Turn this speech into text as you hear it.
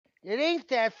It ain't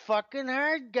that fucking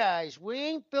hard, guys. We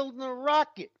ain't building a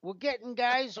rocket. We're getting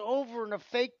guys over in a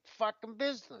fake fucking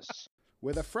business.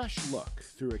 With a fresh look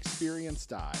through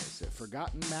experienced eyes at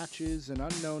forgotten matches and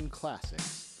unknown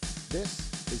classics,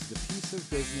 this is the Piece of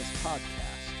Business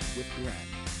podcast with Glenn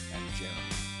and Jeremy.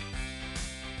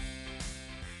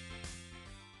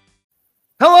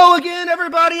 Hello again,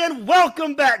 everybody, and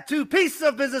welcome back to Piece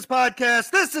of Business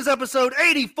Podcast. This is episode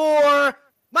 84.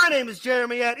 My name is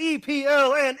Jeremy at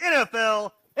EPL and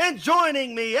NFL, and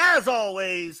joining me, as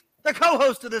always, the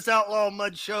co-host of this Outlaw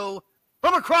Mud Show,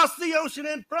 from across the ocean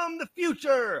and from the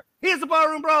future. He is the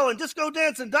barroom brawling, disco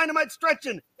dancing, dynamite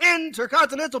stretching,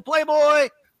 intercontinental playboy.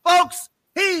 Folks,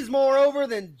 he's more over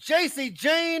than JC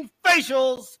Jane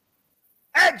facials.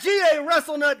 At GA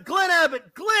WrestleNut, Glenn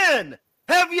Abbott. Glenn,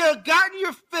 have you gotten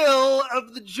your fill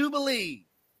of the jubilee?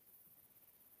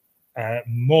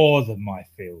 More than my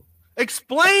fill.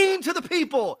 Explain to the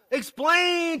people,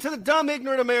 explain to the dumb,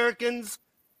 ignorant Americans,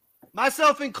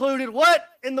 myself included, what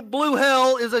in the blue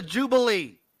hell is a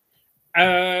jubilee?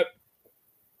 There've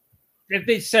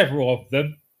been several of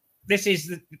them. This is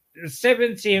the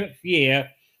 70th year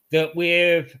that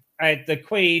we've had the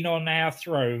Queen on our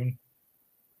throne.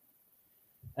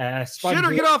 Shit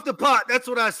or get off the pot. That's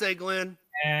what I say, Glenn.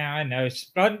 I know.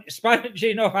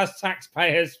 Sponging off us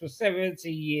taxpayers for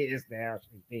 70 years now.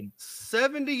 She's been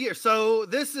 70 years. So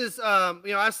this is,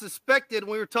 I suspected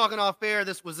when we were talking off air,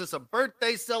 was this a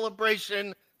birthday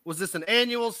celebration? Was this an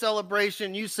annual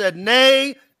celebration? You said,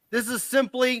 nay, this is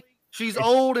simply, she's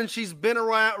old and she's been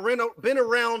around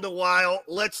a while.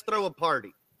 Let's throw a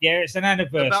party. Yeah, it's an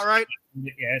anniversary. About right?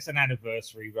 Yeah, it's an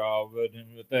anniversary rather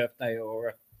than a birthday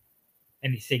or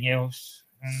anything else.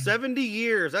 70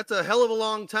 years. That's a hell of a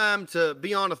long time to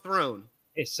be on a throne.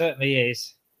 It certainly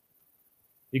is.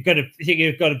 You've got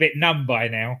a bit numb by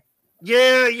now.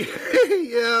 Yeah.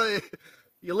 You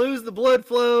lose the blood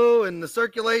flow and the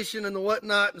circulation and the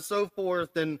whatnot and so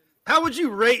forth. And how would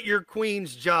you rate your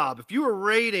queen's job? If you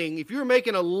were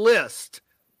making a list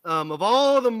of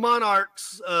all the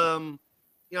monarchs, and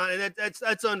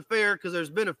that's unfair because there's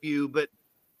been a few, but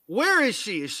where is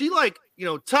she? Is she like,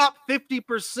 top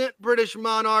 50% British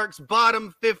monarchs,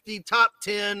 bottom 50, top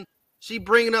 10? She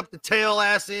bringing up the tail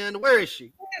ass end. Where is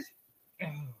she?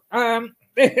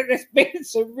 There's been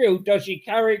some real dodgy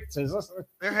characters.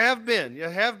 There have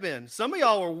been. Some of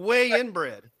y'all were way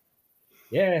inbred.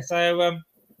 Yeah, so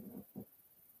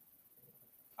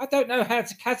I don't know how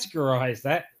to categorize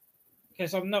that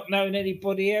because I'm not knowing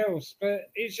anybody else, but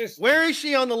it's just... Where is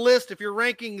she on the list if you're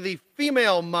ranking the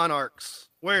female monarchs?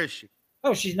 Where is she?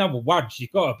 Oh, she's number one. She's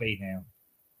got to be now.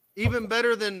 Even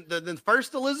better than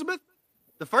First Elizabeth?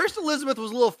 The First Elizabeth was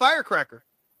a little firecracker.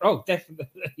 Oh,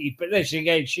 definitely. But then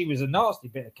she was a nasty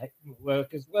bit of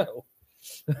work as well.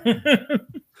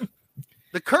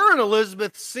 The current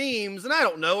Elizabeth seems, and I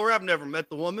don't know her, I've never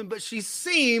met the woman, but she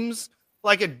seems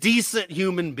like a decent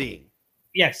human being.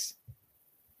 Yes.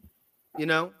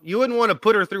 You wouldn't want to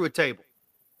put her through a table.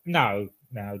 No,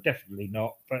 definitely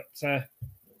not. But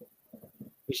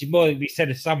which is more than we said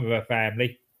of some of her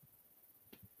family.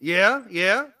 Yeah.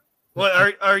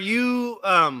 Well, are you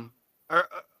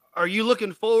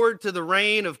looking forward to the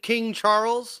reign of King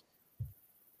Charles?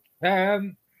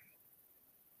 I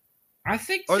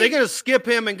think. Or are they going to skip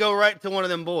him and go right to one of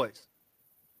them boys?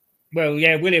 Well,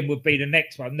 yeah, William would be the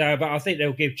next one. No, but I think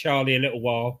they'll give Charlie a little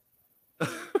while.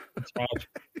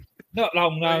 Not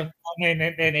long, no. And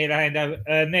then he'll hand over.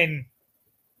 And then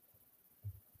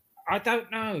I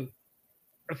don't know.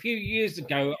 A few years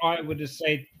ago, I would have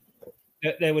said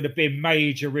that there would have been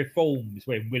major reforms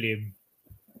when William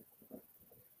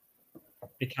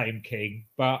became king,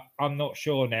 but I'm not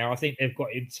sure now. I think they've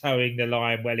got him towing the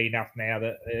line well enough now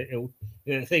that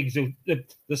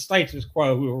the status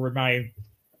quo will remain.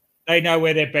 They know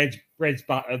where their bread's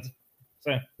buttered.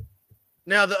 So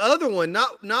now the other one,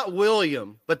 not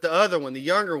William, but the other one, the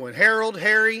younger one, Harry,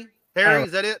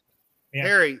 is that it? Yeah.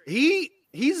 Harry.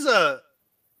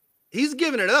 He's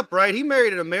giving it up, right? He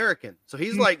married an American. So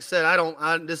he's said,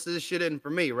 this shit isn't for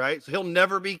me, right? So he'll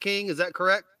never be king. Is that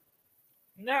correct?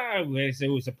 No, there's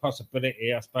always a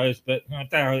possibility, I suppose, but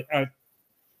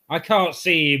I can't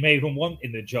see him even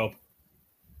wanting the job.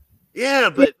 Yeah,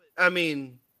 but I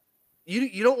mean,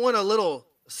 you don't want a little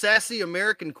sassy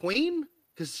American queen?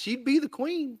 Because she'd be the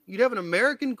queen. You'd have an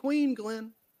American queen,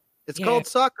 Glenn. It's called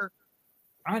soccer.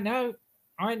 I know.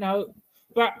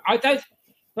 But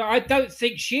I don't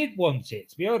think she'd want it,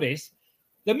 to be honest.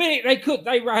 The minute they could,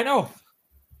 they ran off.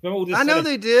 I know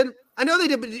they did. But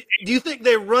do you think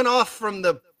they run off from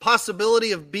the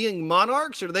possibility of being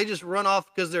monarchs, or do they just run off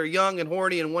because they're young and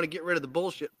horny and want to get rid of the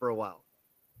bullshit for a while?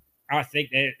 I think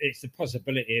it's the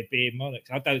possibility of being monarchs.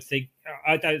 I don't think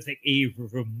either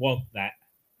of them want that.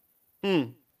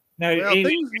 No, well,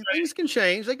 things can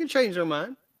change. They can change their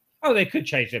mind. Oh, they could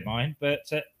change their mind, but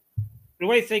the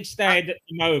way things stand at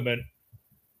the moment,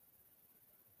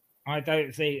 I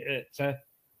don't think that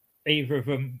either of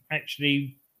them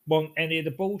actually want any of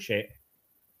the bullshit.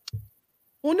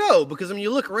 Well, no, because I mean,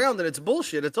 you look around and it's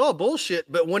bullshit. It's all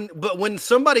bullshit. But when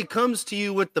somebody comes to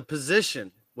you with the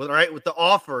position, with the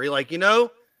offer, you're like, we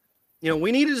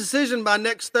need a decision by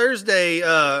next Thursday,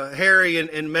 Harry and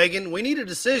Meghan. We need a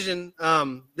decision.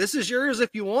 This is yours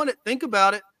if you want it. Think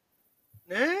about it.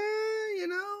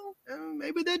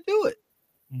 Maybe they'd do it.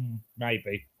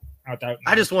 Maybe. I don't know.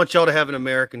 I just want y'all to have an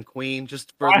American queen,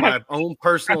 just for my own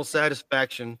personal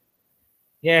satisfaction.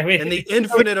 Yeah, and the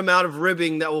infinite amount of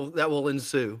ribbing that will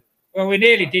ensue. Well, we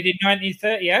nearly did in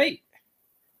 1938.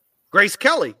 Grace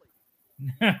Kelly.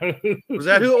 No. Was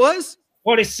that who it was?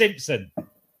 Wallis Simpson.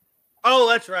 Oh,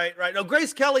 that's right. No,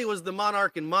 Grace Kelly was the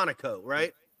monarch in Monaco,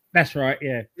 right? That's right,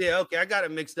 yeah. Yeah, okay, I got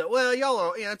it mixed up. Well, y'all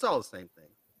are, it's all the same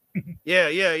thing.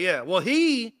 Yeah. Well,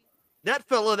 that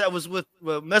fellow that was with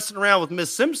messing around with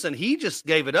Miss Simpson, he just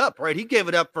gave it up, right? He gave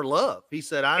it up for love. He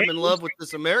said, I'm in love with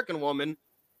this American woman,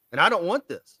 and I don't want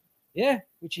this. Yeah,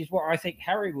 which is what I think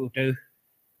Harry will do.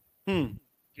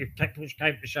 If push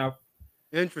came to shove.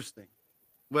 Interesting.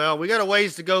 Well, we got a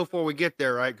ways to go before we get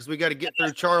there, right? Because we got to get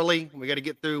through Charlie, and we got to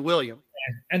get through William.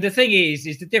 Yeah. And the thing is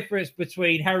the difference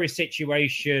between Harry's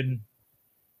situation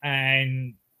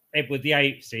and Edward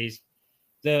VIII is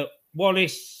that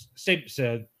Wallis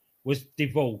Simpson was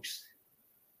divorced.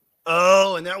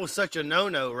 Oh, and that was such a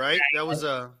no-no, right? That was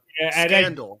a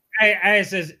scandal.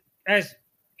 As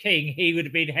king, he would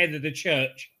have been head of the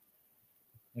church.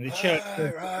 And the church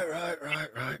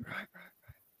right.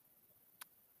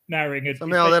 Marrying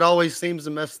somehow that always seems to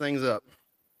mess things up.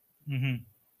 Mm-hmm.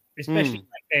 Especially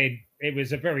back then, it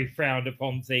was a very frowned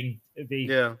upon thing to be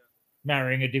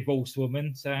marrying a divorced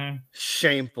woman. So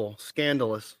shameful,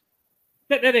 scandalous.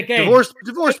 But then again,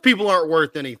 divorced people aren't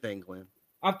worth anything, Glenn.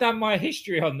 I've done my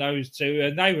history on those two,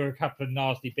 and they were a couple of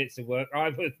nasty bits of work. I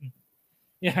wouldn't,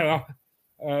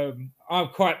 I'm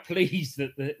quite pleased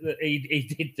that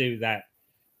he did do that,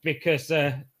 because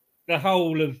the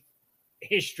whole of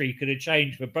history could have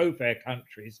changed for both our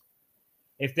countries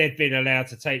if they'd been allowed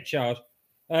to take charge.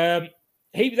 They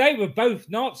were both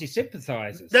Nazi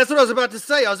sympathizers. That's what I was about to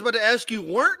say. I was about to ask you,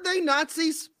 weren't they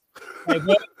Nazis? They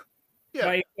were.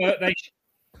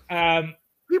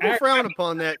 People frown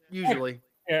upon that usually.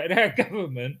 Our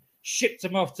government shipped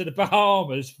them off to the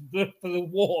Bahamas for the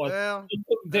war. Well,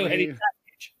 couldn't do any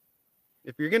damage.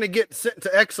 If you're going to get sent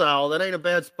to exile, that ain't a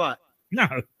bad spot. No.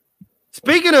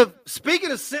 Speaking of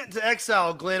sent to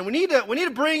exile, Glenn, we need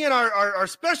to bring in our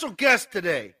special guest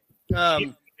today.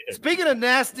 Speaking of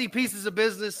nasty pieces of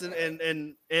business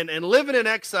and living in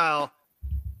exile,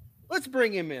 let's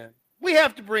bring him in. We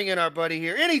have to bring in our buddy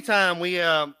here. Anytime we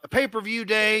a pay-per-view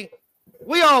day,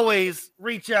 we always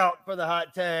reach out for the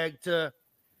hot tag to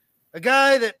a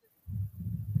guy that,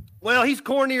 well, he's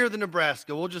cornier than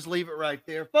Nebraska. We'll just leave it right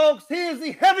there. Folks, he is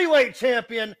the heavyweight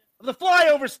champion of the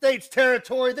Flyover States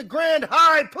territory, the Grand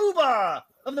High Poobah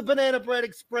of the Banana Bread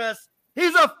Express.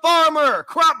 He's a farmer,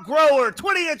 crop grower,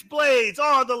 20-inch blades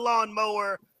on the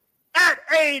lawnmower at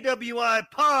AWI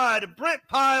Pod, Brent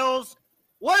Piles.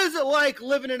 What is it like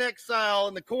living in exile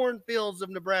in the cornfields of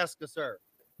Nebraska, sir?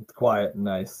 It's quiet and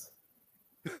nice.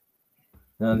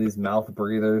 None of these mouth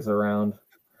breathers around.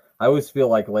 I always feel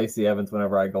like Lacey Evans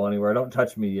whenever I go anywhere. Don't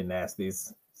touch me, you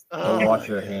nasties. Don't wash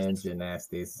your hands, you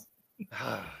nasties.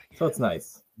 So it's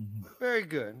nice. Very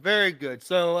good. Very good.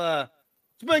 So what's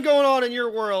been going on in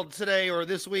your world today or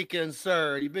this weekend,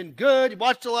 sir? You've been good. You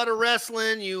watched a lot of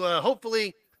wrestling. You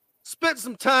hopefully spent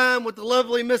some time with the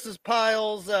lovely Mrs.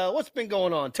 Piles. What's been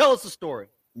going on? Tell us the story.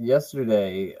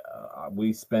 Yesterday,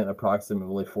 we spent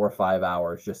approximately 4 or 5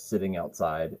 hours just sitting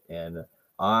outside, and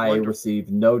I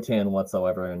received no tan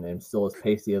whatsoever, and am still as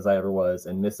pasty as I ever was,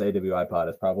 and Miss AWI Pod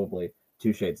is probably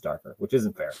 2 shades darker, which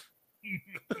isn't fair.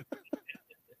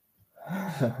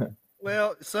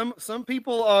 Well, some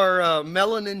people are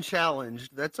melanin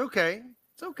challenged. That's okay.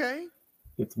 It's okay.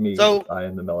 It's me. So, I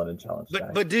am the melanin challenge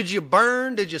guy. But did you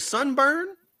burn? Did you sunburn?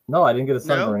 No, I didn't get a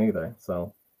sunburn either.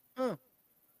 So I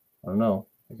don't know.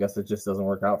 I guess it just doesn't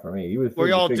work out for me. Were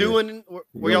y'all doing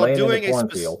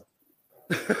cornfield?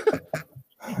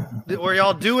 Were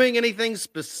y'all doing anything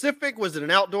specific? Was it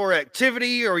an outdoor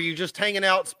activity, or were you just hanging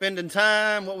out, spending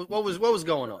time? What was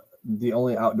going on? The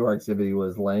only outdoor activity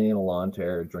was laying in a lawn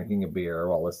chair, drinking a beer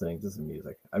while listening to some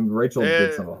music. I mean, Rachel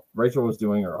was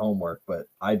doing her homework, but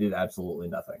I did absolutely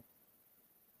nothing.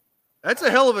 That's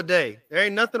a hell of a day. There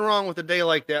ain't nothing wrong with a day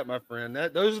like that, my friend.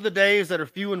 Those are the days that are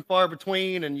few and far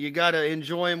between, and you got to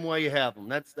enjoy them while you have them.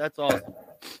 That's awesome.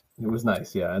 It was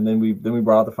nice, yeah. And then we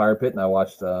brought out the fire pit, and I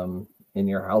watched In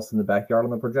Your House in the backyard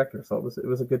on the projector. So it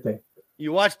was a good day.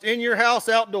 You watched In Your House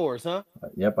outdoors, huh?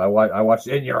 Yep, I watched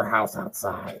In Your House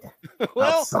outside.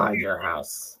 Well, outside your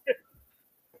house.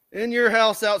 In Your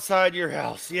House, outside your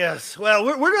house. Yes. Well,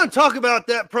 we're going to talk about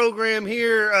that program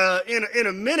here in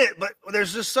a minute, but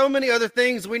there's just so many other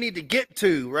things we need to get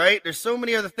to, right? There's so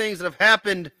many other things that have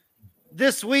happened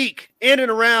this week in and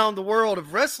around the world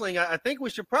of wrestling. I think we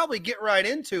should probably get right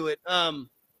into it.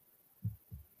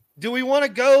 Do we want to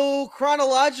go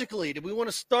chronologically? Do we want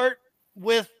to start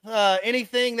with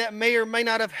anything that may or may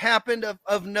not have happened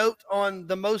of note on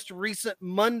the most recent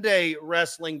Monday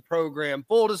wrestling program?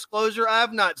 Full disclosure,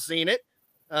 I've not seen it.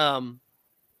 Brent,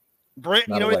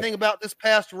 you know anything about this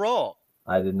past Raw?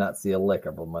 I did not see a lick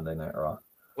of a Monday Night Raw.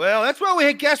 Well, that's why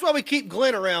we keep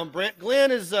Glenn around, Brent.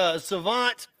 Glenn is a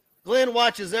savant. Glenn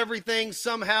watches everything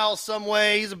somehow, some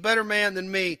way. He's a better man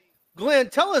than me. Glenn,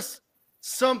 tell us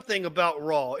something about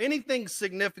Raw. Anything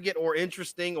significant or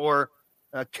interesting or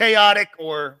chaotic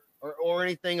or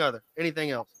anything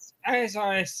else? As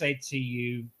I said to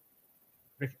you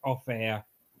off air,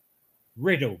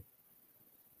 Riddle.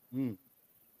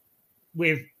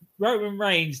 With Roman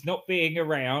Reigns not being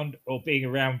around or being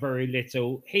around very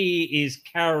little, he is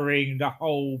carrying the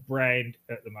whole brand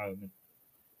at the moment.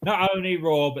 Not only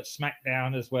Raw, but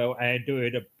SmackDown as well, and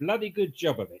doing a bloody good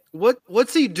job of it.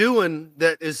 What's he doing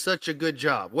that is such a good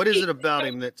job? What is it about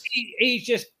him that's... He's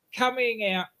just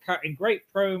coming out, cutting great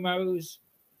promos,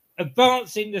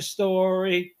 advancing the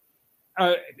story.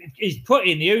 He's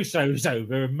putting the Usos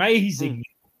over amazingly.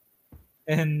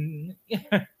 And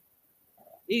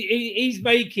he's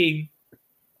making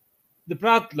the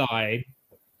Bloodline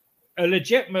a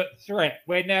legitimate threat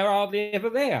when they're hardly ever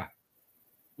there.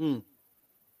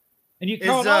 And you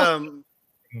can't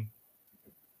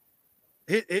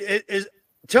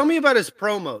tell me about his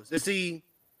promos. Is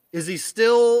he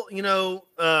still,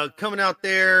 coming out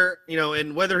there,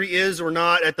 and whether he is or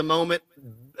not at the moment,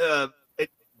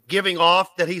 giving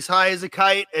off that he's high as a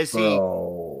kite? Has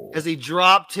he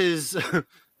dropped his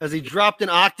has he dropped an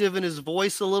octave in his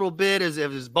voice a little bit?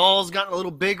 Have his balls gotten a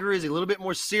little bigger? Is he a little bit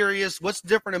more serious? What's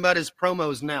different about his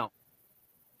promos now?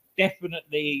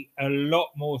 Definitely a lot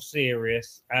more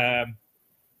serious.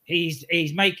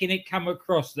 He's making it come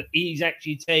across that he's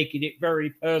actually taking it very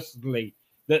personally,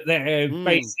 that they're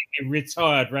basically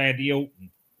retired Randy Orton.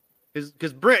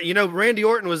 Because Brent, Randy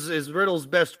Orton is Riddle's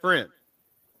best friend.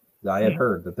 I had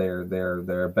heard that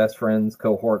they're best friends,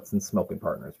 cohorts, and smoking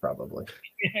partners, probably.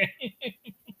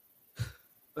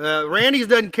 Randy's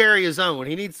doesn't carry his own.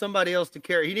 He needs somebody else to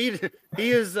carry.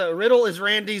 Riddle is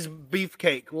Randy's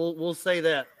beefcake. We'll say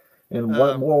that. In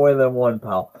one more way than one,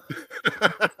 pal.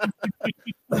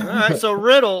 All right, so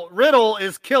Riddle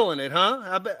is killing it,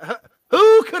 huh?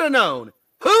 Who could have known?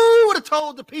 Who would have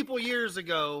told the people years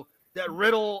ago that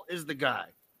Riddle is the guy?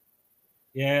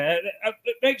 Yeah,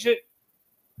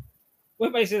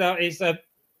 what makes it out is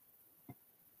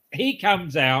he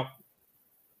comes out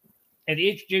and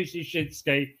he introduces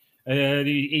Shinsuke, and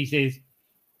he says,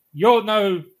 "You're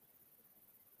no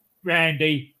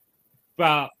Randy,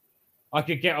 but I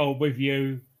could get on with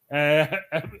you." And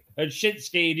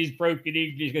Shinsuke in his broken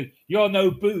English goes, "You're no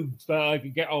boobs, but I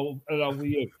can get on along with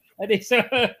you." And it's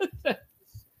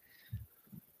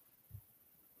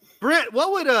Brent,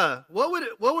 what would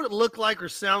it look like or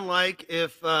sound like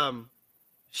if Shinsuke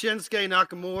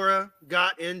Nakamura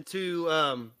got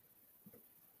into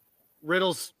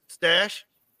Riddle's stash?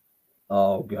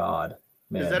 Oh God.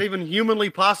 Man. Is that even humanly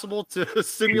possible to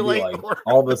simulate?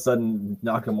 All of a sudden,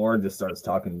 Nakamura just starts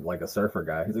talking like a surfer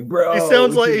guy. He's like, "Bro,"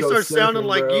 he starts sounding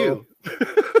like you.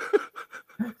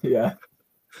 Yeah,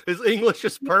 his English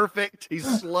is perfect. He's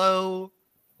slow.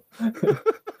 It'd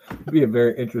be a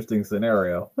very interesting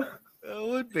scenario. It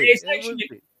would be.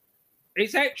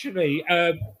 It's actually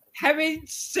having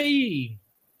seen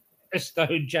a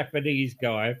stone Japanese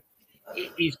guy,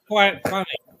 he's quite funny.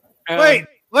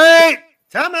 Wait,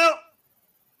 time out.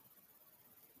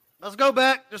 Let's go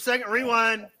back just a second.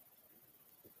 Rewind.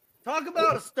 Talk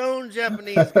about a stone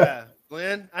Japanese guy,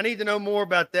 Glenn. I need to know more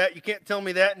about that. You can't tell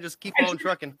me that and just keep on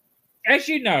trucking. As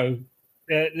you know,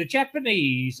 the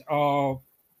Japanese are,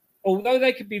 although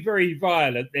they can be very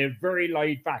violent, they're very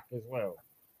laid back as well.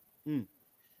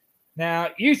 Now,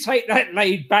 you take that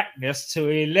laid backness to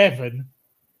 11,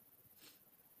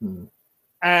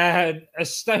 and a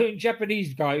stone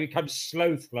Japanese guy becomes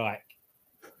sloth-like.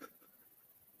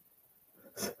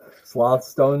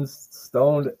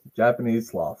 Stoned Japanese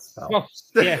sloths. Pal.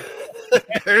 Yeah.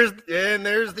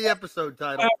 there's the episode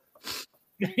title.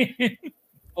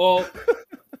 Or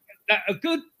a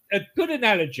good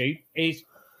analogy is: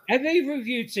 have either of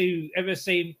you two ever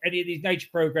seen any of these nature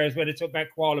programs where they talk about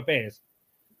koala bears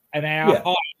and how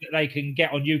high that they can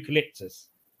get on eucalyptus?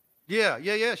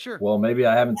 Yeah, sure. Well, maybe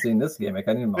I haven't seen this gimmick.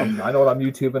 I know what I'm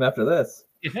YouTubing after this.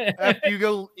 After you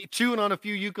go chewing on a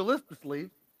few eucalyptus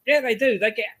leaves. Yeah, they do.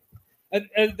 They get, and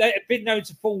they've been known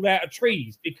to fall out of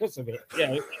trees because of it.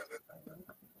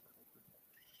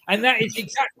 And that is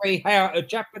exactly how a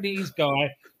Japanese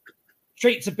guy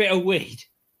treats a bit of weed.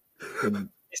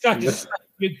 It's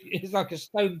like a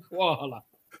stone koala.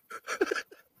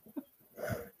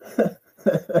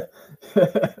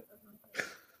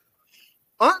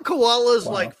 Aren't koalas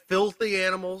like filthy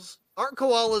animals? Aren't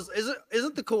koalas?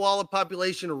 Isn't the koala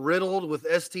population riddled with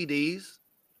STDs?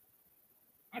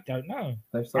 I don't know.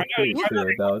 They're so cute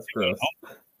too. Now it's gross.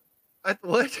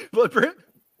 What, Brent?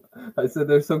 I said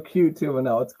they're so cute too, but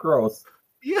now it's gross.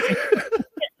 Yeah.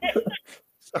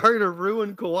 Sorry to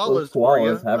ruin koalas. Those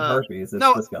koalas have herpes. It's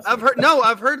disgusting. I've heard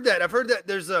that. I've heard that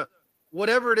there's a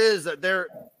whatever it is that they're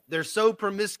so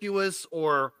promiscuous,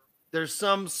 or there's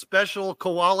some special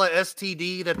koala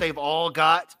STD that they've all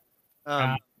got.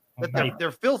 That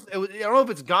they're filthy. I don't know if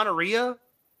it's gonorrhea.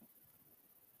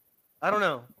 I don't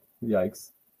know.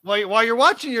 Yikes. While you're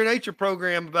watching your nature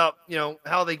program about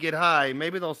how they get high,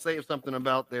 maybe they'll say something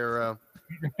about their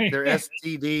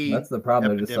STD. That's the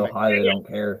problem. They're just so high they don't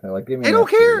care. They're like, give me. They don't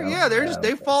care. Yeah,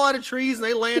 they fall out of trees and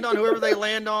they land on whoever they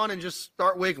land on and just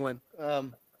start wiggling.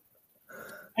 Anyway,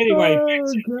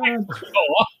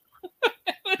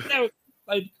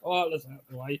 koalas out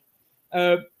the way.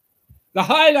 The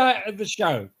highlight of the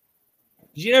show.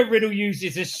 Did you know Riddle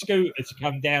uses a scooter to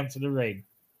come down to the ring?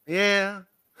 Yeah.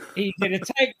 He did a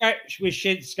tag match with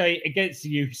Shinsuke against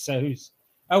the Usos,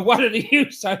 and one of the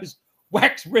Usos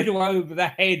whacks Riddle over the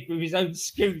head with his own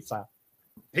scooter.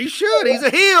 He should. He's a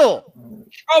heel.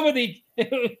 Comedy.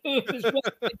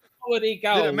 Comedy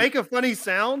gold. Did it make a funny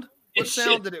sound? What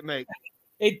sound did it make?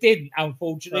 It didn't,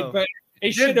 unfortunately, but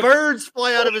it should have. Birds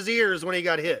fly out of his ears when he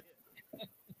got hit?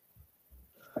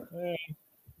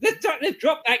 They've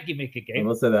dropped that gimmick again.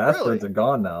 Let's say the aspirants are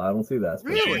gone now. I don't see that.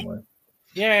 Really? Anymore.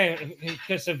 Yeah,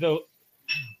 because of the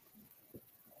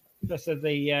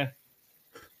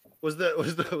was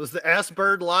the ass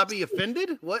bird lobby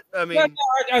offended? What I mean, no,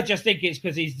 I just think it's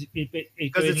because he's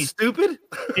stupid.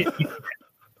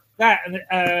 That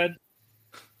and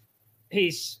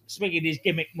he's swinging his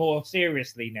gimmick more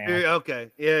seriously now.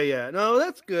 Okay, yeah. No,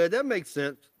 that's good. That makes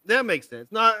sense. No,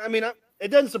 I mean, it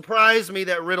doesn't surprise me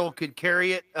that Riddle could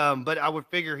carry it, but I would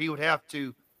figure he would have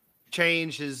to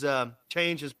change his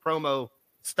promo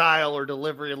style or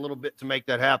delivery a little bit to make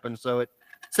that happen. So it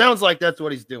sounds like that's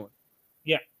what he's doing.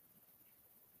 Yeah.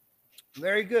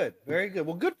 Very good.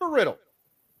 Well, good for Riddle.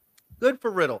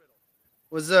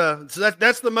 Was so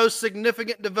that's the most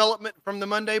significant development from the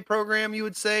Monday program, you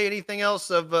would say? Anything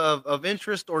else of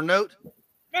interest or note?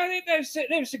 I think there's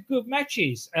some good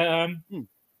matches.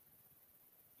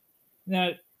 Now,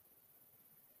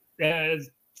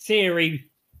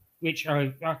 theory, which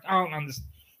I can't understand.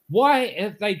 Why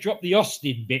have they dropped the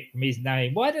Austin bit from his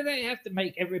name? Why do they have to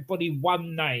make everybody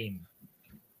one name?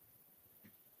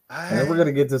 And then we're going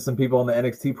to get to some people in the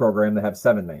NXT program that have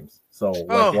 7 names. So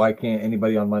why can't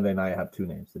anybody on Monday night have 2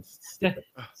 names? It's stupid.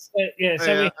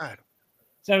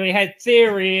 So we had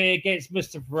Theory against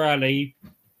Mustafa Ali,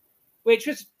 which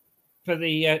was for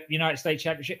the United States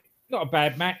Championship. Not a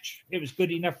bad match. It was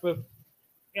good enough for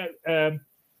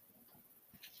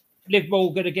Liv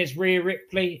Morgan against Rhea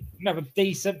Ripley, another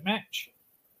decent match.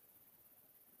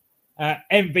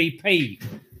 MVP,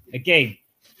 again,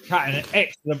 cutting an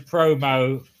excellent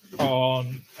promo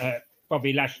on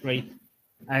Bobby Lashley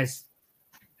as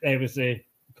there was a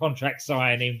contract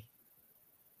signing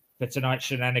for tonight's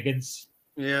shenanigans.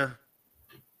 Yeah.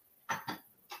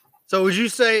 So would you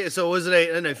say, was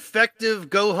it an effective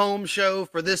go-home show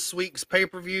for this week's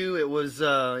pay-per-view? It was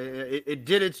it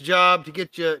did its job to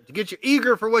get you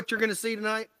eager for what you're going to see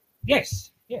tonight?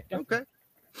 Yes. Yeah, definitely. Okay.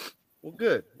 Well,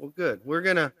 good. We're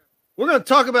gonna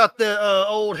talk about the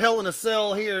old Hell in a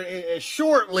Cell here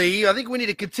shortly. I think we need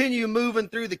to continue moving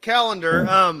through the calendar.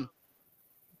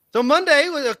 So Monday,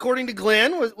 according to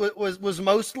Glenn, was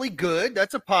mostly good.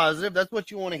 That's a positive. That's what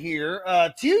you want to hear.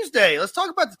 Tuesday, let's talk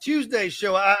about the Tuesday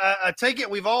show. I take it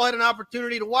we've all had an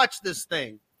opportunity to watch this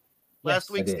thing.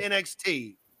 Last week's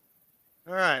NXT.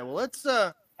 All right. Well, let's.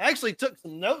 I actually took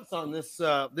some notes on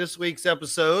this week's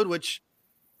episode, which,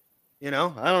 I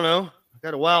don't know. I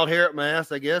got a wild hair up my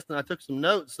ass, I guess, and I took some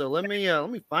notes. So let me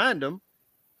find them.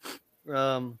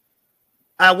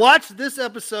 I watched this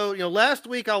episode. Last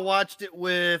week I watched it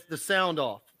with the sound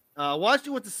off. I watched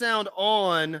it with the sound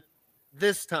on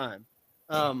this time.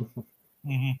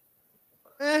 Mhm.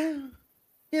 Yeah.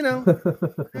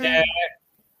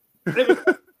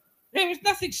 There was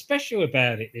nothing special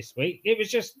about it this week. It was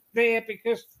just there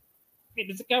because it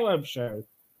was a go-home show.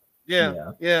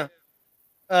 Yeah.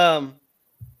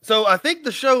 So I think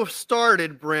the show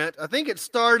started, Brent. I think it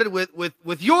started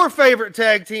with your favorite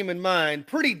tag team in mind,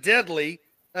 Pretty Deadly.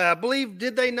 I believe,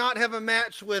 did they not have a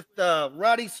match with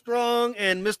Roddy Strong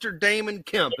and Mr. Damon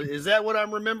Kemp? Is that what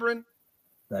I'm remembering?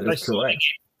 That is correct.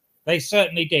 They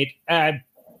certainly did.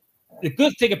 The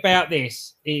good thing about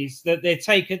this is that they're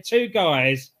taking two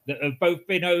guys that have both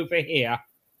been over here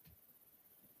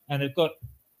and have got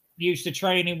used to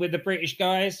training with the British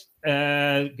guys,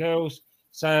 girls.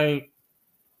 So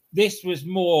this was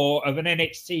more of an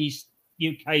NXT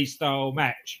UK style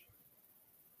match.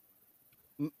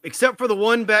 Except for the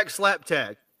one back slap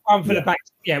tag. One for the back.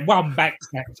 Yeah, one back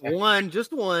slap tag.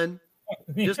 Just one.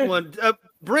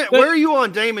 Brent, where are you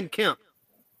on Damon Kemp?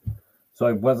 So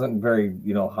I wasn't very,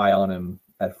 high on him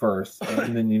at first.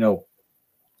 And then,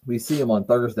 we see him on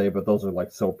Thursday, but those are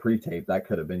like so pre-taped. That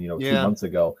could have been, 2 months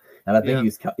ago. And I think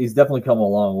he's definitely come a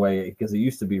long way because he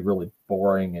used to be really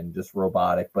boring and just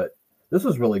robotic. But this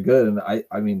was really good. And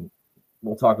I mean,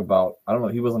 we'll talk about, I don't know,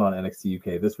 he wasn't on NXT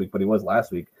UK this week, but he was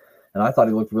last week. And I thought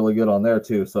he looked really good on there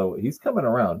too. So he's coming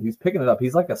around. He's picking it up.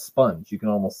 He's like a sponge. You can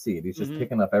almost see it. He's just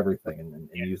picking up everything and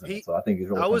using it. So I think he's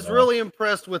really. I was really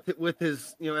impressed with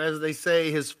his, as they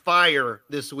say, his fire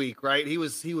this week. Right? He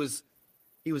was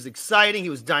exciting. He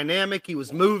was dynamic. He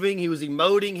was moving. He was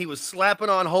emoting. He was slapping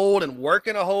on hold and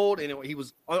working a hold. And he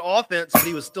was on offense, but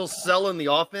he was still selling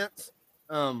the offense.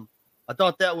 I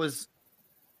thought that was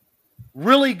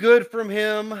really good from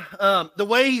him. The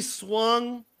way he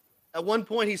swung. At one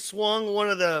point, he swung one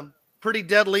of the Pretty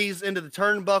Deadlies into the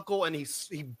turnbuckle, and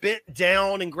he bent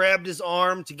down and grabbed his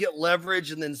arm to get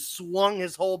leverage, and then swung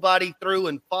his whole body through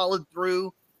and followed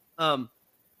through. So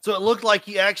it looked like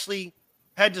he actually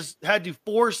had to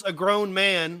force a grown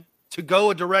man to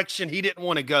go a direction he didn't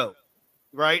want to go.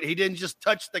 Right? He didn't just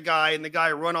touch the guy and the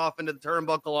guy run off into the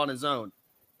turnbuckle on his own.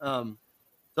 So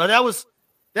that was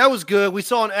good. We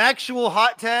saw an actual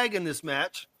hot tag in this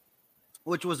match,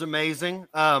 which was amazing.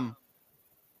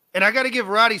 And I got to give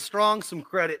Roddy Strong some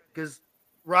credit because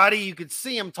Roddy, you could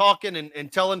see him talking and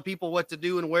telling people what to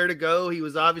do and where to go. He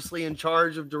was obviously in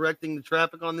charge of directing the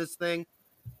traffic on this thing,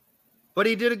 but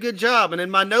he did a good job. And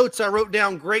in my notes, I wrote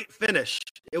down great finish.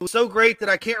 It was so great that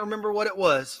I can't remember what it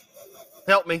was.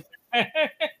 Help me.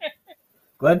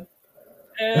 Glenn?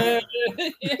 I'll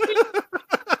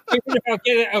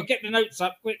get the notes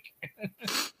up quick.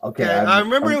 Okay. I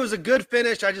remember it was a good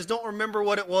finish. I just don't remember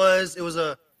what it was. It was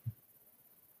a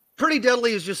Pretty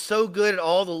Deadly is just so good at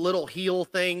all the little heel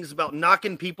things about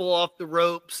knocking people off the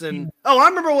ropes. And I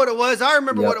remember what it was.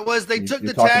 What it was. They took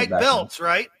the tag belts,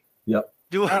 right? Yep.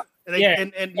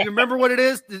 And you remember what it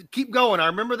is? Keep going. I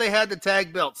remember they had the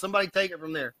tag belt. Somebody take it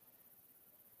from there.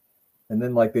 And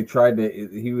then they tried to,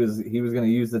 he was going to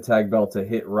use the tag belt to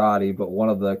hit Roddy, but one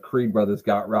of the Creed brothers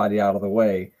got Roddy out of the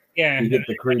way. Yeah. He hit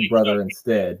the Creed brother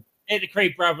instead. Hit the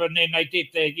Creed brother, and then they did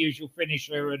their usual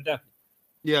finisher. And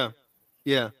Yeah.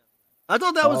 I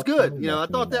thought that was good. I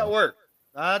thought that worked.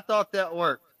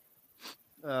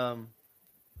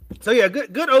 So yeah,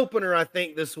 good opener, I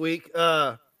think, this week.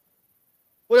 What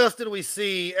else did we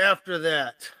see after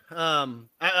that?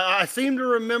 I seem to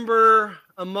remember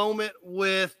a moment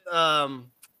with God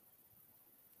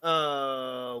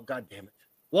damn it.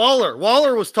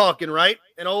 Waller was talking, right?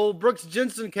 And old Brooks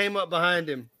Jensen came up behind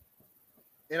him.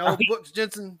 And old Brooks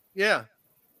Jensen,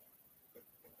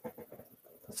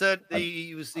 said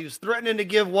he was threatening to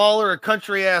give Waller a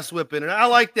country ass whipping, and I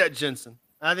like that, Jensen.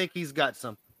 I think he's got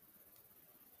something.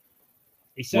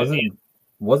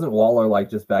 Wasn't Waller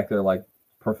just back there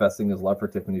professing his love for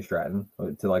Tiffany Stratton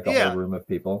to a whole room of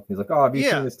people? He's like, "Oh, have you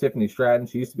seen this Tiffany Stratton?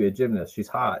 She used to be a gymnast. She's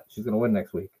hot. She's gonna win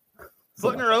next week."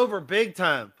 Putting her over big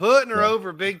time.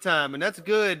 And that's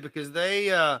good because they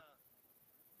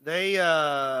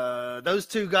those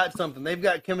two got something. They've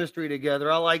got chemistry together.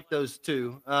 I like those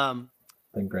two.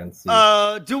 Let's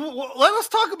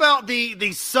talk about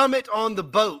the summit on the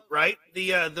boat, right?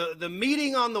 The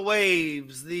meeting on the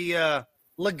waves, the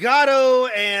Legato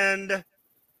and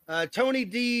Tony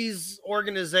D's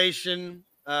organization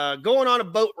going on a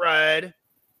boat ride.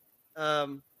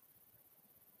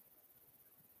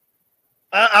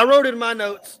 I wrote in my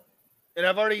notes, and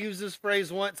I've already used this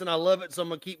phrase once, and I love it, so I'm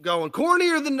gonna keep going.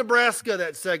 Cornier than Nebraska,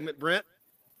 that segment, Brent.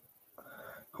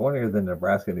 Cornier than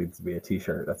Nebraska needs to be a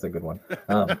t-shirt. That's a good one.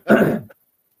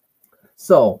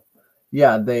 So,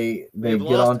 yeah, they We've get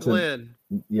lost onto. Glenn.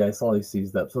 Yeah, I saw he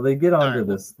seized up. So they get onto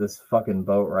right, this fucking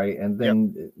boat, right? And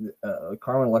then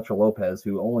Carmen Electra Lopez,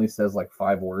 who only says like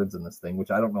 5 words in this thing,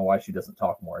 which I don't know why she doesn't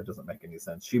talk more. It doesn't make any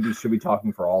sense. She should be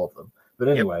talking for all of them. But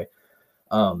anyway,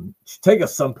 take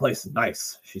us someplace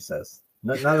nice, she says.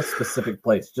 Not a specific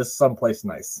place, just someplace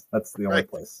nice. That's the only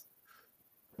place.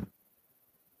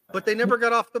 But they never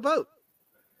got off the boat.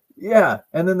 Yeah,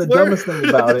 and then the dumbest thing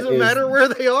about it is, doesn't matter where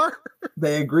they are.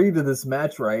 They agree to this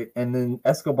match, right? And then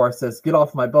Escobar says, "Get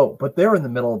off my boat," but they're in the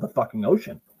middle of the fucking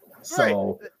ocean.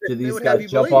 So, did these guys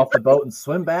jump off the boat and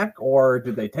swim back, or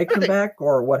did they take them back,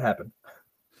 or what happened?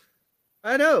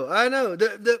 I know.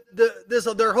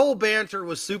 Their whole banter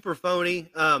was super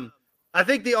phony. I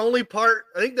think the only part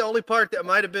that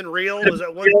might have been real was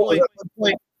at one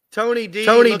point Tony D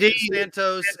looked at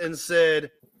Santos and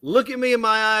said, "Look at me in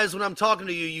my eyes when I'm talking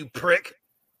to you, you prick."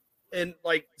 And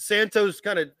like Santos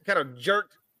kind of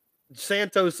jerked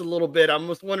Santos a little bit. I'm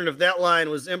just wondering if that line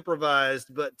was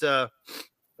improvised, but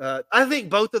I think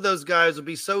both of those guys would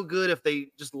be so good if they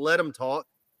just let them talk.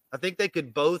 I think they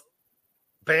could both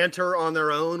banter on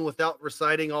their own without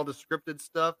reciting all the scripted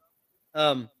stuff.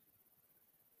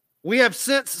 We have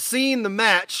since seen the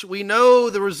match. We know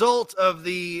the result of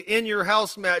the In Your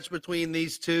House match between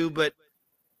these two, but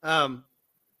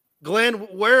Glenn,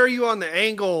 where are you on the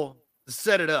angle to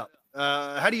set it up?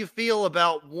 How do you feel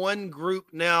about one group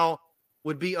now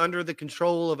would be under the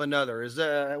control of another?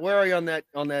 Where are you on that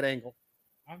angle?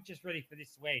 I'm just ready for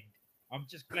this to end. I'm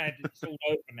just glad it's all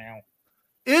over now.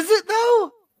 Is it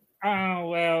though? Oh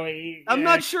well, I'm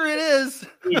not sure it is.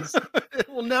 It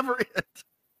will never end.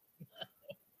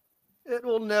 It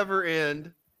will never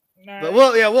end. No. But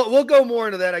we'll go more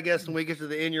into that, I guess, when we get to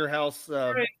the In Your House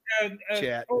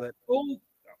chat.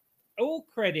 All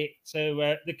credit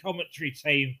to the commentary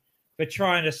team for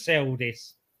trying to sell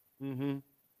this, because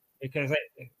it's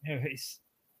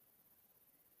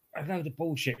a load of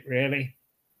bullshit, really.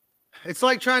 It's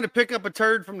like trying to pick up a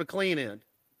turd from the clean end.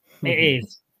 It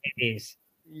is. It is.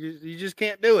 You just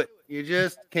can't do it. You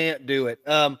just can't do it.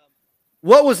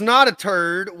 What was not a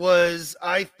turd was,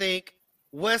 I think,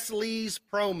 Wesley's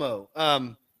promo.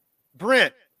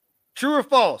 Brent, true or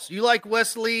false? You like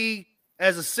Wesley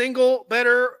as a single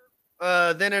better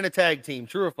than in a tag team?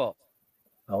 True or false?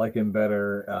 I like him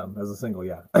better as a single,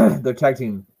 yeah. Their tag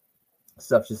team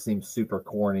stuff just seems super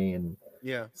corny and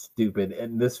stupid.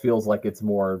 And this feels like it's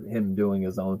more him doing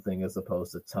his own thing as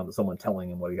opposed to someone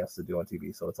telling him what he has to do on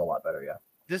TV. So it's a lot better, yeah.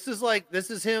 This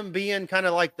is him being kind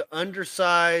of like the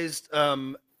undersized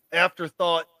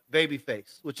afterthought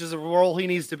babyface, which is a role he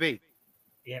needs to be.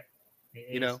 Yeah.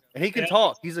 And he can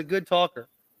talk. He's a good talker.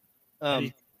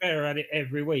 He's better at it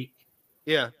every week.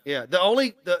 Yeah.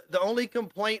 The only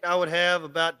complaint I would have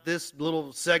about this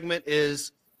little segment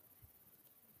is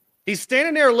he's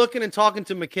standing there looking and talking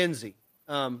to Mackenzie,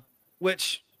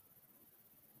 which,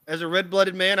 as a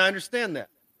red-blooded man, I understand that.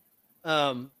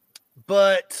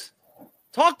 But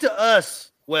talk to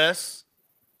us, Wes.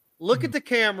 Look at the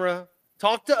camera.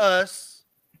 Talk to us.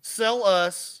 Sell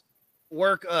us.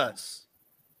 Work us.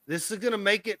 This is going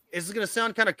to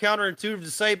sound kind of counterintuitive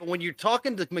to say, but when you're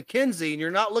talking to Mackenzie and you're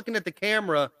not looking at the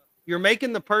camera, you're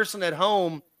making the person at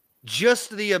home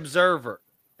just the observer.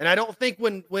 And I don't think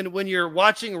when you're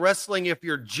watching wrestling, if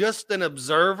you're just an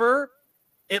observer,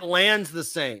 it lands the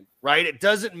same, right? It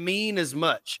doesn't mean as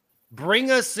much. Bring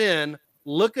us in,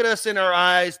 look at us in our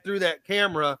eyes through that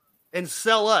camera, and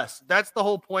sell us. That's the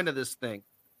whole point of this thing.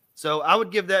 So I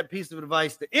would give that piece of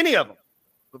advice to any of them.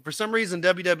 But for some reason,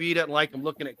 WWE doesn't like them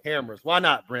looking at cameras. Why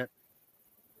not, Brent?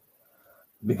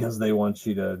 Because they want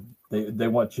you to, they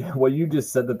want you, what you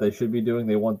just said that they should be doing,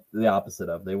 they want the opposite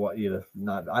of. They want you to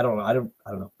not, I don't know.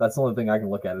 That's the only thing I can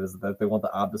look at is that they want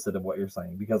the opposite of what you're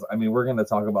saying. Because, I mean, we're going to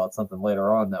talk about something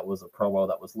later on that was a promo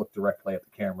that was looked directly at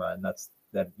the camera. And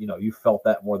you felt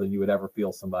that more than you would ever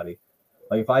feel somebody.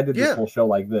 Like if I did this whole show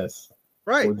like this,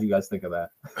 right? What would you guys think of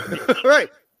that? Right.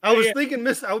 I would be thinking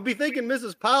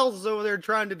Mrs. Piles is over there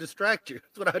trying to distract you.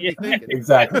 That's what I'd be thinking.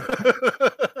 Exactly.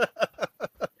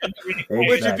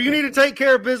 Which, if you need to take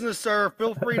care of business, sir,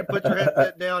 feel free to put your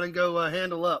headset down and go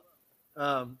handle up.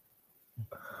 So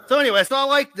anyway, so I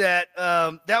like that.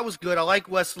 That was good. I like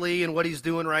Wesley and what he's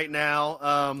doing right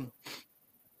now.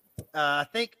 I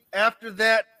think after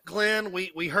that, Glenn,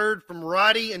 we heard from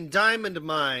Roddy and Diamond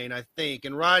Mine, I think.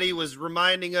 And Roddy was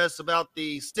reminding us about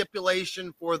the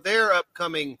stipulation for their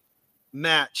upcoming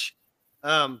match.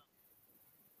 How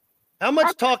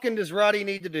much talking does Roddy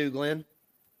need to do, Glenn?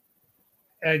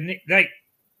 Why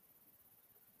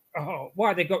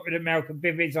they got rid of Malcolm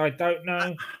Bivens, I don't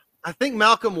know. I think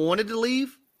Malcolm wanted to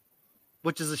leave,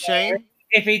 which is a shame.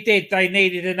 if he did, they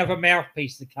needed another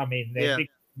mouthpiece to come in there. Yeah.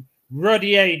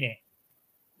 Ruddy ain't it?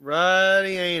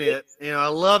 Ruddy ain't it. You know, I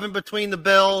love him between the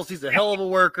bells. He's a hell of a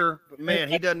worker, but man,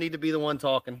 he doesn't need to be the one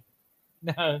talking.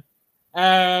 No.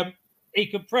 He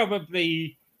could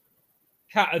probably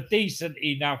cut a decent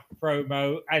enough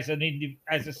promo as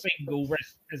a singles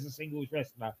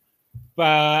wrestler,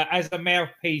 but as a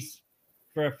mouthpiece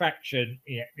for a faction,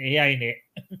 he ain't it.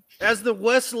 As the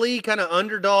Wes Lee kind of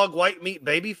underdog white meat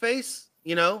babyface,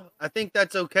 you know, I think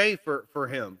that's okay for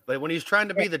him. But when he's trying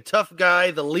to be the tough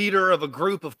guy, the leader of a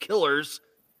group of killers,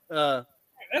 that's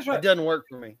right. It doesn't work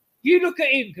for me. You look at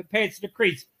him compared to the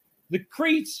Creeds. The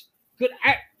Creeds could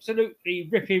absolutely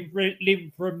rip him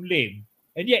limb from limb,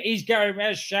 and yet he's going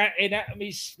around shouting at them,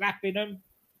 he's slapping them,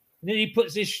 and then he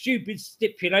puts this stupid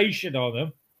stipulation on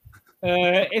them.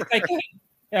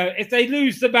 If they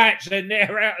lose the match, then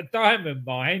they're out of Diamond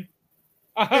Mine.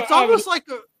 I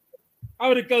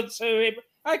would have gone to him.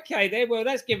 Okay, then. Well,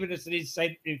 that's given us an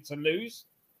incentive to lose.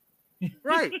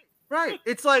 Right.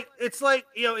 It's like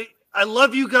you know, I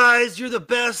love you guys. You're the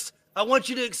best. I want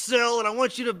you to excel, and I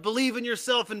want you to believe in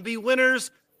yourself and be winners.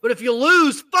 But if you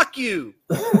lose, fuck you.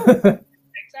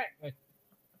 Exactly.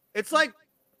 It's like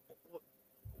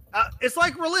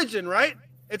religion, right?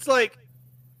 It's like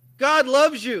God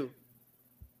loves you,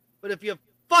 but if you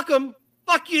fuck him,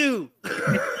 fuck you.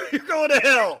 You're going to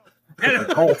hell. A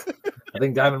cult. I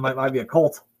think Diamond might be a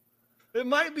cult. It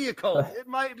might be a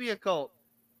cult.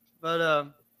 But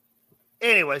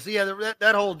anyway, so yeah,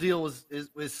 that whole deal was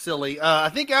silly. I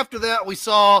think after that we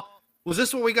saw, was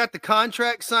this where we got the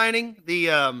contract signing?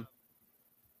 The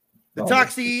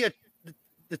toxic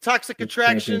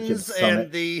attractions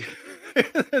and the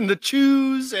and the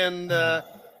chews and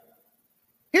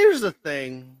here's the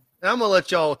thing. And I'm gonna let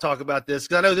y'all talk about this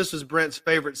because I know this was Brent's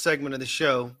favorite segment of the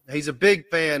show. He's a big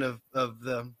fan of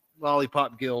the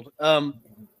Lollipop Guild.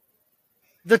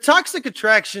 The toxic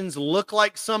attractions look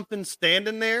like something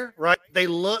standing there, right? They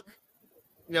look,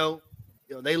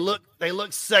 they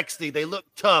look sexy. They look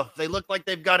tough. They look like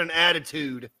they've got an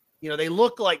attitude. You know, they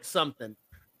look like something.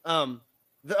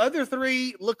 The other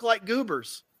three look like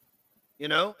goobers,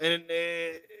 and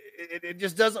it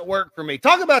just doesn't work for me.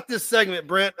 Talk about this segment,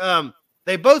 Brent.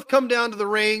 They both come down to the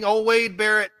ring. Old Wade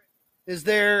Barrett is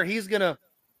there. He's going to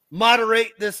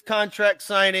moderate this contract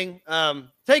signing.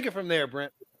 Take it from there,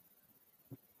 Brent.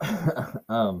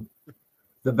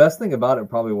 The best thing about it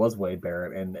probably was Wade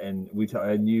Barrett, and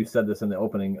you said this in the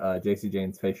opening. JC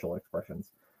Jane's facial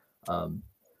expressions.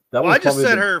 I just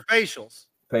said her facials.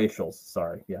 Facials,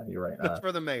 sorry. Yeah, you're right. That's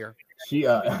for the mayor. She,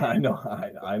 I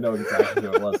know exactly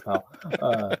who it was, pal.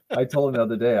 I told him the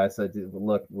other day. I said,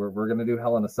 "Look, we're gonna do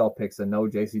Hell in a Cell picks, and no,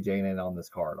 JC Jane ain't on this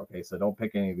card. Okay, so don't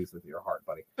pick any of these with your heart,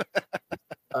 buddy."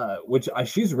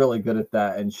 She's really good at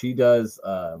that, and she does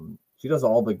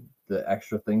all the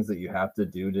extra things that you have to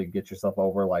do to get yourself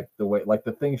over, like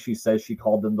the thing she says. She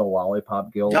called them the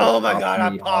Lollipop Guild. Oh my god, I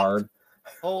popped. Hard.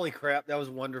 Holy crap, that was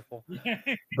wonderful.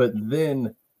 But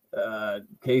then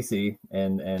Casey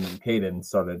and Kaden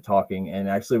started talking, and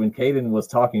actually when Kaden was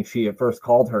talking, she at first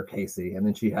called her Casey, and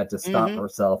then she had to stop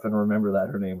herself and remember that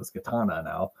her name was Katana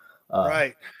now.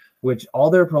 Right. Which all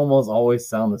their promos always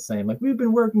sound the same. Like, we've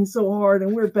been working so hard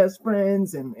and we're best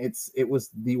friends, and it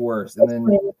was the worst. And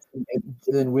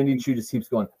then Wendy Chu just keeps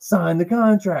going, sign the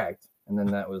contract. And then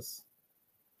that was,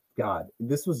 God,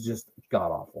 this was just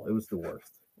god awful. It was the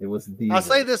worst. It was the I'll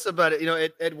say this about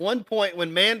it. At one point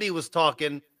when Mandy was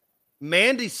talking,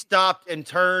 Mandy stopped and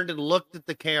turned and looked at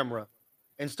the camera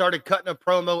and started cutting a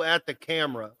promo at the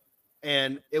camera.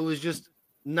 And it was just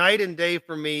night and day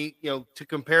for me, to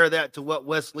compare that to what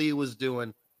Wes Lee was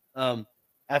doing. I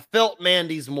felt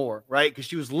Mandy's more, right? Because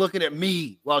she was looking at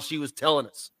me while she was telling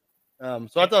us. So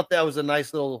I thought that was a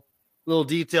nice little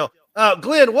detail.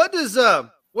 Glenn, what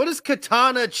does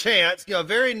Katana Chance, a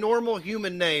very normal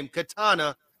human name,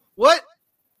 Katana, what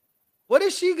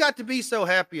has she got to be so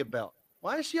happy about?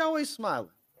 Why is she always smiling?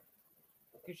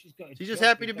 She's just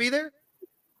happy to be there?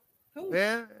 Cool.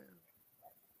 Yeah.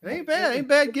 It ain't bad. Ain't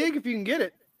bad gig if you can get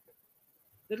it.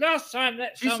 The last time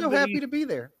that she's so happy to be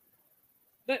there.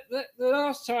 The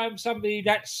last time somebody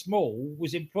that small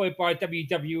was employed by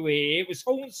WWE, it was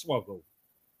Hornswoggle.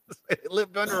 It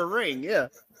lived under a ring, yeah.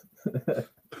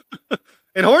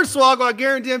 And Hornswoggle, I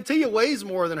guarantee you, weighs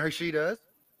more than she does.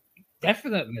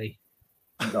 Definitely.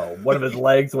 No, one of his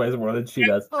legs weighs more than she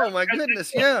does. Oh my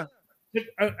goodness, yeah.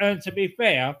 And to be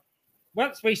fair,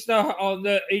 once we start on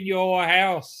the In Your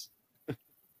House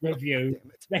review,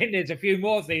 then there's a few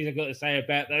more things I've got to say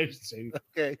about those two.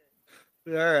 Okay.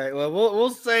 All right. Well, we'll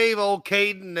save old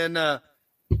Caden and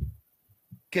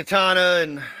Katana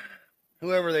and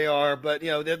whoever they are. But,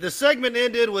 the segment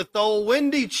ended with old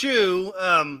Wendy Chu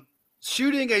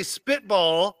shooting a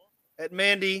spitball at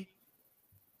Mandy.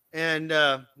 And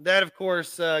that, of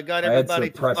course, got everybody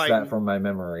to suppressed fight. that from my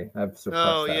memory. I've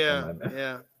suppressed that from my memory.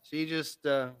 Yeah. She just,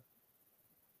 it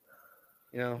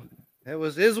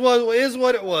is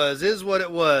what it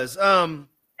was. I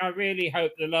really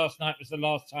hope the last night was the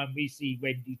last time we see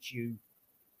Wendy Chu.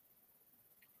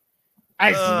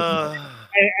 As that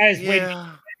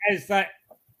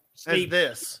as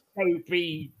this.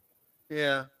 Sophie.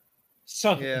 Yeah.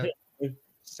 Not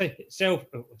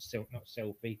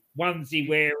selfie. Onesie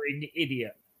wearing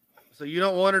idiot. So you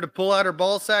don't want her to pull out her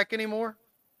ball sack anymore?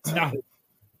 No.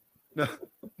 No.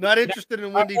 Not interested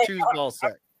in Wendy Chu's ball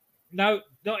sack. No,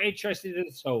 not interested at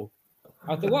all.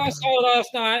 After what I saw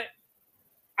last night,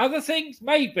 other things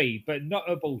maybe, but not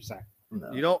a ball sack.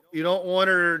 No. You don't want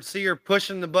her to see her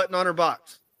pushing the button on her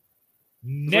box.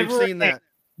 Never We've seen that.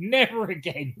 Never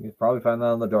again. You probably find that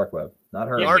on the dark web. Not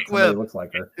her. Dark web looks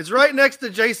like her. It's right next to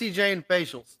JC Jane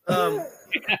facials.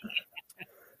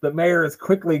 The mayor is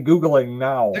quickly Googling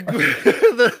now.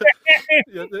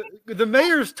 The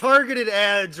mayor's targeted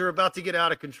ads are about to get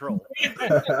out of control.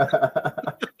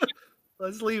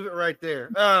 Let's leave it right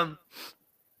there.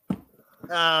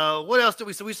 What else did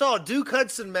we see? We saw a Duke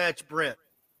Hudson match, Brent.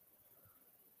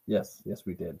 Yes,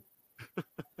 we did.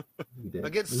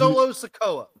 Against Solo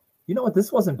Sikoa. You know what?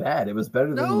 This wasn't bad. It was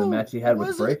better than the match he had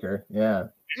with Breaker. Yeah.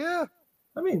 Yeah.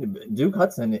 I mean, Duke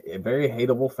Hudson, a very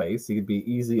hateable face. He could be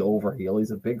easy over heel.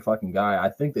 He's a big fucking guy. I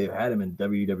think they've had him in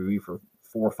WWE for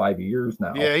 4 or 5 years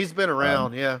now. Yeah, he's been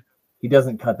around. Yeah. He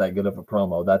doesn't cut that good of a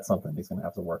promo. That's something he's going to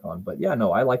have to work on. But yeah,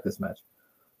 no, I like this match.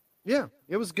 Yeah,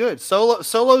 it was good.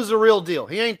 Solo's the real deal.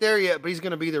 He ain't there yet, but he's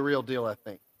going to be the real deal, I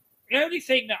think. The only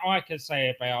thing that I can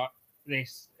say about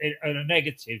this on a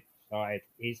negative side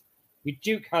is with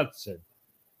Duke Hudson,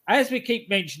 as we keep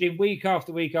mentioning week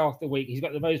after week after week, he's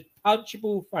got the most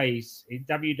punchable face in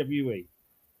WWE.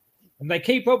 And they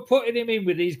keep on putting him in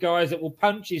with these guys that will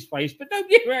punch his face, but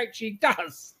nobody ever actually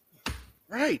does.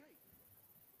 Right.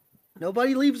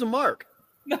 Nobody leaves a mark.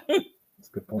 No. That's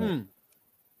a good point.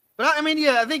 But I mean,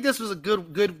 yeah, I think this was a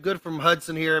good from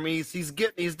Hudson here. I mean,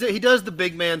 he does the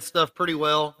big man stuff pretty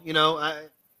well. You know,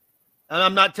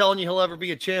 I'm not telling you he'll ever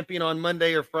be a champion on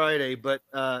Monday or Friday, but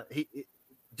he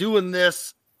doing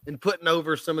this and putting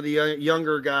over some of the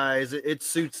younger guys, it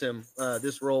suits him.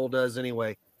 This role does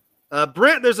anyway.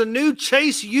 Brent, there's a new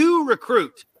Chase U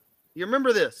recruit. You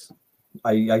remember this?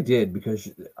 I did,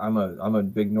 because I'm a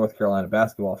big North Carolina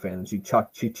basketball fan, and she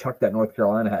chucked that North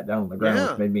Carolina hat down on the ground,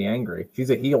 which made me angry. She's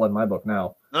a heel in my book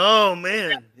now. Oh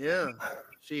man, yeah,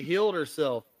 she healed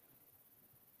herself.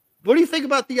 What do you think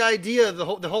about the idea of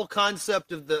the whole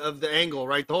concept of the angle,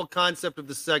 right? The whole concept of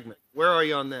the segment. Where are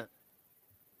you on that?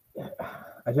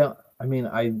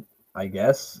 I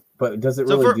guess, but does it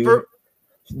really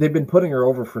they've been putting her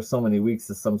over for so many weeks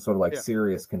as some sort of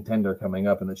serious contender coming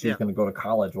up, and that she's going to go to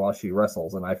college while she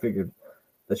wrestles. And I figured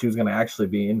that she was going to actually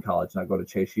be in college, not go to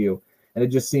Chase U. And it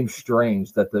just seems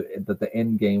strange that the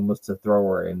end game was to throw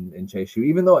her in Chase U,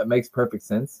 even though it makes perfect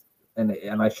sense.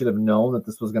 And I should have known that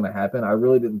this was going to happen. I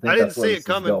really didn't think. I didn't see it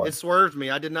coming. It swerved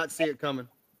me. I did not see it coming.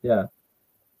 Yeah,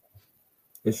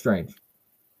 it's strange.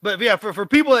 But yeah, for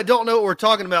people that don't know what we're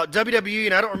talking about, WWE,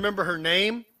 and I don't remember her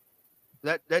name.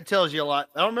 That tells you a lot.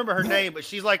 I don't remember her name, but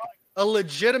she's like a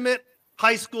legitimate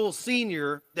high school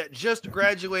senior that just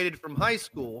graduated from high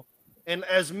school. And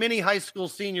as many high school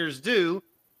seniors do,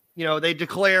 you know, they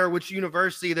declare which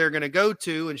university they're going to go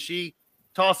to. And she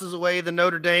tosses away the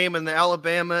Notre Dame and the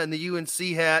Alabama and the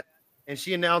UNC hat. And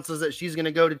she announces that she's going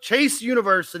to go to Chase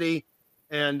University.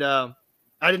 And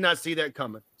I did not see that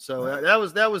coming. So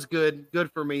that was good.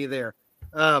 Good for me there.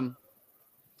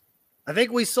 I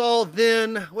think we saw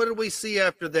then, what did we see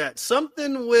after that?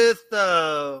 Something with,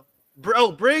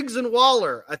 Briggs and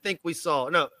Waller, I think we saw.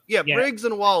 Briggs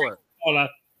and Waller.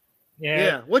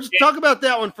 Yeah. What'd you talk about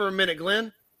that one for a minute,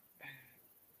 Glenn?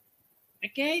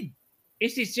 Again,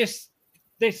 this is just,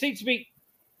 there seems to be,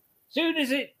 soon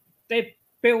as they're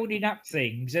building up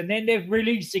things, and then they're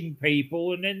releasing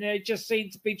people, and then they just seem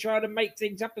to be trying to make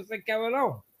things up as they go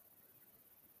along.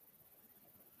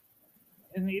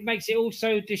 And it makes it all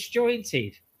so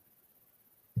disjointed.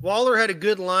 Waller had a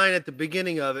good line at the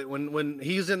beginning of it when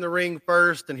he's in the ring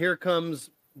first, and here comes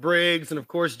Briggs, and of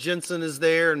course Jensen is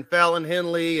there, and Fallon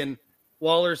Henley, and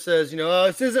Waller says,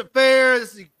 this isn't fair.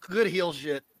 This is good heel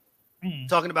shit.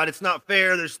 Talking about it's not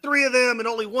fair. There's 3 of them and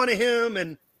only 1 of him,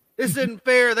 and this isn't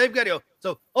fair. They've got to go.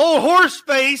 So old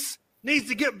Horseface needs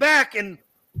to get back and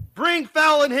bring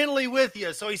Fallon Henley with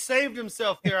you. So he saved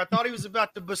himself there. I thought he was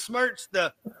about to besmirch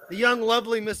the young,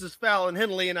 lovely Mrs. Fallon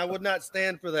Henley, and I would not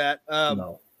stand for that.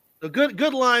 No. So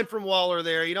good line from Waller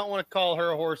there. You don't want to call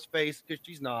her a horse face because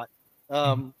she's not.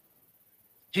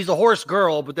 She's a horse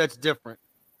girl, but that's different.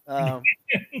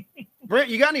 Brent,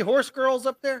 you got any horse girls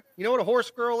up there? You know what a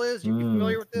horse girl is? You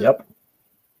familiar with this? Yep.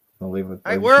 We'll leave it.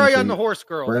 All right, where are you on the horse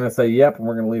girls? We're gonna say yep, and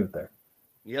we're gonna leave it there.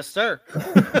 Yes, sir.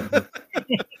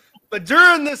 But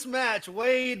during this match,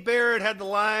 Wade Barrett had the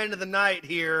line of the night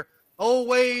here. Old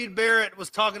Wade Barrett was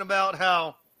talking about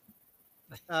how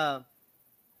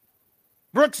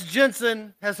Brooks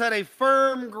Jensen has had a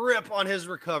firm grip on his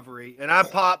recovery. And I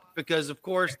popped because, of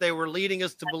course, they were leading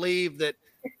us to believe that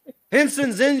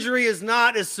Henson's injury is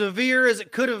not as severe as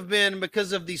it could have been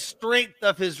because of the strength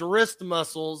of his wrist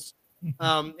muscles.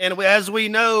 And as we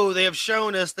know, they have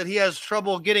shown us that he has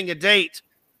trouble getting a date.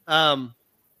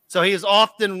 So he is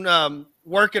often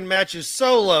working matches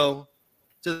solo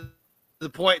to the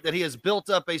point that he has built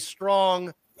up a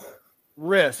strong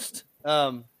wrist.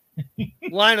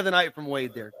 Line of the night from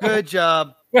Wade there. Good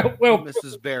job, Well,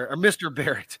 Mrs. Barrett or Mr.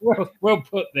 Barrett. well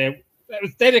put there. That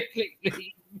was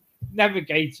delicately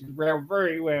navigated around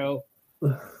very well.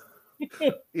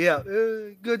 Yeah,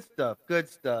 good stuff. Good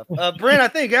stuff. Brent, I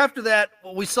think after that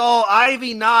we saw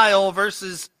Ivy Nile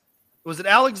versus, was it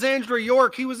Alexandra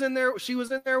York? He was in there. She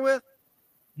was in there with.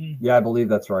 Yeah, I believe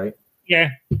that's right. Yeah.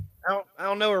 I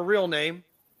don't know her real name.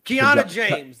 Kiana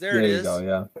James. There it is. There you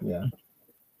go. Yeah.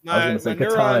 My I was going to say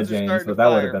neurons Katana are James, starting but to that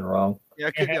would fire. have been wrong. Yeah,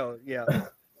 I could go. Yeah.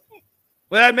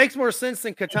 Well, that makes more sense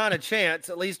than Katana Chance.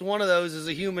 At least one of those is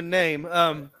a human name.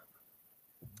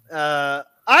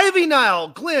 Ivy Nile,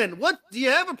 Glenn, what do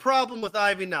you have a problem with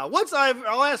Ivy Nile? What's Ivy?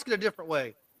 I'll ask it a different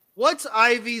way. What's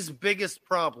Ivy's biggest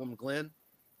problem, Glenn?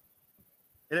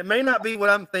 And it may not be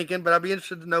what I'm thinking, but I'd be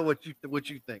interested to know what you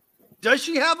think. Does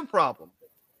she have a problem?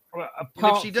 Well,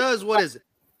 And if she does, what is it?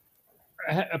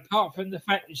 Apart from the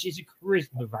fact that she's a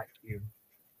charisma vacuum.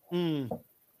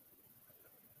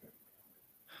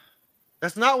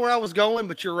 That's not where I was going,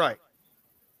 but you're right.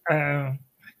 You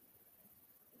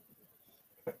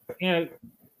know,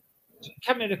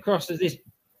 coming across as this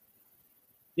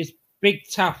big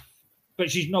tough, but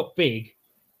she's not big.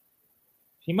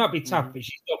 She might be tough, but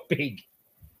she's not big.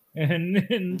 And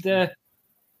it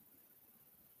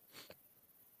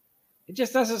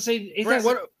just doesn't seem. It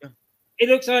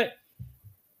looks like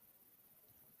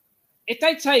if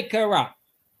they take her up.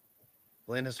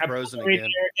 Glenn is frozen again.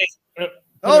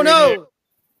 Oh no!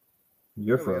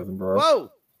 You're frozen, bro. Whoa!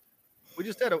 We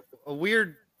just had a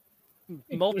weird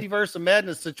multiverse of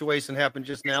madness situation happen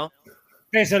just now.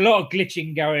 There's a lot of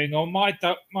glitching going on. My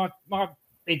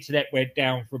internet went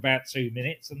down for about 2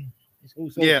 minutes, and it's all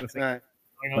sorts of things. Right.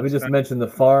 Let me just mention the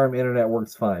farm internet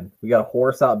works fine. We got a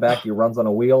horse out back. He runs on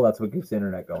a wheel. That's what keeps the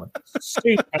internet going.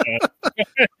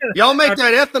 Y'all make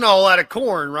that ethanol out of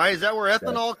corn, right? Is that where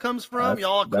ethanol comes from?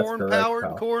 Y'all are corn powered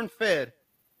and corn fed.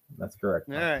 That's correct.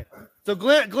 All right. So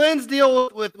Glenn's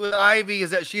deal with Ivy is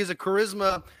that she is a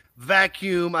charisma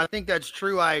vacuum. I think that's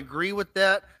true. I agree with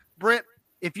that. Brent,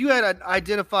 if you had to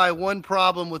identify one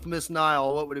problem with Miss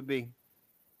Nile, what would it be?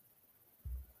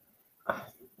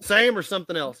 Same or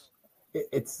something else?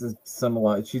 It's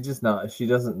similar. She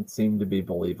doesn't seem to be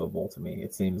believable to me.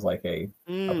 It seems like a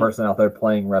person out there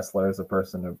playing wrestler as a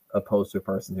person opposed to a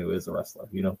person who is a wrestler,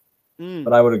 you know?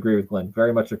 But I would agree with Glenn.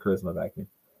 Very much a charisma vacuum.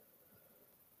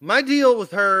 My deal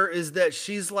with her is that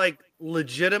she's like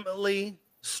legitimately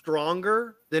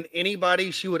stronger than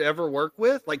anybody she would ever work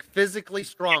with, like physically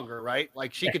stronger, right?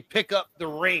 Like she could pick up the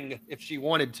ring if she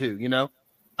wanted to, you know?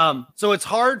 So it's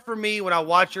hard for me when I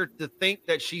watch her to think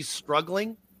that she's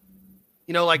struggling.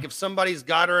 You know, like if somebody's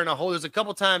got her in a hole, there's a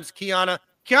couple times Kiana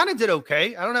did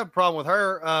okay. I don't have a problem with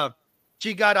her.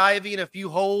 She got Ivy in a few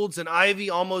holds, and Ivy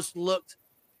almost looked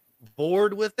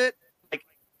bored with it.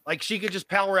 Like she could just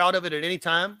power out of it at any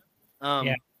time.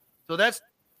 So that's,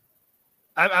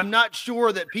 I'm not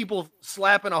sure that people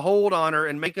slapping a hold on her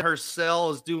and making her sell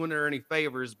is doing her any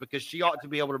favors, because she ought to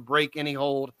be able to break any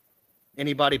hold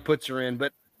anybody puts her in.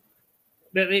 But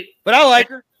I like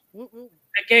her.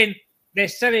 Again, they're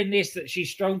selling this that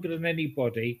she's stronger than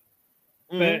anybody.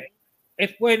 But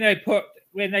when they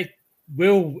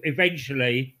will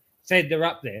eventually send her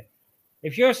up there,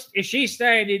 if she's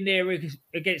standing there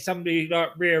against somebody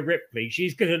like Rhea Ripley,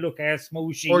 she's going to look how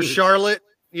small she is. Or Charlotte.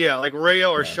 Yeah, like Rhea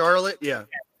or Charlotte. Yeah.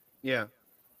 And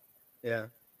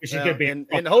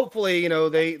hopefully, you know,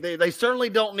 they certainly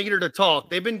don't need her to talk.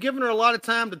 They've been giving her a lot of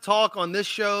time to talk on this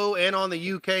show and on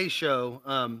the UK show.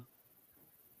 I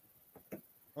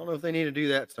don't know if they need to do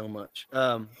that so much.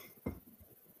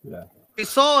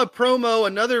 saw a promo,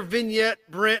 another vignette,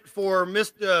 Brent, for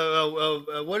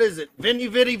Mr. What is it? Vinny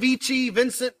Vici,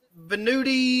 Vincent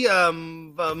Venuti,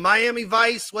 Miami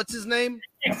Vice. What's his name?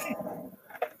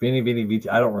 Vinny Vici.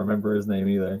 I don't remember his name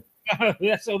either.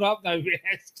 That's all I know.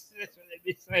 That's what they've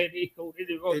been saying. He called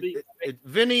it.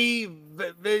 Vinny,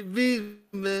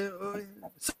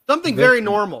 something very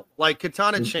normal, like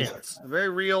Katana Chance, a very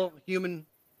real human.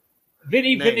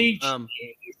 Vinny name.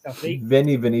 Vinici.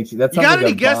 Vinny Vinici. That's You got like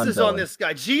any guesses on this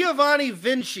guy? Giovanni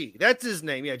Vinci. That's his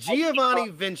name. Yeah, Giovanni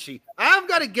Vinci. I've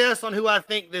got a guess on who I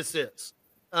think this is.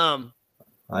 I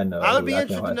know. I would be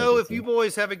interested to know if you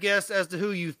boys have a guess as to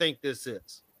who you think this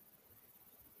is.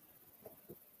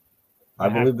 I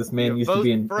believe this man used to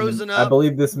be in. Frozen I up.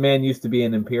 believe this man used to be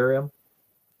in Imperium.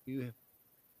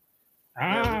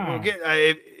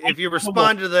 If you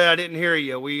respond to that, I didn't hear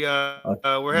you. We're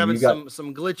having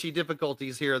some glitchy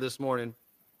difficulties here this morning.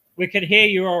 We can hear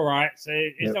you all right, so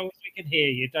as long as we can hear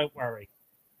you, don't worry.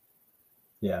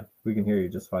 Yeah, we can hear you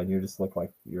just fine. You just look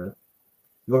like you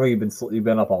look like you've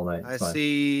been up all night. I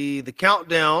see the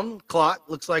countdown clock.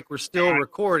 Looks like we're still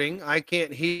recording. I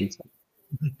can't hear.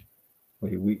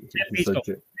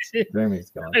 Jeremy's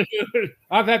gone.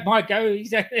 I've had my go.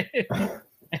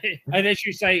 And as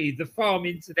you say, the farm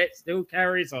internet still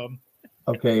carries on.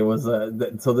 Okay, it was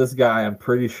so this guy, I'm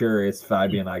pretty sure is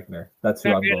Fabian Eichner. That's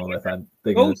who I'm going with. I'm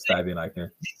thinking it's Fabian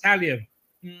Eichner. Italian.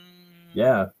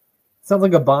 Yeah. Sounds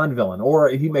like a Bond villain. Or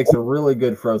he makes a really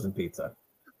good frozen pizza.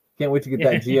 Can't wait to get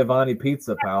that Giovanni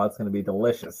pizza, pal. It's going to be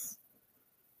delicious.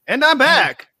 And I'm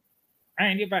back.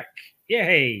 And you're back.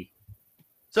 Yay.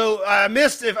 So I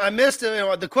missed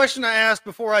the question I asked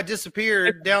before I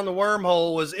disappeared down the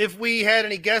wormhole was if we had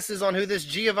any guesses on who this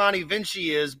Giovanni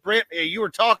Vinci is. Brent, you were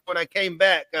talking when I came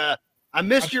back. I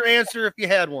missed your answer if you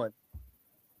had one.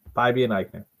 Fabian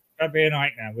Eichner. Fabian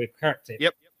Eichner. We've cracked it.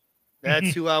 Yep.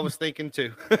 That's who I was thinking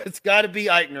too. It's got to be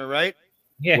Eichner, right?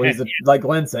 Yeah. Well, like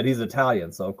Glenn said, he's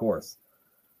Italian, so of course.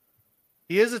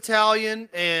 He is Italian,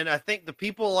 and I think the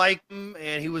people like him,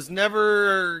 and he was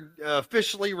never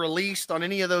officially released on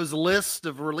any of those lists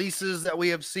of releases that we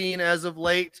have seen as of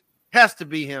late. Has to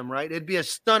be him, right? It'd be a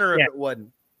stunner if it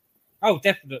wasn't. Oh,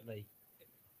 definitely.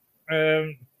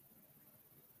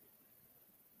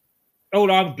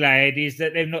 All I'm glad is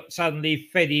that they've not suddenly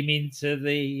fed him into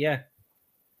the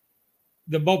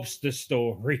mobster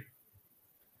story.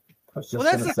 Well,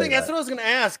 that's the thing. That's what I was going to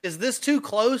ask. Is this too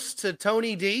close to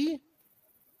Tony D?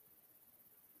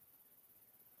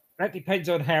 That depends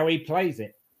on how he plays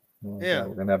it. Oh, yeah,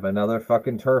 we're gonna have another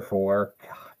fucking turf war.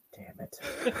 God damn it!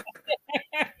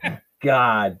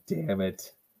 God damn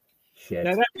it! Shit.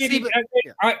 Now,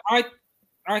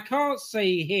 I can't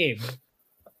see him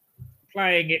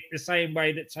playing it the same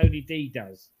way that Tony D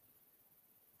does.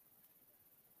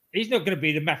 He's not going to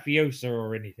be the mafioso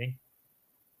or anything.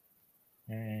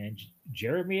 And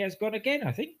Jeremy has gone again,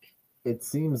 I think. It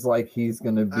seems like he's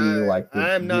going to be like.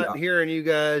 I'm not hearing you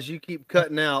guys. You keep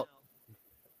cutting out.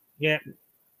 Yeah.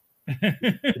 I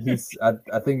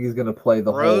think he's going to play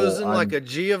the frozen like a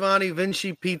Giovanni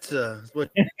Vinci pizza. Is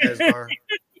what you guys are.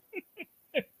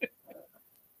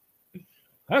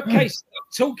 Okay, stop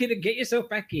talking and get yourself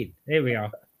back in. There we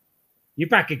are. You're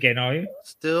back again, are you?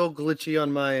 Still glitchy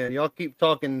on my end. Y'all keep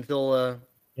talking until.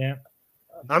 Yeah.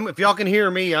 If y'all can hear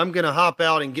me, I'm going to hop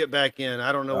out and get back in.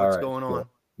 I don't know what's going on.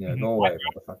 Yeah, go away,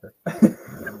 motherfucker.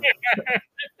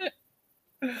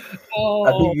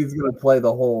 I think he's gonna play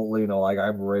the whole, like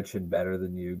I'm rich and better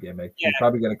than you gimmick. Yeah. He's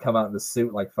probably gonna come out in the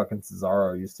suit like fucking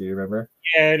Cesaro used to. You remember?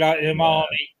 Yeah, like the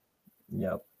Marley.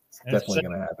 Yep, it's definitely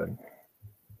gonna happen.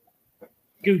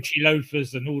 Gucci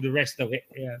loafers and all the rest of it.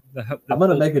 Yeah, I'm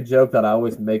gonna make a joke that I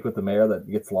always make with the mayor that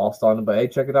gets lost on him. But hey,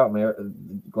 check it out, Mayor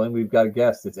Glenn. We've got a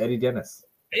guest. It's Eddie Dennis.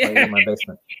 Right in my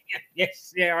basement.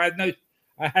 Yes, yeah, I know.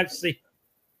 I have seen.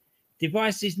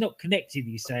 Device is not connected,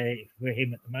 you say, for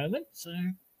him at the moment. So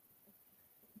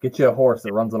get you a horse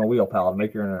that runs on a wheel, pal, and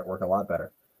make your internet work a lot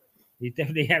better. You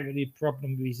definitely have any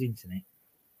problem with his internet.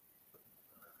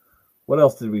 What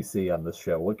else did we see on this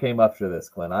show? What came after this,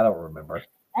 Glenn? I don't remember.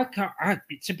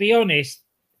 To be honest,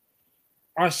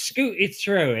 I scooted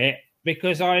through it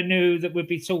because I knew that we'd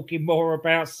be talking more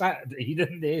about Saturday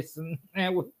than this, and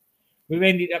now we've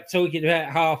ended up talking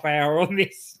about half hour on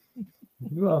this.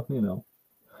 Well,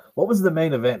 what was the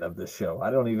main event of this show?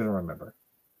 I don't even remember.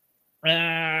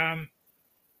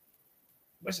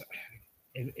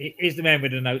 Here's the man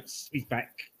with the notes. He's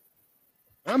back.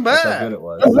 I'm back. That's how good it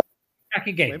was. Back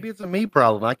again. Maybe it's a me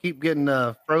problem. I keep getting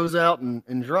froze out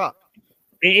and dropped.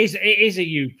 It is a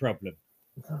you problem.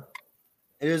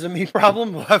 It is a me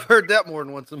problem. I've heard that more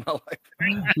than once in my life.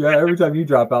 Yeah, every time you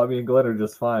drop out, me and Glenn are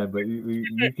just fine, but you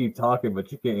keep talking,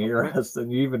 but you can't hear us,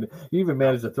 and you even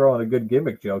managed to throw in a good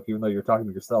gimmick joke, even though you're talking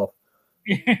to yourself.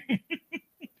 It's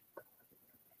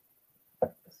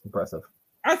impressive.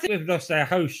 I think we've lost our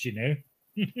host, you know.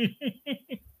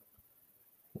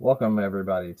 Welcome,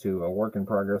 everybody, to a work in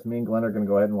progress. Me and Glenn are going to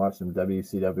go ahead and watch some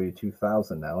WCW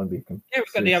 2000 now and be we've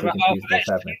got the other half of what's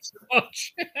happening.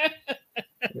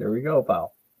 There we go,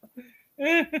 pal.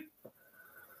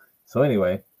 So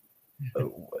anyway,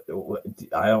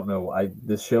 I don't know.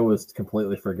 This show is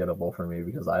completely forgettable for me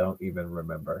because I don't even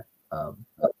remember. I'm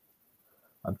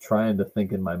trying to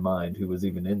think in my mind who was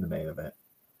even in the main event,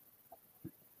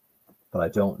 but I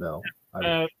don't know.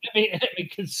 Let me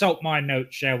consult my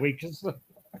notes, shall we? Because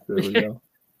there we go.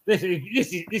 This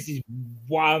is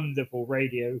wonderful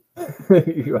radio.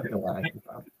 You ain't lying,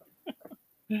 pal.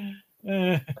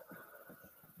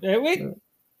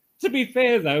 To be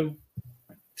fair, though,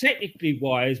 technically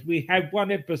wise, we have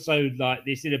one episode like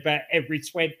this in about every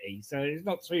 20, so it's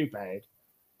not too bad.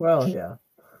 Well, yeah,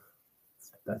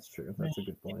 that's true. That's a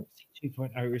good point.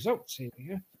 2.0 results. Here we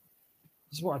go.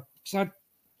 This is what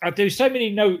I do so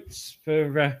many notes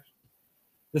for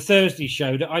the Thursday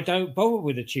show that I don't bother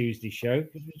with the Tuesday show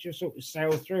because we just sort of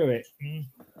sail through it.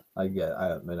 I get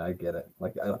it.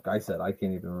 Like I said, I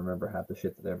can't even remember half the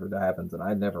shit that ever happens, and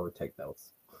I never take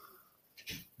notes.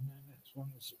 That's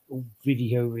one that's all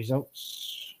video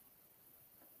results.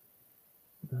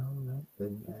 No, that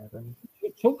didn't happen.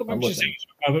 We'll talk about yourselves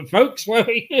for a moment, folks. Won't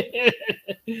we?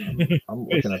 I'm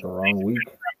looking at the wrong week.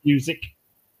 Music.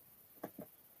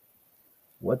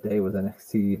 What day was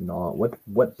NXT even on?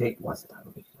 What date was it? I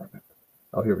don't even remember.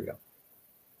 Oh, here we go.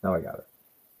 Now I got it.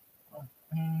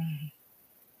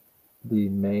 The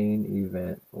main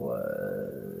event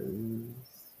was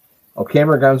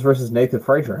Cameron Grimes versus Nathan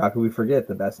Frazier. How could we forget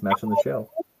the best match on the show?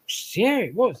 Yeah,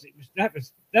 it was. That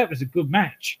was a good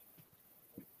match.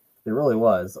 It really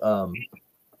was.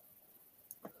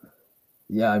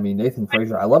 Yeah, I mean, Nathan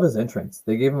Frazier, I love his entrance.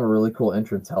 They gave him a really cool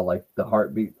entrance, how like the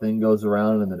heartbeat thing goes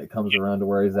around and then it comes around to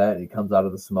where he's at and he comes out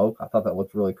of the smoke. I thought that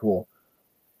looked really cool.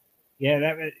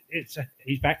 Yeah,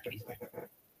 he's back.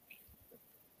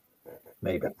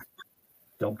 Maybe.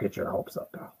 Don't get your hopes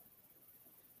up, pal.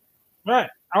 Right.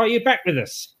 Are you back with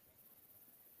us?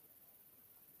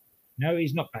 No,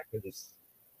 he's not back with us.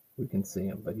 We can see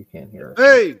him, but you can't hear us.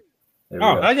 Hey!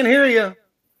 Oh, I can hear you.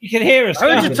 You can hear us.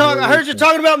 I heard you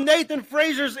talking about Nathan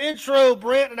Frazier's intro,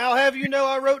 Brent, and I'll have you know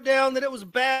I wrote down that it was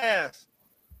badass.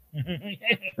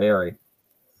 Very.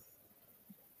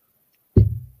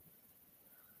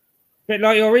 Bit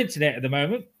like your internet at the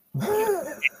moment.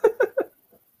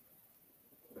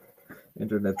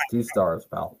 Internet's 2 stars,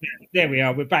 pal. There we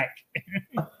are. We're back.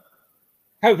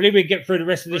 Hopefully we get through the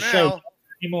rest of the show.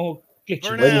 Any more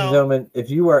glitches. Ladies and gentlemen, if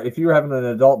you are having an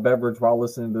adult beverage while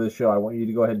listening to this show, I want you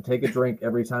to go ahead and take a drink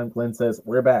every time Glenn says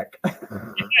we're back. Go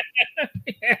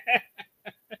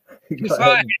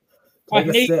ahead and take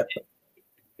a sip.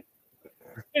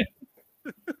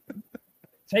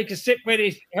 Take a sip when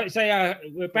he say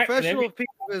we're back. Professional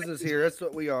people business here. That's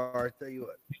what we are. I tell you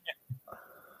what.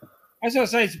 As I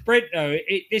say to Brent, though,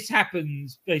 this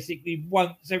happens basically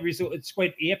once every sort of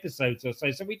 20 episodes or so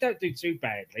we don't do too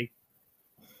badly.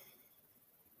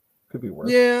 Could be worse.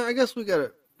 Yeah, I guess we get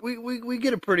a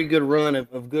pretty good run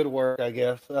of good work, I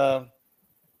guess. Well,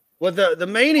 the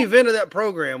main event of that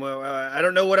program, I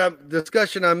don't know what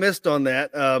discussion I missed on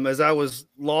that, as I was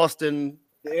lost in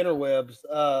the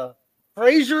interwebs.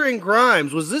 Frazier and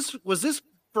Grimes, was this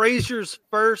Frazier's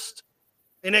first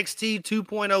NXT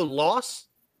 2.0 loss?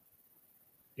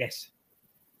 Yes.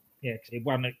 Yeah, because he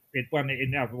won it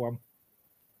in the other one.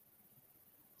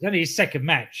 It's only his second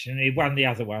match, and he won the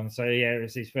other one. So, yeah, it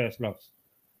was his first loss.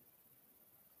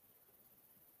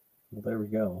 Well, there we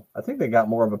go. I think they got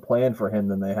more of a plan for him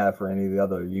than they have for any of the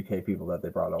other UK people that they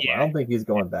brought over. Yeah. I don't think he's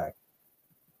going back.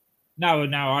 No,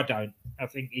 I don't. I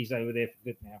think he's over there for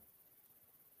good now.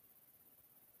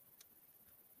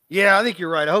 Yeah, I think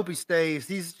you're right. I hope he stays.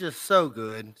 He's just so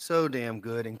good. So damn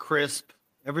good and crisp.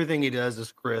 Everything he does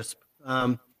is crisp.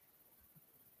 But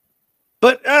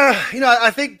I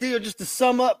think, just to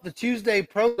sum up the Tuesday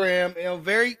program,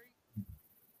 it's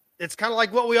kind of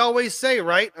like what we always say,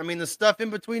 right? I mean, the stuff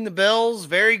in between the bells,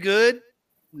 very good.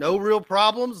 No real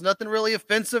problems. Nothing really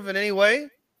offensive in any way.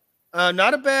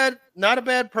 Not a bad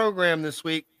program this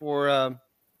week for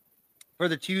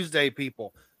the Tuesday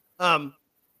people.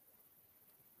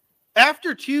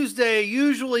 After Tuesday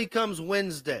usually comes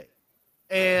Wednesday,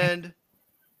 and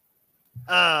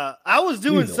I was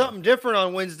doing something different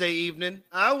on Wednesday evening.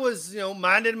 I was,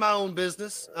 minding my own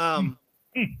business.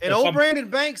 And old Brandon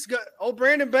Banks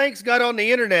got on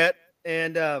the internet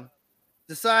and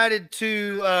decided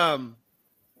to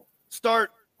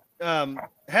start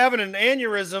having an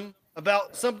aneurysm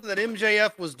about something that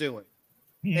MJF was doing.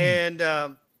 And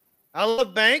I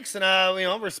love Banks, and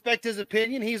I respect his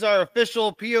opinion. He's our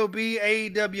official POB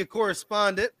AEW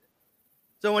correspondent.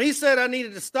 So when he said I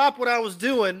needed to stop what I was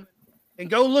doing and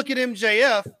go look at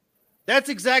MJF, that's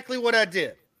exactly what I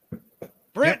did.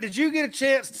 Brent, did you get a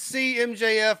chance to see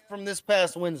MJF from this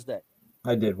past Wednesday?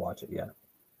 I did watch it, yeah.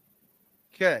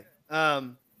 Okay.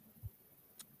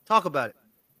 Talk about it.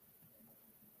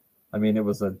 I mean, it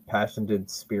was a passionate,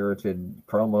 spirited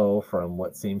promo from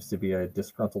what seems to be a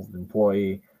disgruntled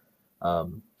employee.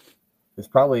 It's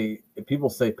probably, people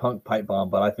say Punk pipe bomb,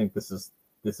 but I think this is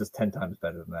 10 times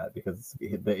better than that because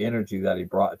the energy that he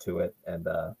brought to it, and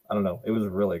I don't know, it was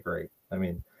really great. I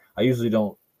mean, I usually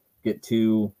don't get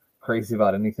too crazy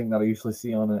about anything that I usually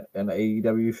see on an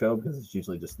AEW show because it's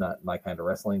usually just not my kind of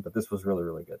wrestling, but this was really,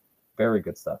 really good. Very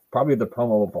good stuff. Probably the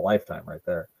promo of a lifetime right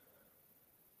there.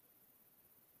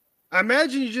 I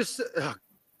imagine you just God,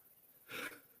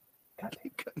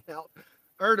 cutting out.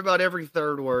 I heard about every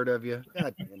third word of you.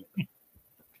 God damn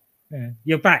it.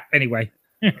 You're back anyway.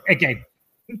 Again.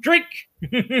 Drink.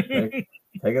 Take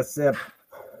a sip.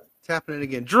 It's happening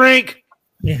again. Drink.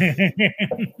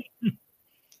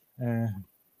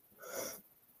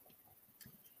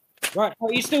 Right.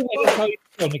 Are you still waiting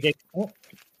again?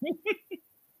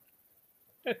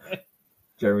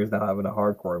 Jeremy's now having a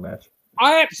hardcore match.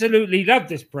 I absolutely love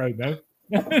this promo.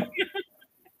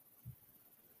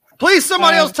 Please,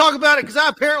 somebody else talk about it because I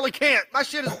apparently can't. My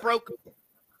shit is broke.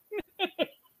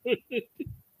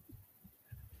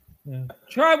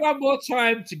 Try one more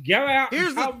time to go out.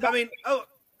 Here's the. I mean,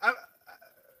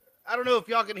 I don't know if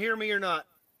y'all can hear me or not.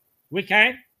 We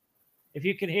can, if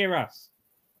you can hear us.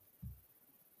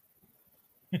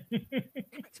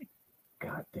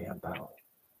 Goddamn pal.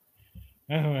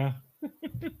 Oh well.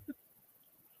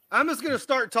 I'm just going to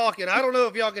start talking. I don't know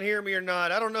if y'all can hear me or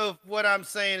not. I don't know if what I'm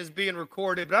saying is being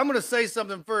recorded, but I'm going to say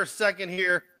something for a second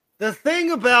here. The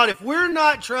thing about if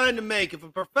a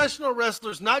professional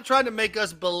wrestler's not trying to make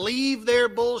us believe their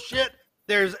bullshit,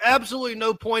 there's absolutely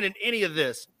no point in any of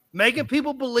this. Making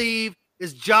people believe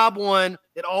is job one.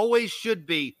 It always should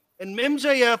be. And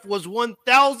MJF was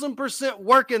 1,000%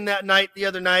 working that night, the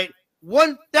other night.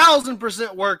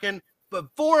 1,000% working. But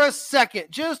for a second,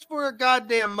 just for a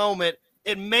goddamn moment,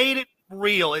 it made it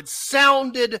real. It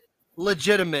sounded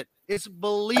legitimate. It's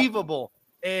believable.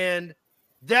 And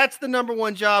that's the number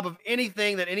one job of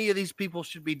anything that any of these people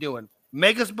should be doing.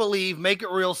 Make us believe, make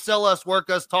it real, sell us, work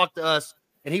us, talk to us.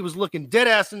 And he was looking dead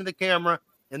ass into the camera,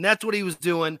 and that's what he was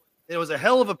doing. It was a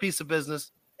hell of a piece of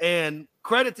business. And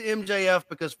credit to MJF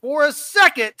because for a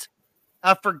second,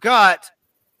 I forgot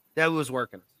that he was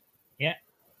working. Yeah.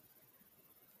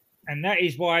 And that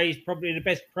is why he's probably the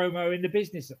best promo in the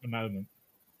business at the moment.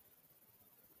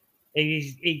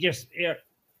 He just,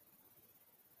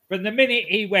 from the minute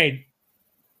he went,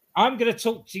 I'm going to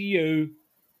talk to you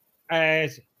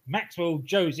as Maxwell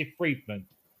Joseph Friedman.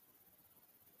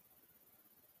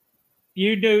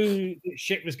 You knew that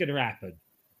shit was going to happen.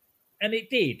 And it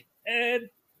did. And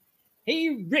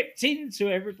he ripped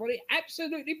into everybody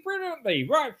absolutely brilliantly,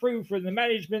 right through from the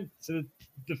management to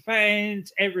the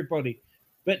fans, everybody.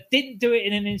 But didn't do it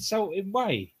in an insulting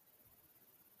way.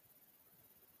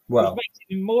 Well, which makes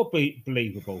it even more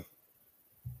believable.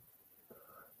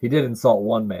 He did insult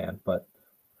one man, but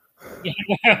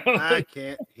I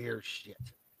can't hear shit.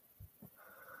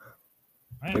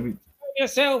 Maybe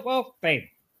yourself off, Ben.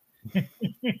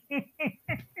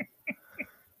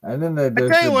 And then I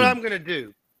tell you what I'm going to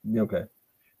do. Okay.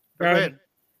 Go ahead.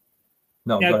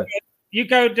 No, go ahead. You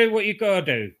go do what you got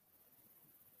to do.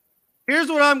 Here's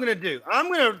what I'm going to do.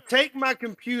 I'm going to take my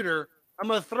computer. I'm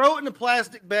going to throw it in a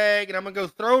plastic bag, and I'm going to go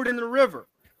throw it in the river.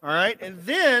 All right? And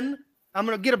then I'm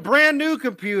going to get a brand new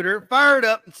computer, fire it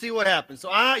up, and see what happens.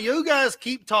 So you guys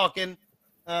keep talking.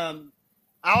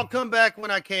 I'll come back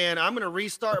when I can. I'm going to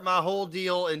restart my whole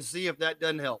deal and see if that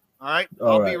doesn't help. All right?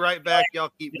 I'll be right back.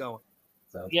 Y'all keep going.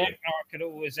 Sounds good. I can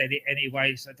always edit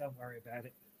anyway, so don't worry about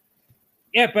it.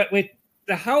 Yeah, but with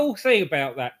the whole thing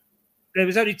about that, there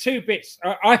was only two bits.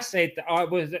 I said that I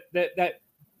was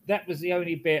that was the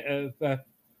only bit of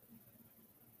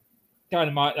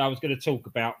Dynamite that I was going to talk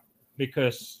about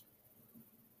because,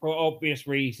 for obvious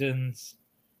reasons,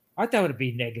 I don't want to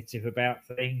be negative about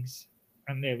things,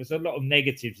 and there was a lot of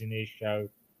negatives in this show.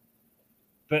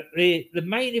 But the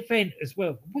main event as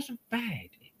well wasn't bad.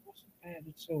 It wasn't bad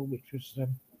at all, which was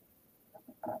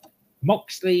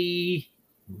Moxley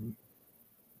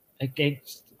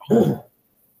against.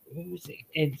 Who was it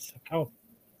against? I can't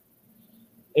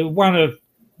one of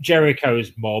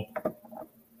Jericho's mob.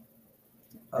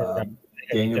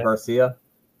 Daniel Garcia.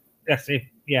 That's it.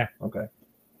 Yeah. Okay.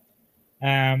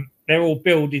 They're all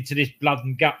building to this blood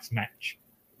and guts match.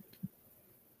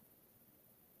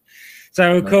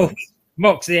 So of course,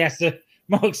 Moxley has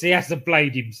to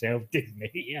blade himself, didn't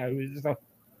he? You know, it's like,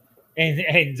 and it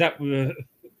ends up with a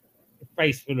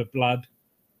face full of blood.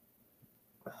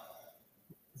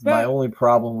 My only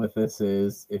problem with this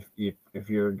is if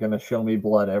you're gonna show me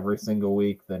blood every single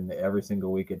week, then every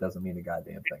single week it doesn't mean a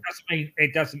goddamn thing.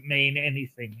 It doesn't mean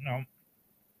anything, no.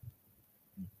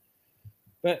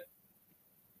 But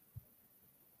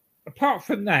apart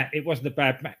from that, it wasn't a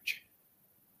bad match,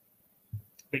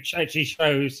 which actually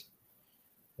shows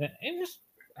that it was.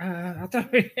 I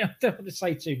don't want to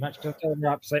say too much because I don't want to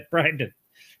upset Brandon.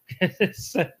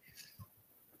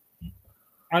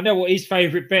 I know what his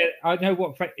favourite bit. I know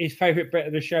what his favourite bit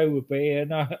of the show would be,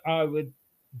 and I would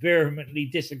vehemently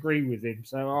disagree with him.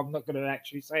 So I'm not going to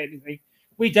actually say anything.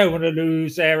 We don't want to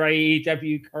lose our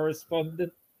AEW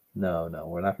correspondent. No,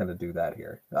 we're not going to do that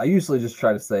here. I usually just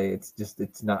try to say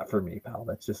it's not for me, pal.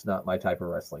 That's just not my type of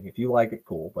wrestling. If you like it,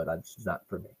 cool, but it's just not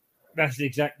for me. That's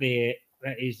exactly it.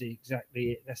 That is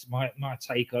exactly it. That's my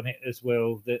take on it as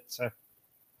well. That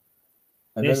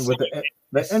and then with the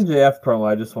MJF promo,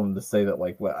 I just wanted to say that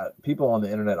like what people on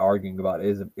the internet arguing about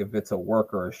is if it's a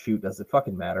work or a shoot, does it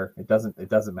fucking matter? It doesn't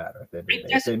matter.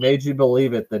 If they made you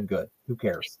believe it, then good. Who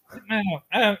cares?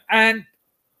 No, and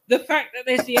the fact that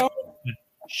there's the argument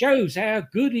shows how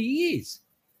good he is.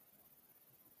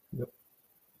 Yep.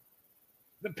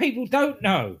 But people don't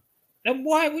know. Then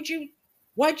why do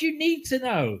you need to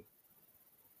know?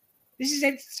 This is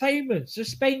entertainment.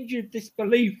 Suspend your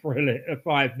disbelief for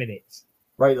 5 minutes.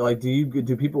 Right, like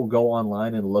do people go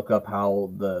online and look up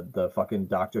how the fucking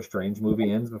Doctor Strange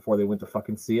movie ends before they went to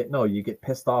fucking see it? No, you get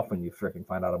pissed off when you freaking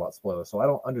find out about spoilers. So I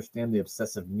don't understand the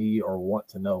obsessive need or want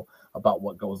to know about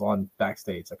what goes on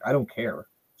backstage. Like I don't care.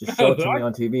 Just show it to me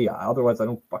on TV. Otherwise, I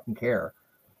don't fucking care.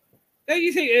 Don't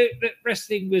you think that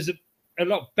wrestling was a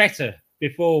lot better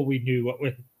before we knew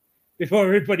before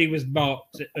everybody was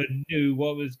marked and knew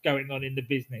what was going on in the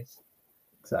business?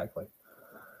 Exactly.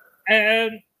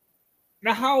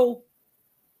 The whole,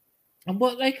 and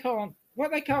what they can't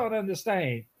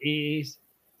understand is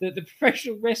that the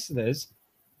professional wrestlers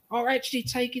are actually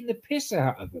taking the piss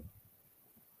out of them.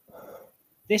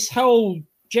 This whole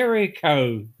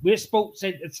Jericho, we're sports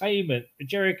entertainment, the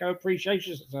Jericho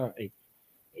Appreciation Society,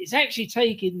 it's actually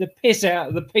taking the piss out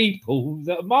of the people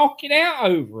that are marking out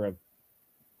over them.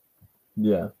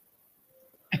 Yeah,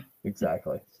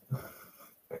 exactly.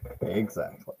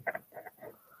 Exactly.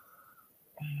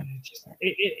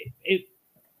 It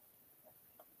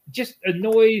just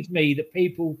annoys me that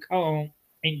people can't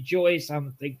enjoy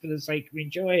something for the sake of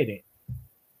enjoying it.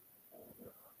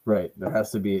 Right. There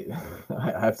has to be,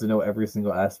 I have to know every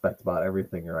single aspect about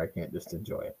everything or I can't just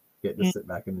enjoy it. Get to sit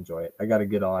back and enjoy it. I got to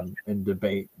get on and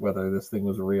debate whether this thing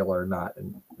was real or not.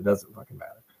 And it doesn't fucking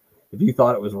matter. If you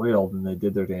thought it was real, then they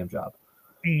did their damn job.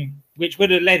 Which would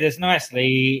have led us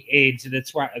nicely into the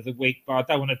twat of the week, but I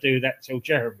don't want to do that till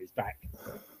Jeremy's back.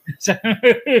 So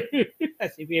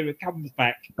that's if he ever comes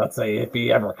back. Let's say if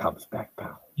he ever comes back,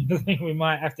 pal. I think we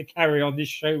might have to carry on this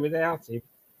show without him.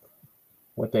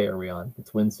 What day are we on?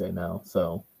 It's Wednesday now,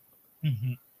 so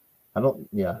Mm-hmm. I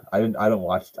didn't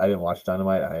watch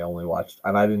Dynamite. I only watched,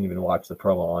 and I didn't even watch the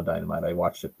promo on Dynamite. I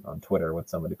watched it on Twitter when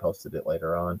somebody posted it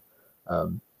later on.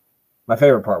 My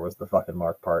favorite part was the fucking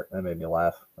Mark part. That made me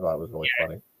laugh. I thought it was really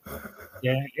funny.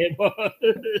 Yeah, it was.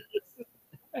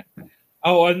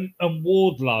 Oh, and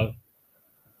Wardlow.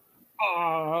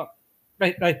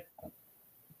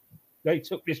 They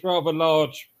took this rather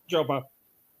large jobber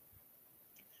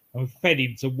and fed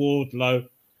him to Wardlow,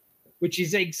 which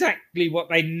is exactly what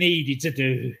they needed to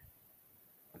do.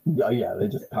 Yeah, they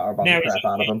just powerbomb the crap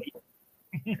out of him.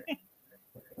 I'm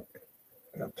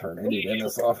gonna turn Eddie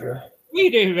Dennis off here. We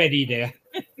do ready there.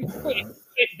 Put him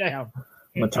down.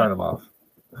 I'm gonna turn him off.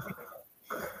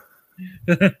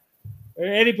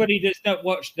 Anybody that's not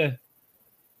watched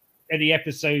any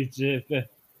episodes of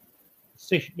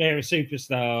Mary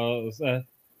Superstars,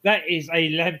 that is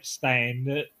a lampstand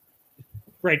that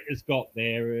Brent has got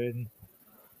there, and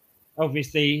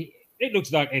obviously it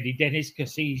looks like Eddie Dennis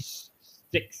because he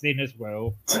sticks in as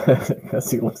well.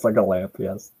 Because he looks like a lamp,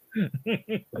 yes.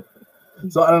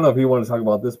 So I don't know if you want to talk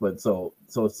about this, but so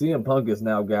CM Punk has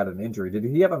now got an injury. Did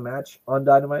he have a match on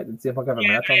Dynamite? Did CM Punk have a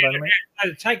match on Dynamite? He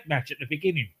had a tag match at the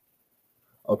beginning.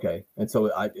 Okay, and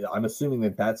so I'm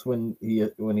assuming that's when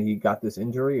he got this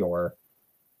injury, or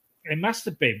it must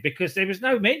have been because there was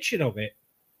no mention of it.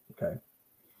 Okay,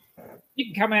 He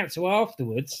didn't come out till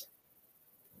afterwards.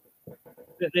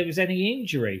 that there was any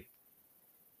injury.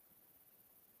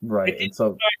 Right, and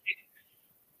so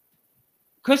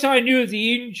because I knew of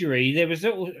the injury, there was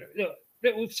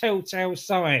little telltale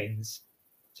signs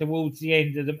towards the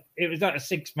end of it was like a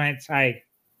 6-man tag,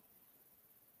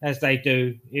 as they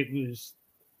do. It was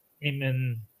him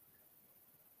and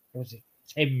what was it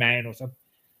 10-man or something.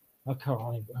 I can't.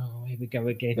 Oh, here we go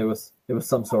again. it was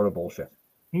some sort of bullshit.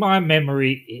 My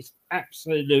memory is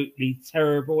absolutely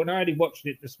terrible, and I only watched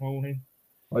it this morning.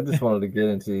 I just wanted to get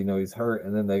into, he's hurt,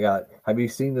 and then they got. Have you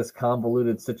seen this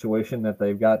convoluted situation that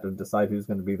they've got to decide who's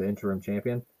going to be the interim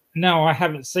champion? No, I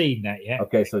haven't seen that yet.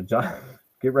 Okay, so John,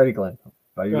 get ready, Glenn.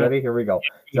 Are you ready? Here we go.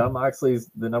 John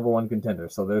Moxley's the #1 contender,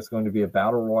 so there's going to be a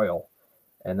battle royal,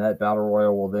 and that battle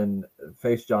royal will then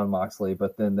face John Moxley.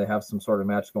 But then they have some sort of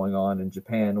match going on in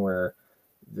Japan where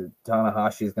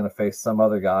Tanahashi is going to face some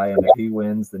other guy, and if he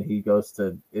wins, then he goes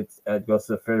to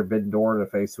the Forbidden Door to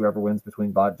face whoever wins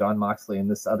between John Moxley and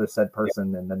this other said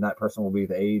person, and then that person will be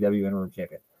the AEW interim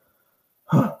champion.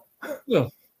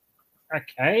 Well,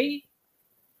 okay.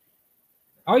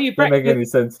 Are you back? Doesn't make any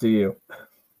sense to you?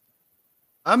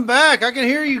 I'm back. I can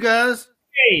hear you guys.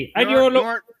 Hey, and you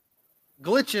aren't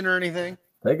glitching or anything.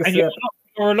 Take a and sip.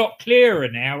 you're a lot clearer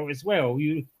now as well.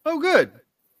 Oh, good.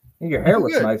 Your hair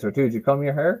looks nicer too. Did you comb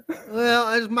your hair? Well,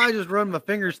 I might just run my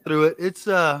fingers through it. It's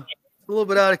a little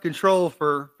bit out of control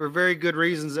for very good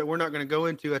reasons that we're not going to go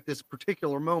into at this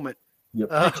particular moment. Yep.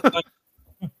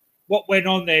 What went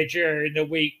on there during the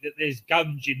week that there's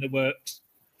gunge in the works?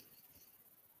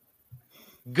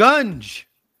 Gunge.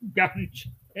 Gunge.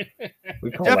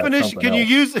 Definition. Can you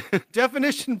use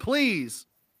definition, please?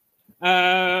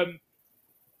 A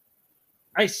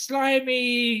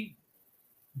slimy,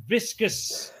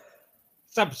 viscous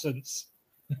substance.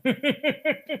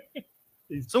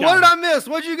 So what did I miss?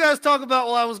 What did you guys talk about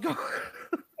while I was gone?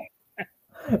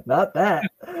 Not that.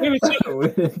 We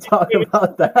didn't talk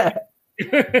about that.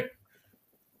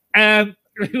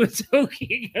 We were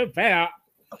talking about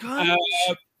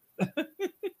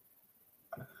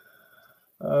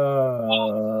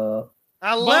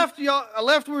I left y'all. I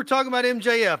left. We were talking about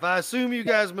MJF. I assume you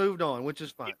guys moved on, which is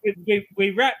fine.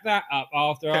 We wrapped that up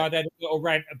after I'd had a little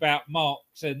rant about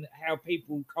marks and how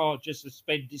people can't just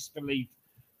suspend disbelief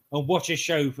and watch a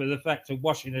show for the fact of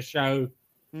watching a show,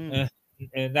 and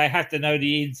they have to know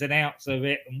the ins and outs of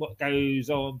it and what goes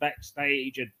on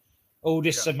backstage and all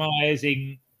this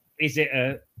surmising. Is it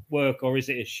a work or is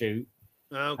it a shoot?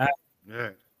 Okay. All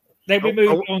right. Then we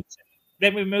moved on.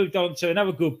 Then we moved on to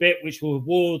another good bit, which was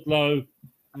Wardlow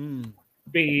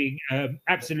being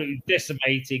absolutely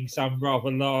decimating some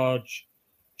rather large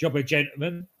jobber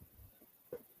gentleman.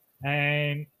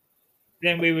 And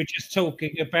then we were just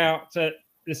talking about the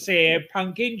CM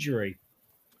Punk injury.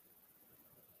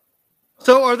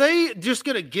 So are they just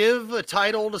going to give a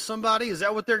title to somebody? Is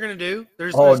that what they're going to do?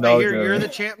 There's no, you're the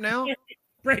champ now?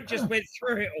 Brent just went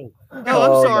through it all. No,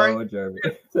 I'm sorry. No, Jeremy.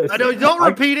 I don't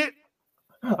repeat it.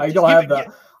 I don't have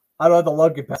the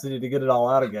lung capacity to get it all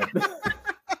out again.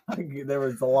 There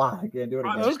was a lot. I can't do it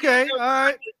again. Okay, all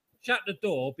right. Shut the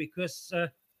door because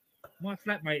my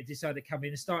flatmate decided to come in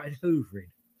and started hoovering.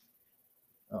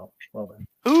 Oh, well then.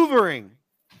 Hoovering.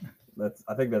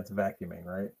 I think that's vacuuming,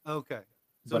 right? Okay.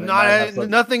 So but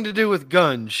nothing to do with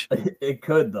gunge. It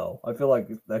could though. I feel like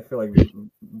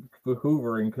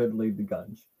hoovering could lead to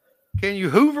gunge. Can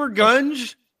you hoover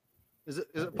gunge? Is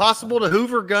it possible to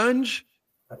hoover gunge?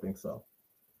 I think so.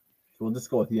 We'll just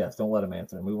go with yes. Don't let him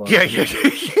answer. Move on. Yeah.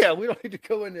 We don't need to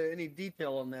go into any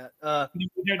detail on that.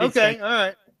 Okay, all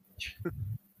right.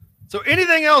 So,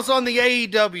 anything else on the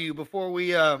AEW before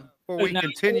we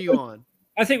continue on?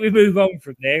 I think we move on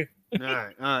from there. All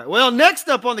right. Well, next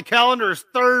up on the calendar is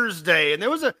Thursday, and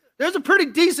there's a pretty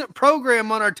decent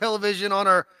program on our television. On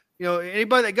our,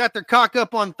 anybody that got their cock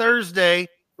up on Thursday,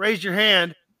 raise your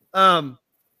hand. To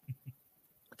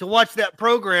watch that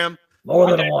program.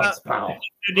 More than once, pal.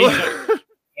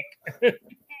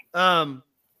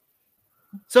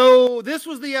 So this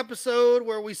was the episode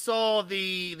where we saw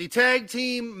the tag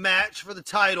team match for the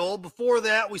title. Before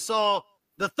that, we saw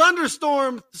the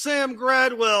Thunderstorm Sam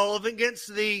Gradwell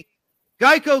against the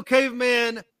Geico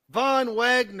Caveman Von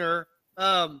Wagner.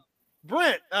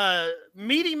 Brent,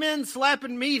 meaty men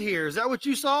slapping meat here. Is that what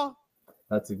you saw?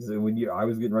 That's exactly I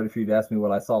was getting ready for you to ask me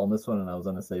what I saw in this one, and I was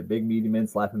going to say big meaty men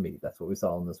slapping meat. That's what we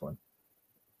saw in this one.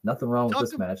 Nothing wrong with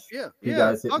this match. You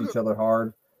guys hitting each other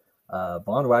hard.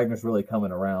 Von Wagner's really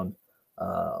coming around,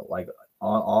 like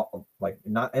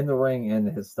not in the ring and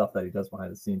his stuff that he does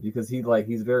behind the scenes, because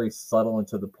he's very subtle and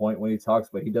to the point when he talks,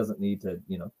 but he doesn't need to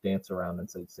dance around and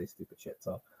say stupid shit.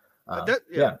 So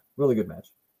really good match.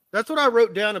 That's what I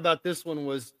wrote down about this one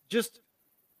was just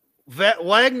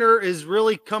Wagner is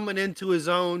really coming into his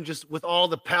own just with all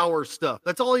the power stuff.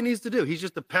 That's all he needs to do. He's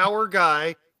just a power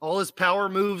guy. All his power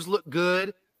moves look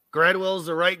good. Gradwell's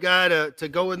the right guy to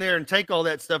go in there and take all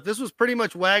that stuff. This was pretty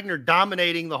much Wagner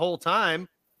dominating the whole time,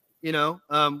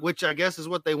 which I guess is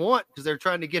what they want because they're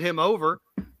trying to get him over.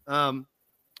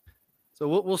 So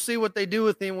we'll see what they do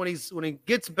with him when he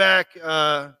gets back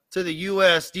to the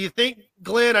U.S. Do you think,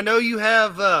 Glenn? I know you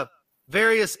have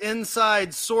various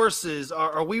inside sources.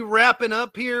 Are we wrapping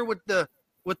up here with the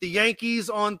Yankees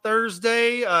on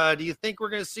Thursday? Do you think we're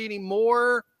going to see any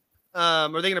more? Are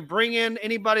they going to bring in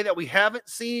anybody that we haven't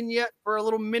seen yet for a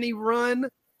little mini run?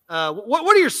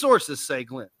 What do your sources say,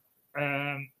 Glenn?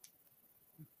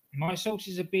 My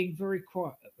sources are being very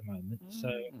quiet at the moment, so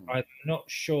I'm not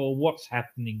sure what's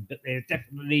happening, but there's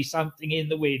definitely something in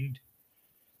the wind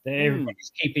that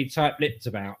everybody's keeping tight-lipped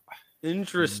about.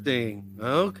 Interesting.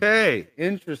 Okay.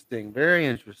 Interesting. Very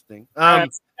interesting. My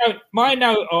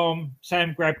note on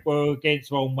Sam Gradwell against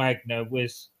Von Wagner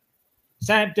was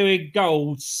Sam doing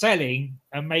gold, selling,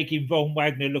 and making Von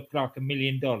Wagner look like $1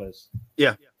 million.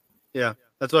 Yeah.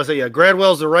 That's what I say. Yeah,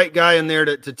 Gradwell's the right guy in there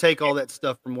to take all that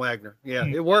stuff from Wagner. Yeah,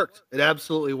 it worked. It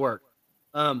absolutely worked.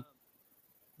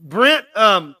 Brent,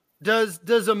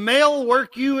 does a male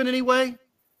work you in any way?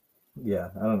 Yeah,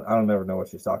 I don't ever know what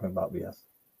she's talking about, but yes.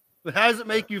 But how does it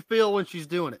make you feel when she's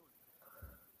doing it?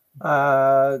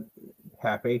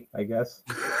 Happy, I guess.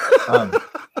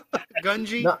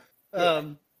 Gunge.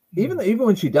 Even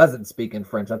when she doesn't speak in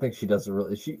French, I think she does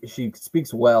really. She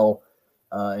speaks well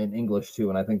in English too,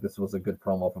 and I think this was a good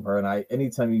promo from her. And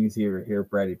anytime you hear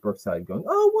Brady Brookside going,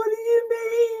 "Oh, what do you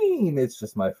mean?" It's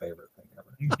just my favorite thing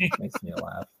ever. It makes me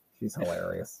laugh. She's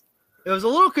hilarious. It was a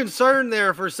little concerned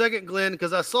there for a second, Glenn,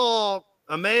 because I saw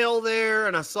a male there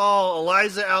and I saw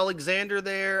Eliza Alexander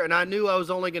there, and I knew I was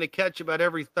only going to catch about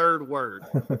every third word.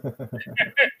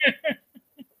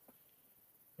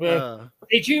 Well,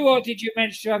 did you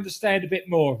manage to understand a bit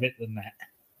more of it than that?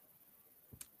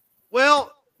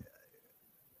 Well,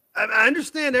 I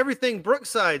understand everything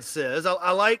Brookside says.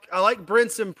 I like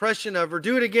Brent's impression of her.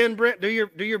 Do it again, Brent. Do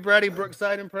your Brady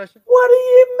Brookside impression. What do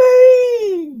you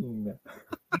mean?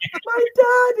 My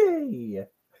daddy.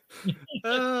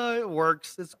 It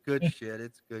works. It's good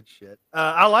shit.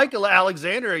 I like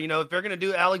Alexander. If they're gonna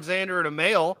do Alexander and a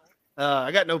male,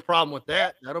 I got no problem with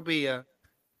that.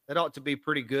 That ought to be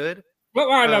pretty good. What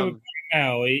I love about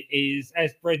now is,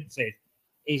 as Brent said,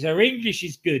 her English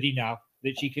is good enough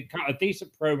that she can cut a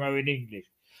decent promo in English.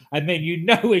 And then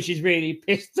when she's really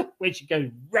pissed off when she goes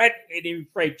ranting in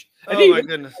French. And my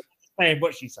goodness. Understand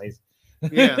what she says.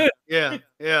 Yeah.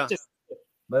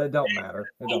 But it don't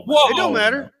matter. It don't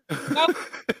matter.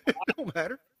 It don't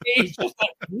matter. It's just like,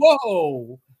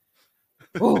 whoa.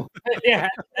 Oh, yeah.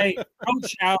 Hey,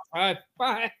 shout.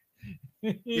 Bye.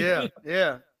 Yeah.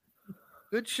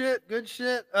 Good shit.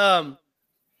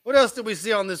 What else did we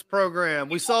see on this program?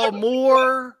 We saw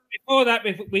more. Before that,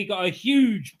 we got a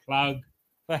huge plug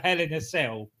for Hell in a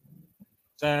Cell.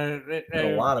 So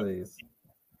a lot of these.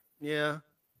 Yeah.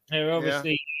 They're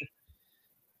obviously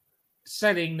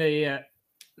selling the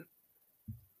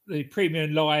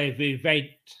premium live event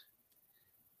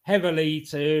heavily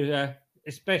to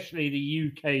especially the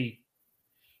UK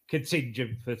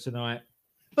contingent for tonight.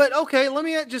 But okay, let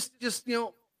me just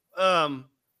kind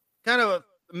of a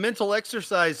mental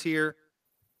exercise here.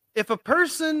 If a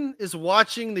person is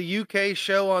watching the UK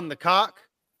show on the cock,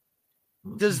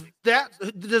 does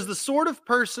the sort of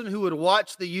person who would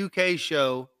watch the UK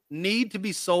show need to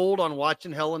be sold on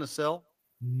watching Hell in a Cell?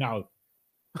 No.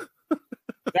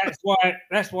 That's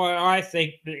why I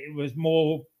think that it was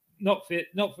more not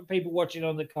for people watching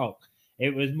on the cock.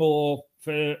 It was more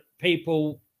for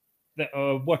people that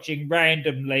are watching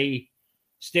randomly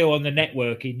still on the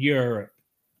network in Europe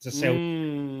to sell.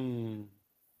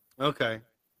 Okay.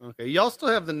 Y'all still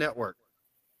have the network.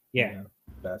 Yeah.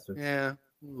 Bastards. Yeah.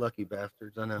 Lucky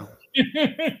bastards. I know.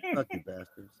 Lucky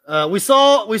bastards. We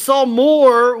saw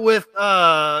more with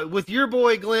your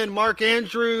boy Glenn, Mark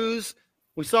Andrews.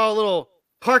 We saw a little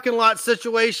parking lot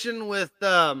situation with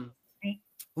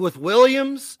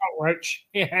Williams. Cockroach.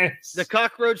 Yes. The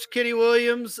cockroach Kenny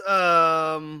Williams.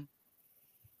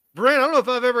 Brent, I don't know if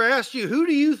I've ever asked you, who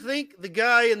do you think the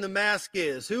guy in the mask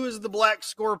is? Who is the Black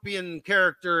Scorpion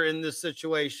character in this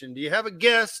situation? Do you have a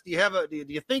guess? Do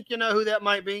you think you know who that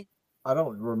might be? I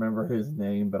don't remember his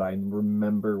name, but I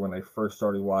remember when I first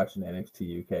started watching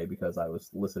NXTUK because I was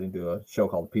listening to a show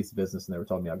called Piece of Business and they were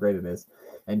telling me how great it is.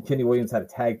 And Kenny Williams had a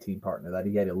tag team partner that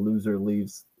he had a loser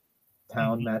leaves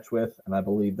town match with, and I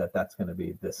believe that's going to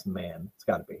be this man. It's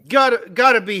got to be.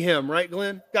 Got to be him, right,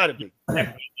 Glenn? Got to be.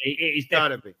 Definitely. It is got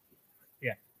to be.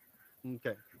 Yeah.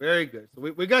 Okay, very good. So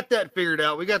we got that figured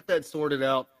out. We got that sorted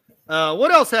out.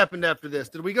 What else happened after this?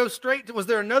 Did we go straight to? Was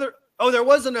there another? Oh, there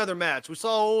was another match. We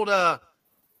saw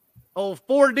old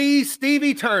 4D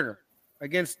Stevie Turner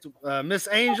against Miss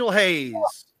Angel Hayes.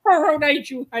 Her own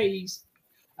Angel Hayes.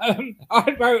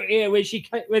 I wrote here when she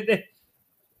came with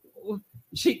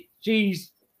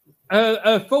she's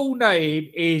her full name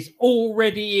is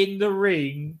Already in the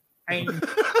Ring, and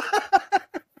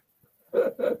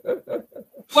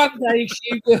one day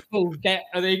she will get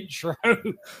an intro.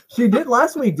 She did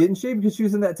last week, didn't she? Because she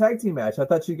was in that tag team match. I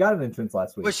thought she got an entrance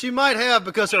last week. Well, she might have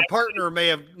because her partner may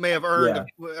have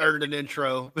earned an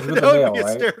intro. That would male, be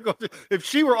hysterical if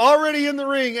she were already in the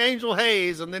ring, Angel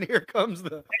Hayes, and then here comes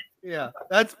the. Yeah,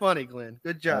 that's funny, Glenn.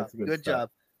 Good job. Good job.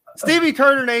 Stevie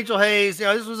Turner and Angel Hayes.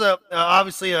 This was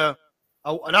obviously an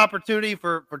opportunity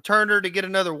for Turner to get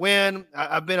another win.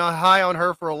 I've been high on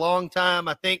her for a long time.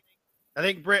 I think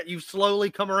Brent, you've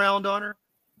slowly come around on her.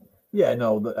 Yeah,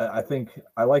 no, I think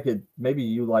I like it. Maybe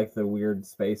you like the weird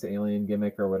space alien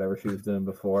gimmick or whatever she was doing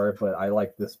before, but I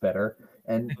like this better.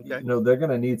 And they're going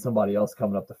to need somebody else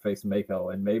coming up to face Mako,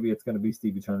 and maybe it's going to be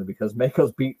Stevie Turner because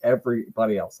Mako's beat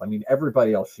everybody else. I mean,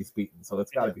 everybody else she's beaten, so it's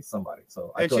got to be somebody.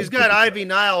 So and she's got Ivy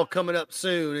Nile coming up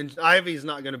soon, and Ivy's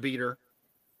not going to beat her.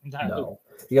 No,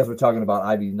 you guys were talking about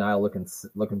Ivy Nile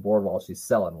looking bored while she's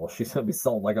selling. Well, she's gonna be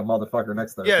selling like a motherfucker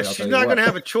next Thursday. Yeah, she's not gonna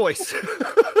have a choice.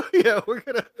 Yeah, we're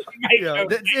gonna. Yeah,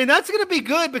 and that's gonna be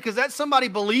good because that's somebody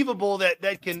believable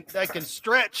that can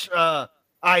stretch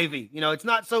Ivy. It's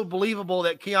not so believable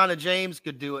that Kiana James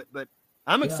could do it, but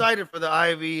I'm excited for the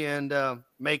Ivy and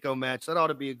Mako match. That ought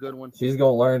to be a good one. She's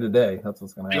gonna learn today. That's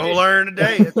what's gonna happen. Gonna learn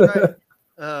today. That's right.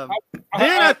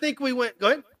 Then I think we went. Go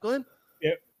ahead, Glenn.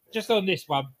 Yeah. Just on this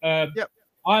one,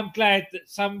 I'm glad that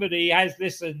somebody has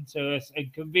listened to us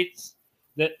and convinced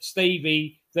that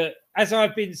Stevie, that as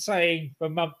I've been saying for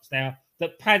months now,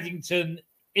 that Paddington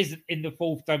isn't in the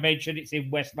fourth dimension, it's in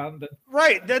West London.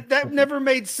 Right. That never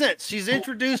made sense. She's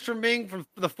introduced from being from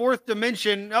the fourth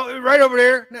dimension. Oh, right over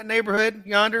there in that neighborhood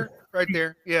yonder, right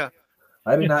there. Yeah.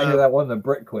 I did not hear that one in the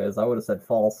Brit quiz. I would have said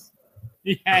false.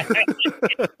 Yeah.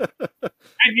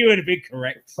 And you would have been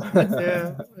correct.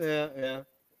 Yeah.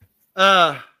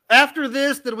 After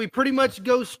this, did we pretty much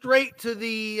go straight to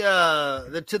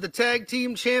the tag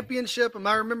team championship? Am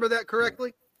I remember that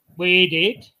correctly? We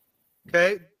did.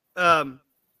 Okay. I'm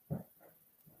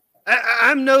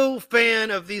no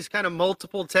fan of these kind of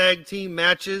multiple tag team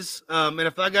matches. And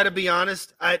if I got to be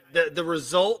honest, the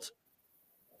result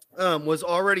was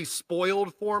already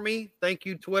spoiled for me. Thank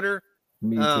you, Twitter.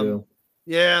 Me too.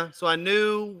 Yeah, so I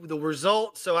knew the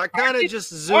result, so I kind of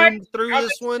just zoomed through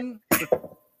this one.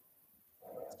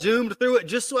 Zoomed through it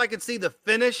just so I could see the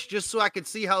finish, just so I could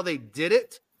see how they did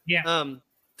it. Yeah.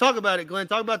 Talk about it, Glenn.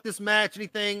 Talk about this match.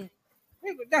 Anything?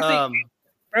 Nothing.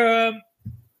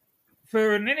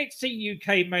 For an NXT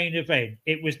UK main event,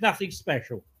 it was nothing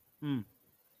special.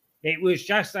 It was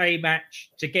just a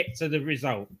match to get to the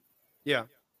result. Yeah.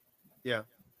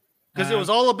 Because it was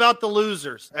all about the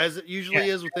losers, as it usually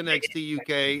is with NXT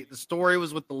UK. The story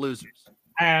was with the losers.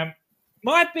 My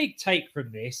big take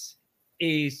from this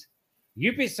is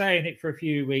you've been saying it for a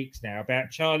few weeks now about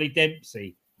Charlie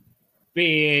Dempsey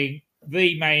being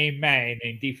the main man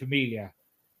in De Familia.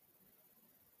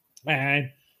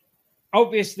 And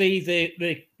obviously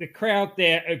the crowd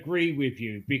there agree with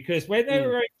you because when they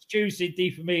were introducing De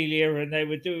Familia and they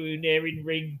were doing their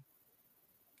in-ring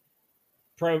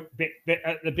bit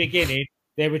at the beginning,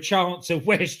 there were chants of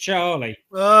 "Where's Charlie?"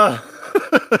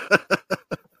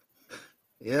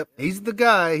 Yep, he's the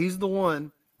guy. He's the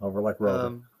one. Over like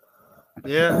Roman.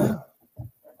 Yeah.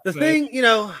 The thing,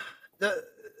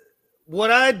 what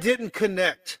I didn't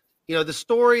connect, the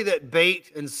story that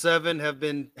Bate and Seven have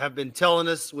been telling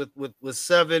us with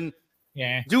Seven,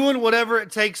 doing whatever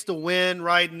it takes to win,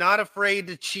 right? Not afraid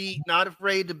to cheat, not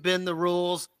afraid to bend the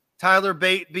rules. Tyler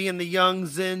Bate being the young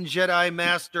Zen Jedi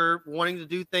master, wanting to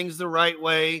do things the right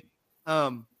way.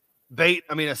 A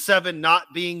Seven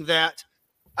not being that.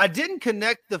 I didn't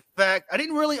connect the fact, I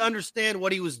didn't really understand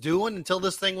what he was doing until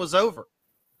this thing was over.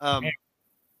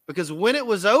 Because when it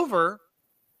was over,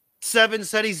 Seven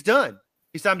said he's done.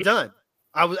 He said, I'm done.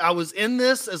 I was in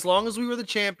this as long as we were the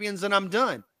champions and I'm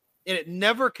done. And it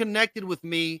never connected with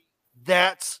me.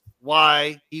 That's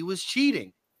why he was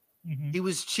cheating. He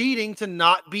was cheating to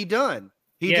not be done.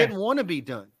 He didn't want to be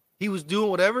done. He was doing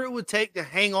whatever it would take to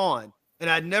hang on. And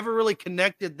I never really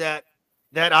connected that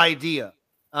idea.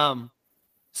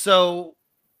 So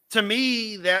to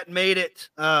me, that made it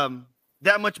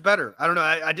that much better. I don't know.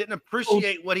 I didn't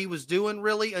appreciate what he was doing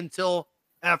really until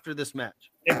after this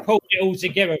match. It pulled it all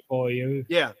together for you.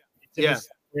 Yeah. At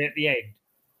the end.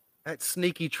 That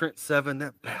sneaky Trent Seven,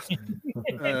 that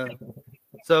bastard.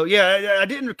 So yeah, I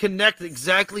didn't connect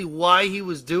exactly why he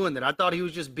was doing that. I thought he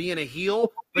was just being a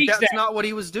heel, but that's not what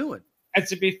he was doing. And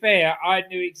to be fair, I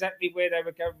knew exactly where they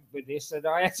were going with this, and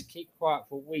I had to keep quiet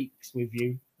for weeks with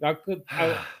you. I wasn't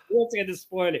going to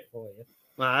spoil it for you.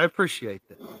 I appreciate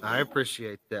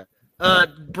that.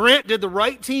 Brent, did the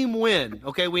right team win?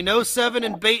 Okay, we know Seven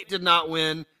and Bate did not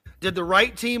win. Did the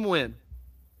right team win?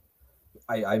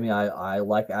 I mean, I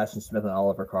like Ashton Smith and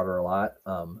Oliver Carter a lot,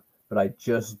 but I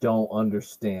just don't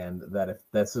understand that if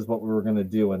this is what we were going to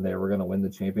do and they were going to win the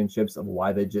championships, of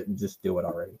why they didn't just do it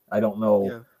already. I don't know.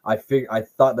 Yeah. I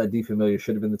thought that De Familia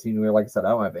should have been the team winner. Like I said, I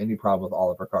don't have any problem with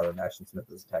Oliver Carter and Ashton Smith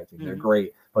as a tag team. They're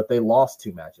great, but they lost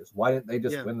 2 matches. Why didn't they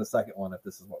just win the second one if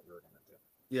this is what we were going to do?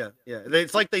 Yeah.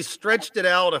 It's like they stretched it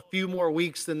out a few more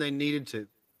weeks than they needed to.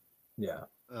 Yeah.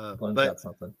 Glenn's got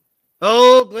something.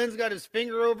 Oh, Glenn's got his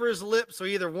finger over his lip, so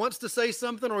he either wants to say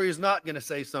something or he's not going to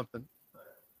say something.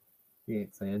 He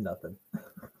ain't saying nothing.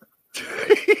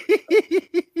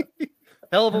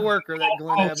 Hell of a worker, that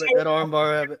Glenn Abbott, that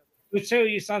armbar Abbott. We'll tell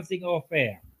you something off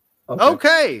air.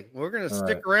 Okay. We're going to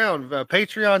stick around.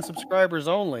 Patreon subscribers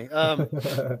only.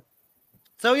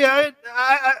 So, yeah,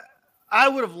 I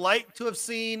would have liked to have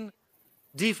seen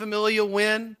De Familia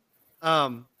win.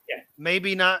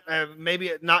 Maybe not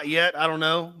yet. I don't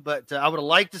know. But I would have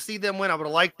liked to see them win. I would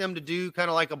have liked them to do kind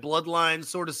of like a bloodline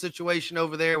sort of situation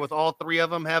over there with all 3 of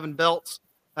them having belts.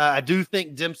 I do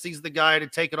think Dempsey's the guy to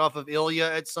take it off of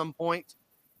Ilya at some point,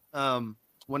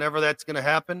 whenever that's going to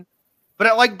happen.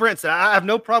 But like Brent said, I have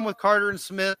no problem with Carter and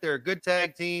Smith. They're a good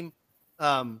tag team.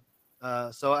 So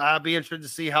I'll be interested to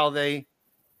see how they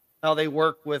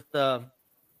work with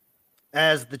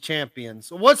as the champions.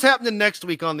 So what's happening next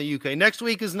week on the UK? Next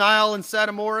week is Niall and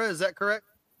Satomura. Is that correct?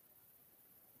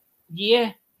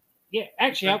 Yeah.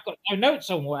 Actually, I've got no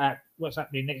notes on what's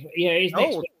happening next week. Yeah, it's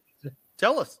next week.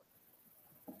 Tell us.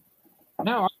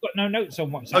 No, I've got no notes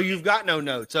on what's happening. You've got no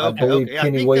notes. Okay. I believe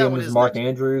Kenny Williams, Mark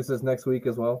Andrews is next week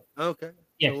as well. Okay.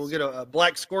 Yes. So we'll get a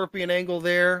Black Scorpion angle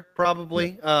there,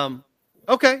 probably.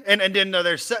 Okay. And then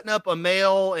they're setting up a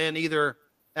male and either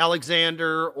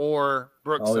Alexander or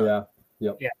Brooks. Oh, yeah.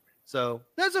 Yep. Yeah. So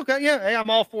that's okay. Yeah. Hey, I'm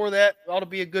all for that. Ought to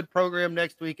be a good program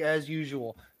next week as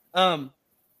usual. SmackDown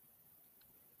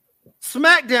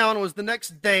was the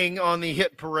next thing on the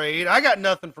hit parade. I got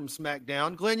nothing from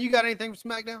SmackDown. Glenn, you got anything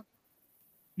from SmackDown?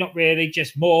 Not really.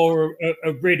 Just more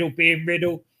of Riddle being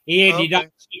Riddle. He ended up.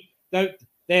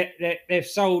 They've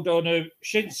sold on a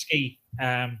Shinsuke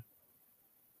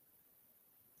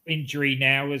injury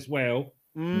now as well.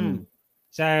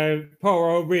 So poor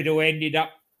old Riddle ended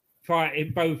up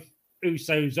fighting both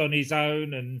Usos on his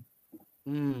own.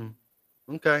 And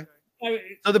okay.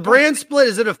 So the brand split,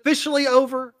 is it officially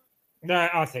over? No,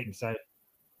 I think so.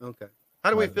 Okay. How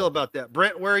do we feel about that?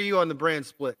 Brent, where are you on the brand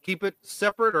split? Keep it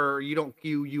separate, or you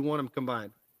want them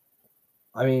combined?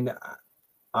 I mean,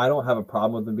 I don't have a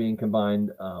problem with them being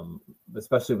combined,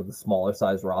 especially with the smaller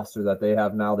size roster that they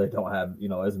have now. They don't have,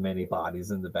 as many bodies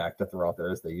in the back to throw out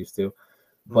there as they used to.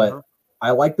 But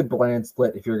I like the brand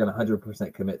split if you're going to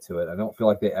 100% commit to it. I don't feel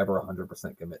like they ever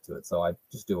 100% commit to it. So I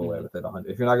just do away with it.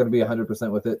 If you're not going to be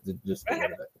 100% with it, just get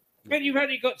rid of it. When you've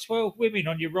only got 12 women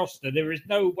on your roster, there is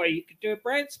no way you could do a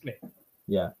brand split.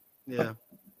 Yeah.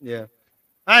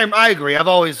 I agree. I've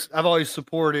always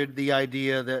supported the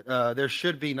idea that there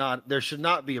should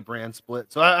not be a brand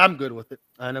split. So I'm good with it.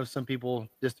 I know some people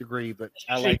disagree, but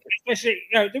I like it. Especially,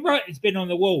 the writing's been on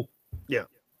the wall. Yeah.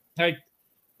 So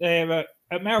they're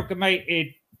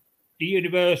amalgamated the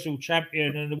Universal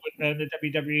Champion and the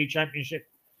WWE Championship.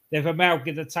 They've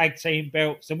amalgamated the tag team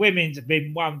belts. The women's have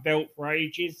been one belt for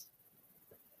ages.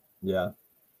 Yeah.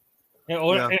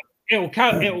 It'll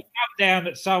come down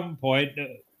at some point that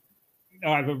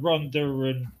either Ronda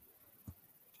and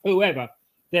whoever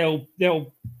they'll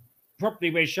probably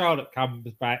when Charlotte comes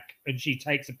back and she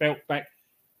takes a belt back,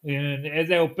 and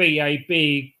there'll be a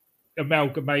big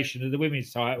amalgamation of the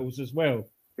women's titles as well.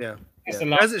 Yeah.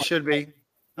 As it should be.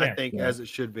 I think as it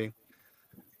should be.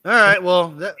 All right.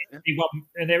 Well,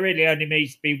 and there really only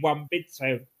needs to be one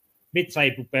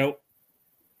mid-table belt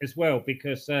as well,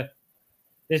 because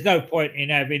there's no point in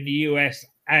having the US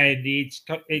and the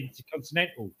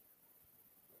Intercontinental.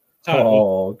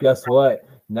 Guess what?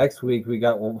 Next we've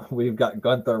got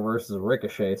Gunther versus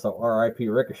Ricochet. So R.I.P.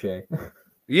 Ricochet.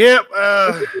 Yep.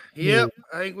 Yep.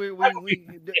 I think we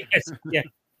yeah.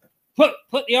 Put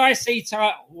the IC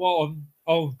title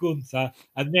on Gunther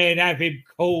and then have him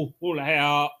call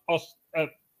out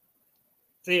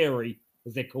Theory,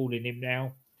 as they're calling him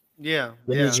now. Yeah.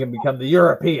 Then he can become the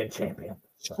European champion.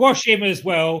 Squash him as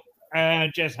well,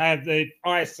 and just have the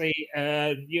IC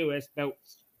US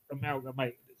belts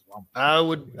amalgamated as one. I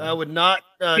would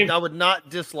not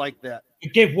dislike that.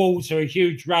 Give Walter a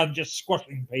huge run, just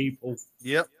squashing people.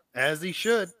 Yep, as he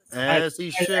should. As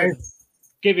he should.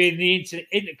 Giving the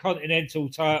Intercontinental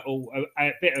title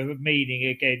a bit of a meaning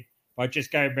again by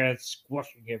just going around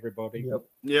squashing everybody.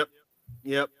 Yep.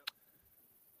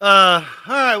 All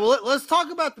right, well, let's talk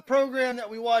about the program that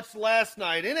we watched last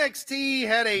night. NXT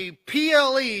had a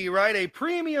PLE, right? A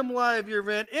premium live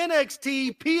event.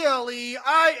 NXT PLE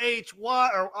IHY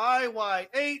or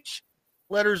IYH.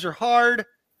 Letters are hard,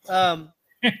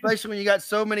 especially when you got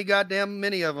so many goddamn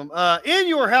many of them. In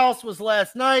Your House was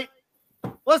last night.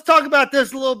 Let's talk about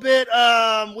this a little bit.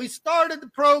 We started the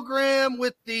program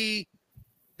with the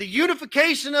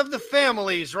unification of the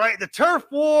families, right? The turf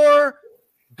war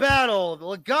battle, the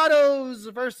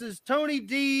Legatos versus Tony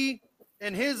D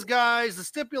and his guys. The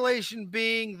stipulation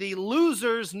being the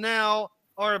losers now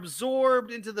are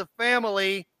absorbed into the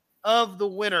family of the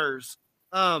winners.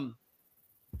 Brent,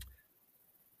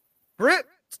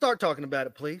 start talking about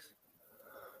it, please.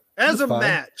 As a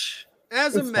match.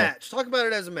 Talk about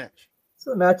it as a match. So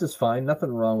the match is fine.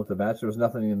 Nothing wrong with the match. There was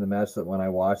nothing in the match that when I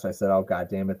watched, I said, "Oh God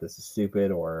damn it, this is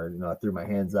stupid," or I threw my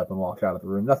hands up and walked out of the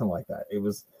room. Nothing like that. It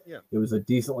was a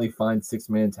decently fine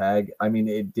 6-man tag. I mean,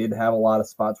 it did have a lot of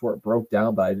spots where it broke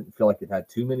down, but I didn't feel like it had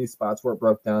too many spots where it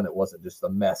broke down. It wasn't just a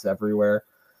mess everywhere,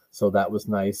 so that was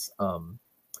nice.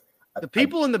 The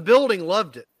people in the building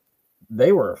loved it.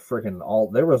 They were freaking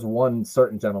all. There was one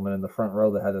certain gentleman in the front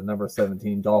row that had a number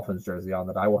 17 Dolphins jersey on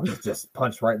that I wanted to just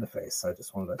punch right in the face. I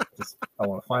just wanted to I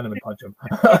want to find him and punch him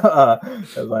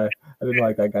because I didn't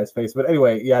like that guy's face. But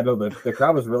anyway, the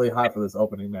crowd was really hot for this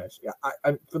opening match. Yeah,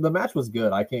 for the match was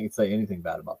good. I can't say anything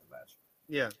bad about the match.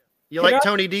 Yeah, you like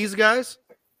Tony D's guys?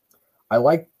 I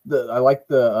like the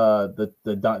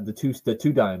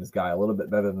two dimes guy a little bit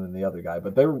better than the other guy,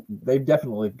 but they've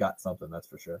definitely got something, that's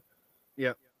for sure.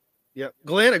 Yeah.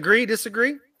 Glenn, agree,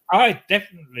 disagree? I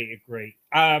definitely agree.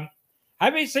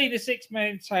 Having seen a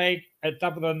 6-man tag at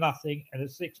Double or Nothing and a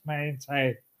 6-man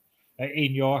tag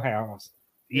In Your House.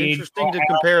 Interesting to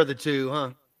compare the two, huh?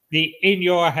 The In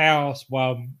Your House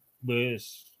one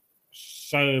was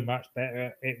so much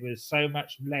better. It was so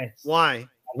much less. Why?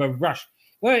 Of a rush.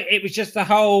 Well, it was just there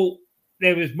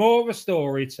was more of a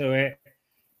story to it.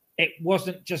 It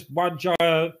wasn't just one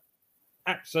giant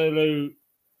absolute.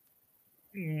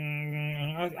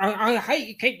 I hate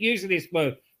you keep using this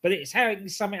word, but it's how you can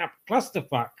sum it up.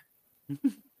 Clusterfuck.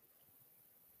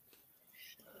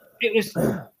 It was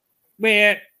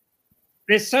where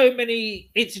there's so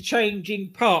many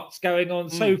interchanging parts going on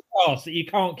so fast that you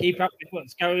can't keep up with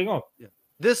what's going on. Yeah.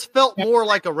 This felt more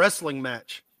like a wrestling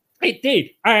match. It did,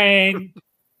 and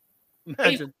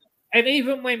imagine.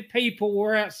 Even when people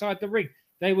were outside the ring,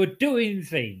 they were doing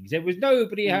things. There was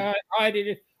nobody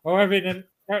hiding or having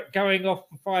going off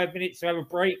for 5 minutes to have a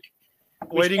break,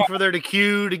 waiting for their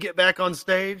cue to get back on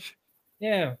stage.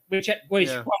 Yeah, which quite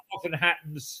often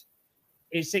happens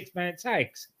in 6-man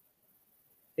tags.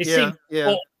 It seems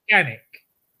organic.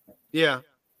 Yeah.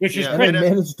 Which is and they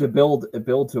managed to build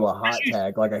to a hot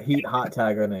tag, like a heat hot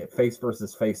tag in a face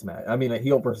versus face match. I mean, a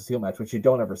heel versus heel match, which you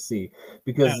don't ever see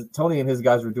because Tony and his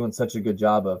guys were doing such a good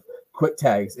job of quick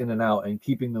tags in and out and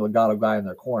keeping the Legato guy in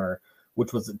their corner,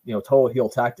 which was total heel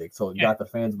tactic. So it got the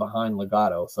fans behind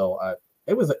Legato. So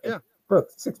it was for a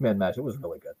 6-man match. It was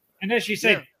really good. And as you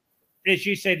said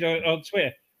on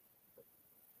Twitter,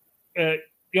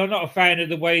 you're not a fan of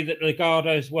the way that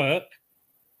Legatos work.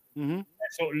 Mm-hmm.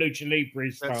 That sort of lucha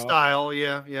libre style. That style,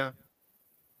 yeah.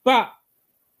 But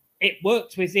it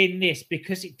worked within this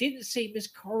because it didn't seem as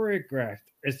choreographed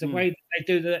as the way that they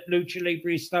do the lucha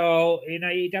libre style in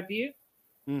AEW.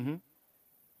 Mm-hmm.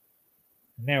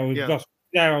 Now we've lost.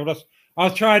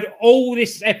 I've tried all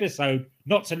this episode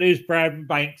not to lose Brad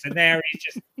Banks, and now he's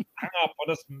just hung up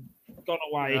on us and gone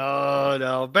away. Oh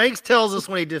no, Banks tells us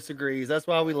when he disagrees. That's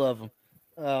why we love him.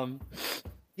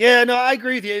 I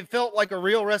agree with you. It felt like a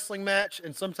real wrestling match,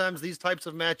 and sometimes these types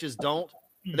of matches don't.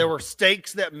 There were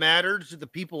stakes that mattered to the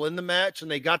people in the match, and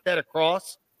they got that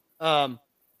across.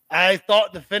 I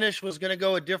thought the finish was going to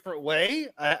go a different way.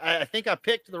 I think I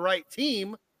picked the right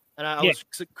team, and I was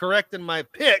correct in my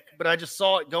pick, but I just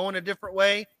saw it going a different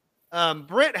way.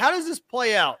 Brent, how does this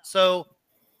play out? So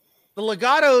the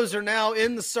Legatos are now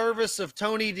in the service of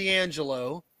Tony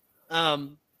D'Angelo.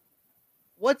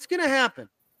 What's going to happen?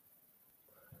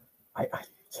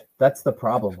 That's the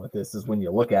problem with this is when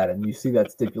you look at it and you see that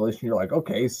stipulation, you're like,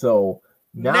 okay, so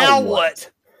now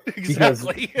what?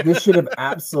 Exactly. Because this should have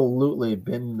absolutely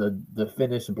been the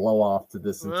finished blow off to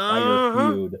this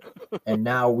entire feud. And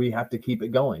now we have to keep it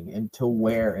going. Until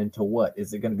where? Until what?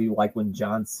 Is it going to be like when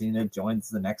John Cena joins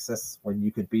the Nexus, where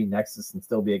you could be Nexus and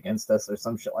still be against us or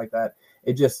some shit like that?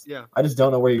 I just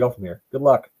don't know where you go from here. Good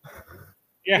luck.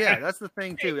 Yeah, that's the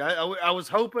thing too. I was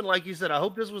hoping, like you said, I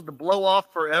hope this was the blow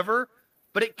off forever,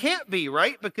 but it can't be,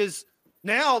 right? Because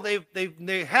now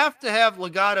they have to have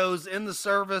Legatos in the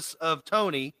service of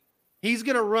Tony. He's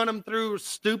going to run them through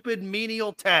stupid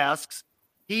menial tasks.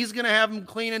 He's going to have them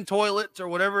cleaning toilets or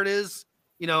whatever it is,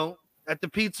 at the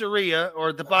pizzeria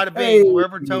or the Bada Bing,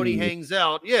 wherever Tony hangs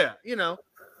out. Yeah,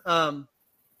 so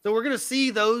we're going to see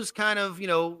those kind of,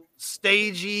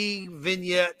 stagey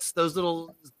vignettes, those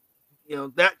little,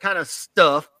 that kind of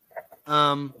stuff.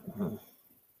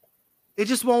 It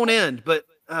just won't end, but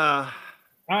I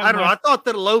don't know. I thought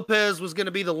that Lopez was going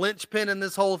to be the linchpin in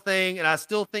this whole thing, and I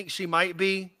still think she might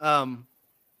be. I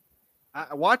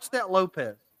watch that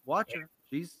Lopez. Watch her.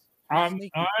 She's I'm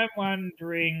sneaky.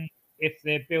 wondering if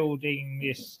they're building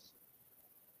this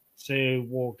to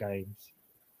War Games.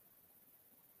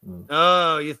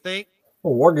 Oh, you think?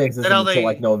 Well, War Games isn't until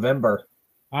like November.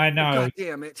 I know. God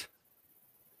damn it.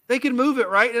 They can move it,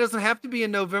 right? It doesn't have to be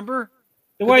in November.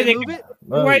 The way they move it?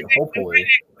 Hopefully.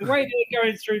 The way they're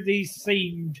going through these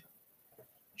themed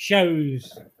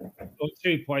shows on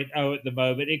 2.0 at the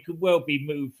moment, it could well be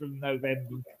moved from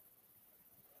November.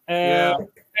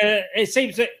 It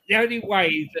seems that the only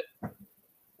way that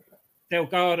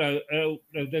Delgado are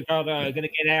going to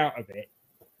get out of it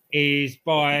is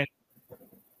by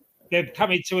them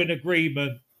coming to an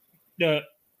agreement that,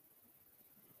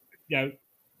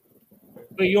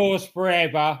 we're yours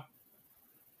forever,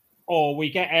 or we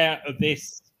get out of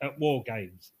this at War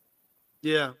Games.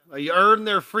 Yeah. You earn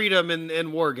their freedom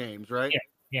in War Games, right?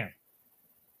 Yeah.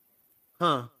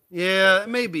 Huh. Yeah, it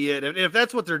may be it. If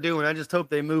that's what they're doing, I just hope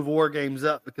they move War Games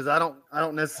up, because I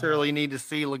don't necessarily need to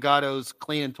see Legatos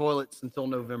cleaning toilets until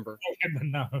November.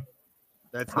 No.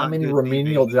 That's how many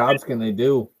remedial jobs can they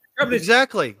do?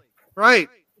 Exactly. Right.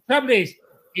 The trouble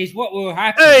is what will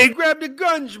happen. Hey, grab the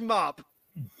gunge mop.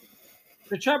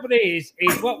 The trouble is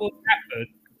what will happen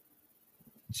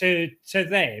to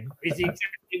them is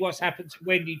exactly what's happened to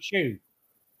Wendy Chu.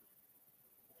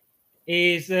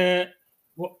 Is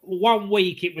 1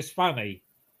 week it was funny,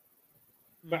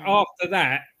 but after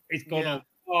that it's gone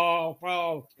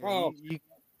on.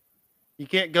 You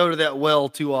can't go to that well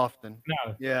too often.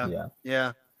 No.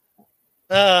 Yeah.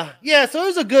 So it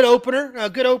was a good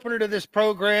opener to this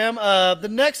program. The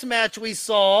next match we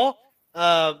saw,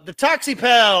 the Toxie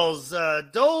Pals,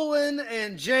 Dolan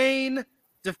and Jane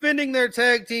defending their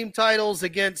tag team titles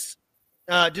against,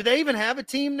 do they even have a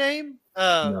team name?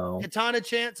 No. Katana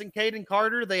Chance and Caden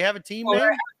Carter, they have a team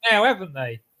name? Now, haven't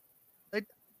they?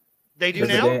 They do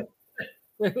now?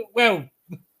 Well,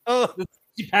 the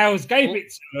Toxie Pals gave it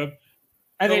to them.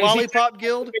 And the Lollipop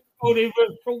Guild?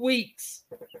 For weeks.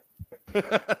 I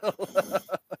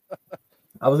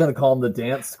was going to call them the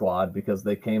Dance Squad because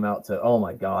they came out to, oh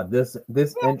my God, this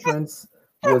entrance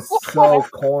was so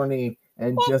corny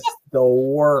and just the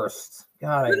worst.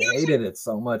 God, I hated it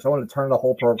so much. I wanted to turn the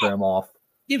whole program off.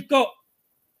 You've got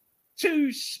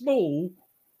two small,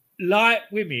 light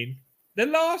women. The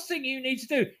last thing you need to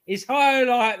do is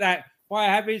highlight that by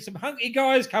having some hunky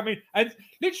guys come in and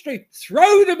literally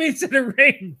throw them into the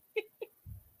ring.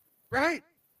 Right.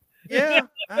 Yeah.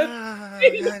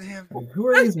 Who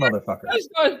are these motherfuckers? Those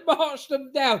guys marched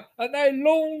them down and they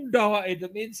lawn darted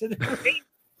them into the ring.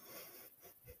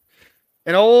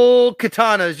 And old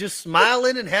Katana is just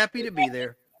smiling and happy to be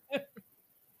there.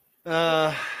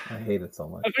 I hate it so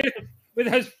much.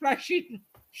 With those flashing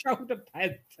shoulder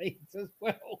pad things as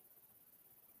well.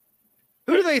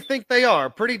 Who do they think they are?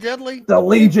 Pretty Deadly? The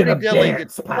Legion of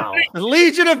Dance, pal. The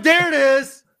Legion of There it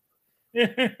is.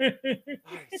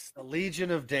 Nice. The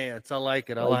Legion of Dance. I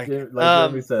like it. Like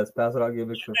Jeremy says, pass it out,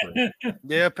 give it for free.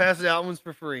 Yeah, pass it out. One's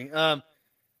for free.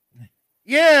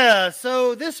 Yeah,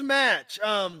 so this match,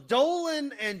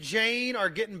 Dolan and Jane are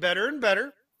getting better and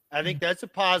better. I think that's a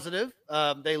positive.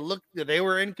 They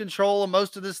were in control of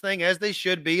most of this thing, as they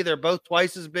should be. They're both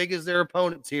twice as big as their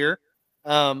opponents here.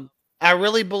 I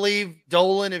really believe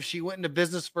Dolan, if she went into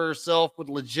business for herself, would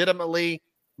legitimately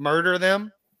murder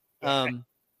them.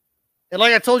 And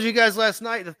like I told you guys last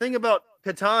night, the thing about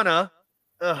Katana,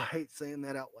 I hate saying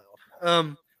that out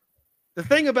loud. The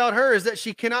thing about her is that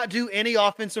she cannot do any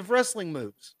offensive wrestling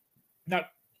moves. No.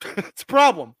 It's a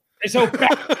problem. It's all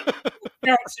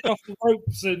bouncing off the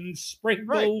ropes and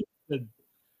springballs. Right.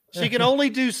 She can only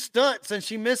do stunts, and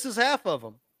she misses half of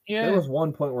them. Yeah. There was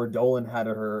one point where Dolan had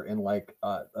her in like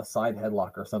a side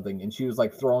headlock or something, and she was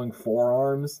like throwing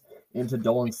forearms into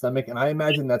Dolan's stomach, and I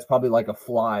imagine that's probably like a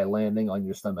fly landing on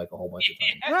your stomach a whole bunch of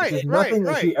times. Right, Just right, nothing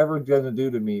that right. she ever gonna do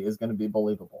to me is gonna be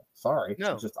believable. Sorry,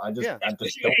 No. I just Yeah. don't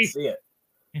see it.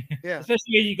 Yeah.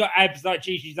 Especially when you got abs like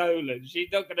Gigi Dolan. She's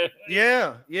not gonna.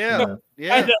 Yeah. Yeah.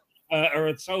 Or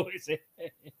at all, is it?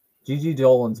 Gigi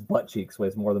Dolan's butt cheeks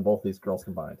weighs more than both these girls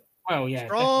combined. Oh yeah.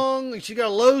 Strong. She got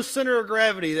a low center of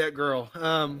gravity, that girl.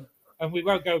 And we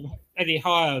won't go any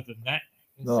higher than that.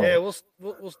 No. Yeah,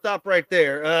 we'll stop right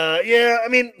there. Yeah, I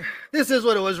mean, this is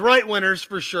what it was. Right winners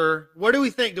for sure. What do we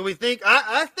think? Do we think?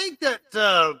 I think that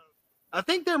I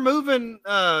think they're moving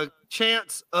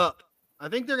Chance up. I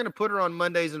think they're going to put her on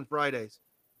Mondays and Fridays.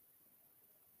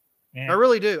 Yeah. I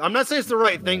really do. I'm not saying it's the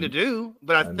right thing to do,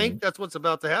 but I think that's what's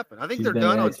about to happen. I think She's they're been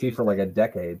done in on NXT for like a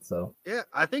decade, so Yeah,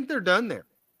 I think they're done there.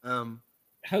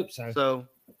 Hope so. So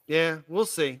yeah, we'll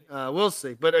see. We'll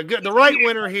see. But the right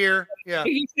winner here. Yeah.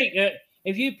 Do you think that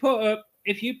if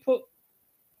you put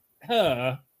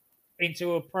her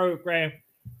into a program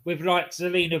with like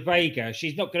Zelina Vega,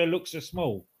 she's not going to look so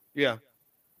small. Yeah.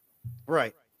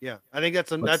 Right. Yeah. I think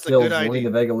that's a still, good idea.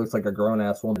 Zelina Vega looks like a grown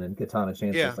ass woman, and Katana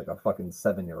Chance Yeah. looks like a fucking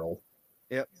 7-year-old.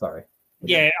 Yep. Sorry.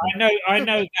 Yeah, I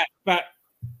know that, but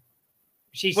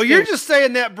she's. Well, you're just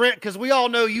saying that, Brent, because we all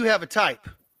know you have a type.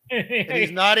 And he's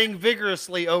just. nodding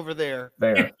vigorously over there.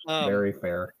 Fair. Very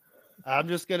fair. I'm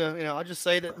just gonna, I'll just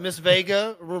say that Miss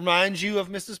Vega reminds you of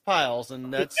Mrs. Piles,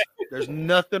 and there's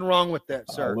nothing wrong with that,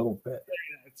 A sir. little bit.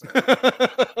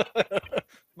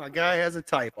 My guy has a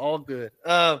type. All good.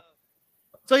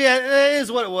 So yeah, it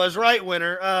is what it was. Right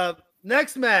winner.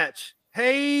 Next match,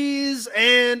 Hayes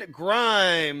and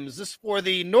Grimes. This is for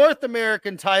the North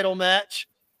American title match.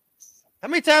 How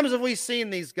many times have we seen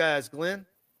these guys, Glenn?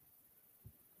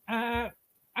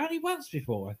 Only once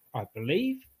before, I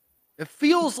believe. It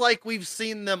feels like we've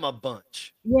seen them a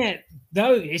bunch. Yeah,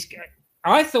 no,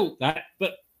 I thought that,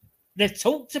 but they've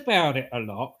talked about it a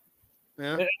lot.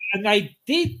 Yeah. And they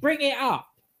did bring it up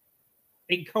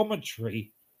in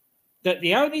commentary that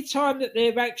the only time that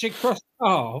they've actually crossed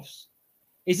paths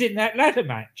is in that ladder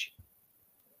match.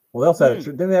 Well, they also had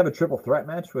didn't they have a triple threat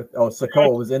match with? Oh,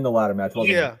 Sokoa was in the ladder match,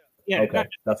 wasn't Yeah. Yeah. Okay,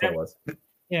 that's what it was.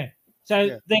 Yeah.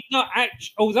 So they're not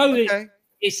actually, although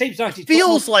it seems like it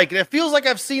feels like it. It feels like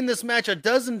I've seen this match a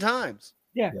dozen times.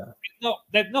 Yeah.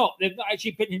 They've not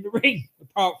actually been in the ring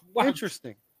apart from one.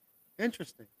 Interesting.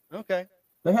 Okay.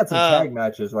 They had some tag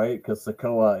matches, right? Because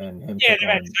Sokoa and him. Yeah, took they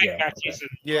had on- tag matches.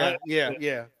 okay.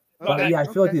 Yeah. But Okay. yeah, I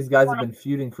feel like these guys have been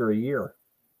feuding for a year.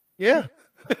 Yeah.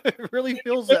 It really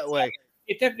feels that way.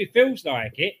 It definitely feels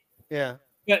like it. Yeah.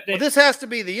 But Well, this has to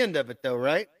be the end of it, though,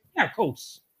 right? yeah, of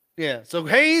course. Yeah. So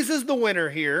Hayes is the winner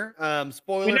here.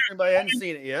 Spoiler if anybody hadn't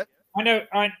seen it yet. I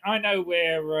know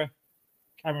where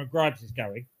Cameron Grimes is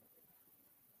going.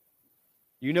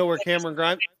 You know where Cameron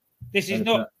Grimes? This is And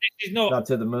not Not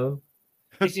to the moon.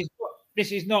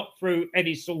 this is not through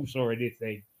any source or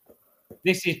anything.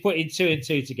 This is putting 2 and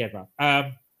 2 together.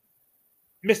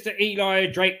 Mr. Eli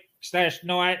Drake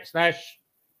 /Knight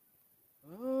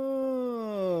 /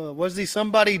 Oh, was he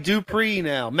somebody Dupree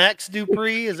now? Max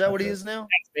Dupree? Is that what he is now?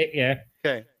 yeah.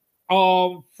 Okay.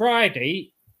 On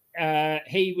Friday,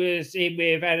 he was in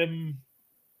with Adam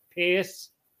Pearce.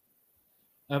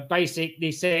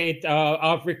 Basically said,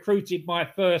 I've recruited my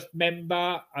first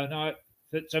member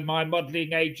to my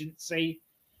modeling agency.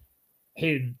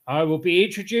 I will be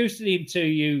introducing him to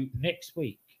you next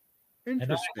week. And I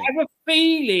have a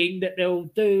feeling that they'll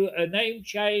do a name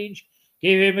change,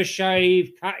 give him a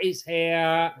shave, cut his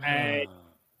hair, and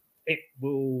it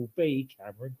will be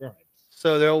Cameron Grimes.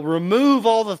 So they'll remove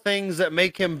all the things that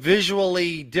make him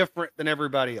visually different than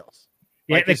everybody else.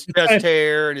 Like his chest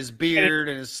hair and his beard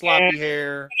and his sloppy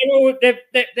hair.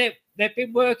 They've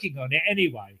been working on it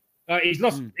anyway. He's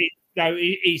lost.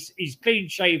 He's clean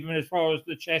shaven as far as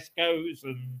the chest goes,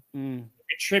 and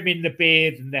trimming the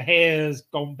beard, and the hair's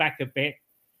gone back a bit.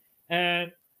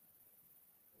 And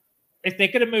if they're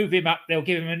going to move him up, they'll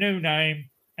give him a new name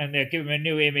and they'll give him a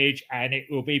new image, and it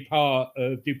will be part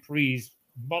of Dupree's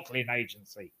modeling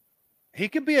agency. He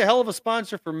could be a hell of a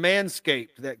sponsor for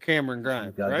Manscaped, that Cameron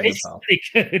Grimes, right? It's pretty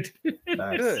good.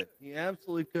 Nice. Good. He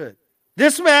absolutely could.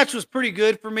 This match was pretty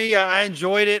good for me. I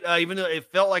enjoyed it, even though it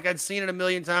felt like I'd seen it a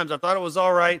million times. I thought it was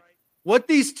all right. What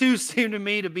these two seem to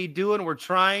me to be doing were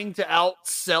trying to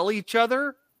outsell each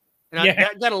other. And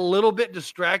that got a little bit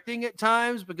distracting at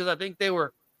times because I think they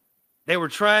were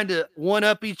trying to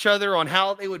one-up each other on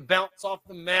how they would bounce off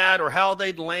the mat or how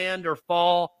they'd land or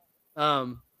fall.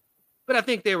 But I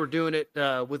think they were doing it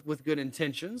with good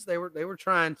intentions. They were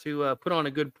trying to put on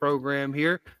a good program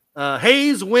here.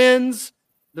 Hayes wins.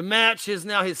 The match is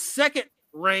now his second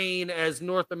reign as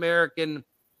North American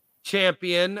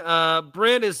champion.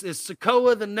 Brent, is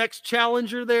Sikoa the next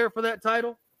challenger there for that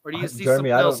title? Or do you see Jeremy,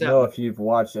 something I else don't know happening? if you've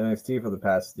watched NXT for the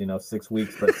past 6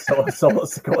 weeks, but Solo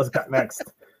Sikoa's got next.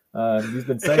 He's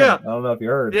been saying it. I don't know if you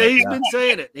heard. Yeah, he's been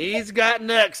saying it. He's got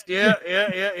next. Yeah.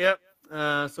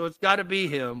 So it's got to be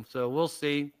him. So we'll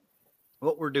see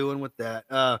what we're doing with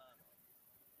that.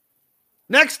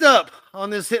 Next up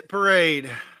on this hit parade,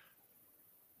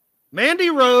 Mandy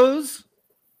Rose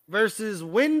versus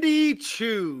Wendy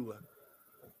Chu.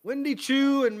 Wendy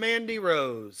Chu and Mandy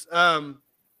Rose.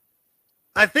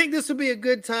 I think this would be a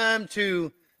good time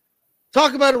to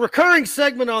talk about a recurring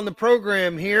segment on the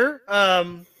program here.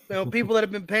 People that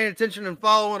have been paying attention and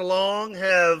following along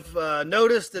have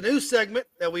noticed a new segment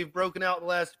that we've broken out the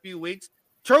last few weeks.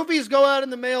 Trophies go out in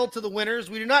the mail to the winners.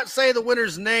 We do not say the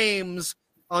winners' names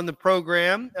on the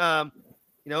program.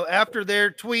 After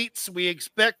their tweets, we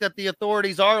expect that the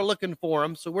authorities are looking for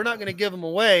them, so we're not going to give them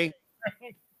away.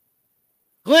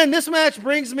 Glenn, this match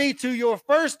brings me to your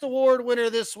first award winner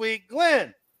this week.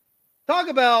 Glenn, talk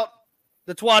about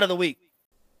the Twat of the Week.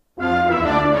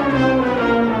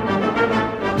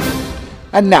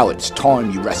 And now it's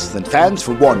time, you wrestling fans,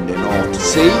 for one and all to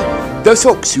see the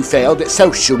thugs who failed at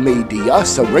social media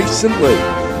so recently.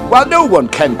 While no one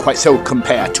can quite so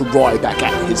compare to Ryback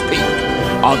at his peak,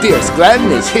 our dearest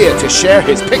Glenn is here to share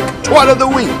his pick Twat of the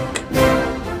Week.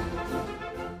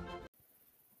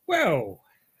 Well,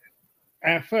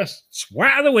 our first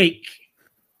Twat of the Week.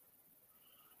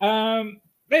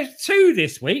 There's two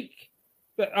this week,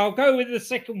 but I'll go with the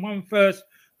second one first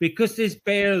because this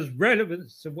bears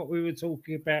relevance to what we were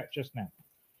talking about just now.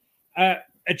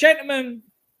 A gentleman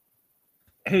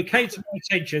who came to my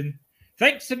attention,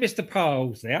 thanks to Mr.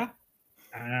 Piles there,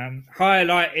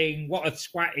 highlighting what a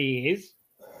twat he is.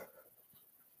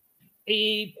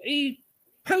 He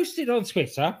posted on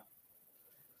Twitter,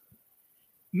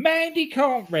 Mandy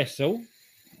can't wrestle,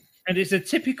 and is a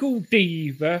typical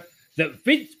diva that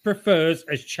Vince prefers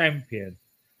as champion.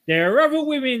 There are other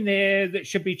women there that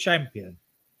should be champion.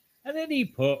 And then he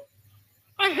put,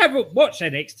 I haven't watched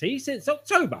NXT since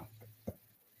October.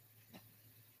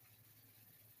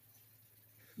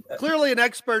 Clearly an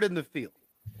expert in the field.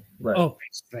 Right.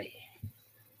 Obviously.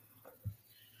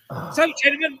 So,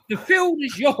 gentlemen, the field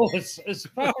is yours as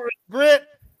far as... Britt,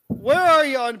 where are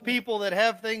you on people that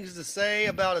have things to say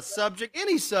about a subject,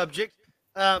 any subject,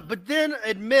 but then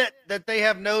admit that they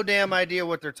have no damn idea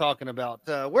what they're talking about?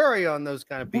 Where are you on those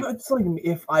kind of people? It's like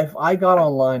if I got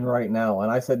online right now and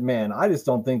I said, man, I just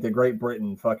don't think the Great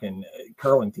Britain fucking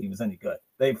curling team is any good.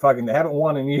 They haven't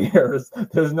won in years.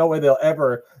 There's no way they'll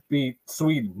ever beat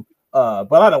Sweden.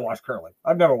 But I don't watch curling.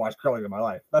 I've never watched curling in my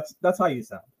life. That's how you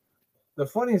sound. The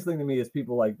funniest thing to me is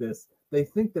people like this. They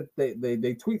think that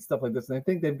they tweet stuff like this and they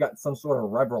think they've got some sort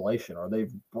of revelation or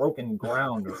they've broken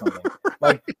ground or something.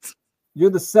 Like you're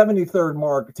the 73rd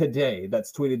mark today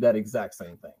that's tweeted that exact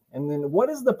same thing. And then what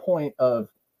is the point of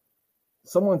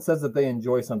someone says that they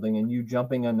enjoy something and you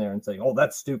jumping in there and saying, oh,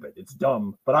 that's stupid. It's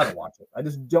dumb, but I don't watch it. I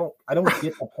don't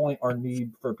get the point or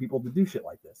need for people to do shit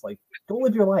like this. Like, go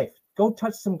live your life. Go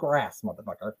touch some grass,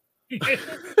 motherfucker.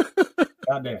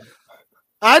 Goddamn.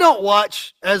 I don't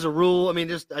watch as a rule. I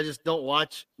just don't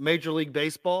watch Major League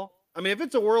Baseball. I mean, if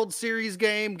it's a World Series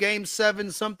game, Game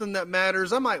 7, something that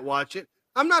matters, I might watch it.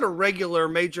 I'm not a regular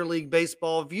Major League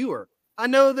Baseball viewer. I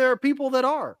know there are people that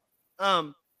are.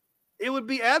 It would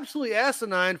be absolutely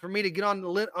asinine for me to get on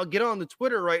the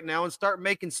Twitter right now and start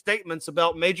making statements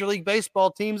about Major League Baseball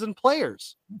teams and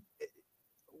players.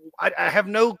 I have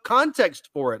no context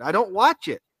for it. I don't watch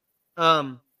it.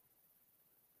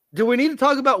 Do we need to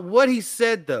talk about what he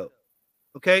said, though?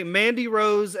 Okay, Mandy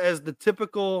Rose as the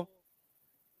typical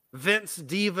Vince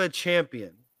Diva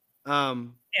champion. Yeah.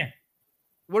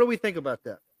 What do we think about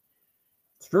that?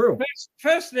 It's true.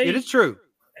 Firstly, it is true.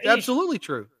 It's absolutely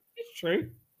true. It's true.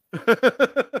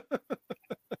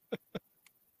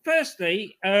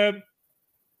 Firstly, I'm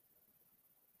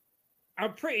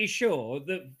pretty sure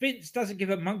that Vince doesn't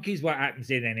give a monkey's what happens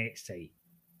in NXT.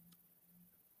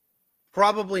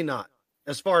 Probably not.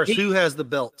 As far as who has the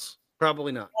belts,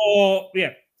 probably not. Or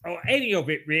any of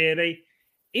it, really.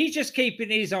 He's just keeping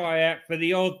his eye out for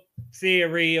the odd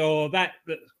theory or that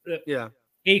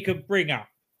he could bring up.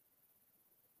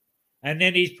 And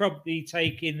then he's probably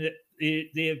taking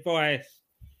the advice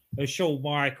of Shawn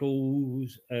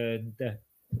Michaels and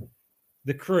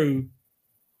the crew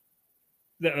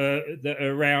that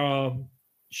are around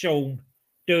Shawn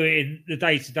doing the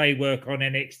day-to-day work on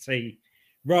NXT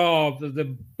rather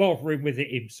than bothering with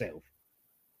it himself.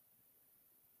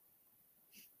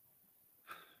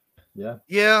 Yeah.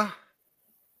 Yeah.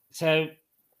 So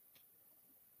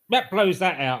that blows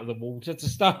that out of the water to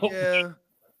start. Yeah.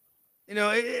 You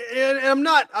know, and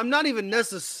I'm not even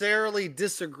necessarily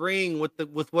disagreeing with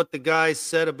what the guy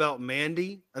said about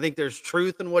Mandy. I think there's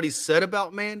truth in what he said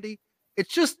about Mandy.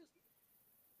 It's just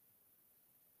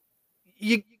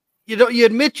you you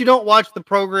admit you don't watch the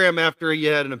program after you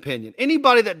had an opinion.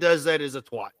 Anybody that does that is a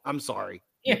twat. I'm sorry.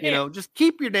 Yeah. You know, just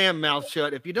keep your damn mouth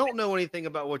shut. If you don't know anything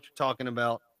about what you're talking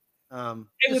about,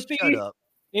 just shut up.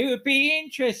 It would be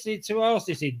interesting to ask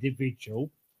this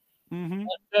individual Mm-hmm.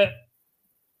 that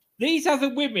these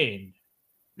other women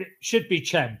that should be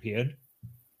champion,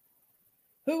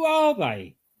 who are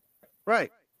they?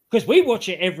 Right. Because we watch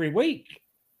it every week,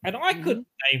 and I couldn't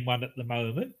name one at the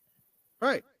moment.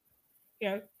 Right. You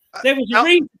know, there was a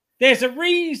reason. There's a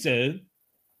reason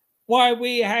why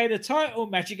we had a title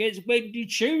match against Wendy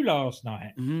Chu last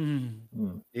night.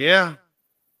 Yeah.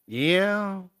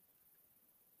 Yeah.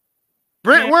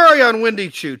 Brent, where are you on Wendy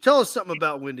Chu? Tell us something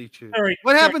about Wendy Chu.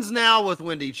 What happens now with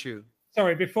Wendy Chu?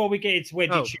 Sorry, before we get into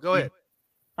Wendy Chu. Go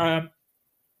ahead.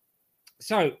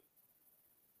 So,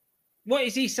 what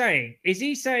is he saying? Is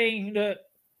he saying that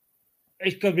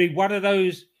it's going to be one of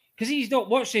those? Because he's not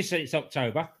watched this since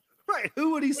October. Right.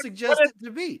 Who would he suggest it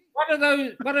to be?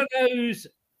 One of those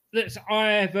that's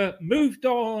either moved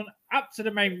on up to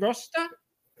the main roster,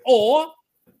 or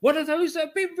one of those that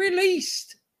have been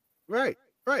released. Right.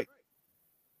 Right.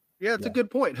 Yeah, it's a good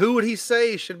point. Who would he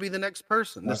say should be the next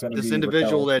person? This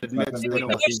individual that admits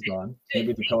she's gone.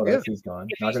 Maybe Dakota, she's gone.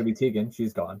 Not going to be Tegan,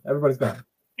 she's gone. Everybody's gone.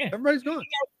 Yeah. Everybody's gone.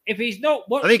 If he's not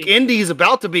watching, I think Indy's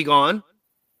about to be gone.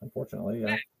 Unfortunately,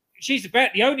 yeah. She's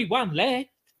about the only one left.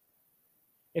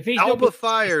 If he's Alba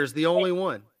Fire's the only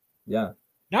one. Yeah.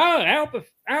 No,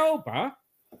 Alba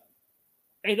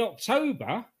in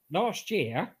October last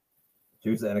year.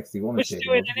 She was the NXT woman. Was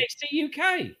still in NXT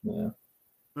UK. Yeah.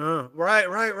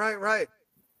 Right.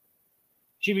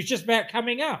 She was just about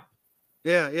coming up.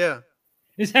 Yeah.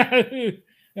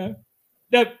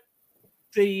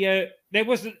 So there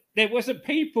wasn't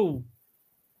people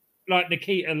like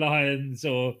Nikita Lyons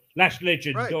or Lash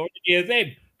Legend or any of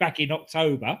them back in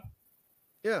October.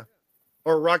 Yeah.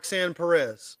 Or Roxanne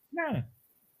Perez. No.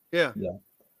 Yeah.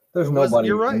 There's nobody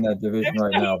in that division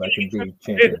right now that can be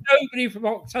champion. There's nobody from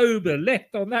October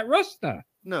left on that roster.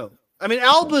 No. I mean,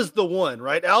 Alba's the one,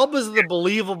 right? Alba's the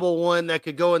believable one that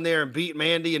could go in there and beat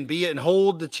Mandy and be it and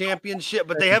hold the championship,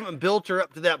 but they haven't built her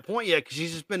up to that point yet because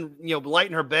she's just been,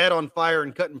 lighting her bed on fire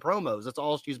and cutting promos. That's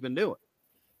all she's been doing.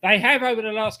 They have over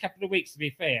the last couple of weeks, to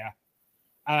be fair,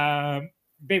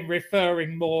 been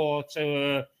referring more to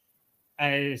her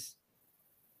as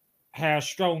how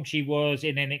strong she was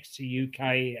in NXT UK,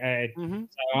 and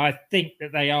so I think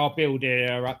that they are building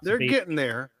her up. They're getting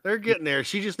there. They're getting there.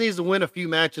 She just needs to win a few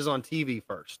matches on TV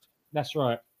first. That's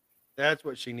right. That's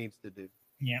what she needs to do.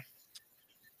 Yeah.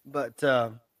 But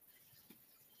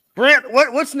Brent,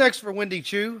 what's next for Wendy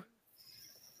Chu?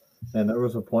 And there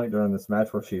was a point during this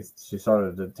match where she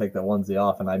started to take that onesie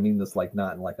off, and I mean this like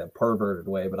not in like a perverted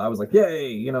way, but I was like,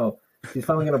 yay, she's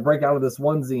finally gonna break out of this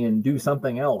onesie and do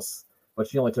something else. But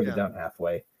she only took it down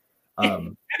halfway.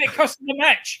 And it cost them the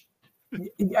match.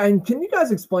 And can you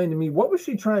guys explain to me, what was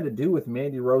she trying to do with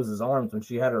Mandy Rose's arms when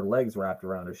she had her legs wrapped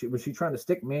around her? Was she trying to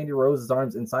stick Mandy Rose's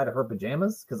arms inside of her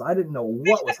pajamas? Because I didn't know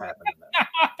what was happening there.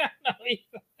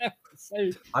 I don't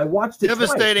know. I watched it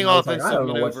devastating twice, offensive I don't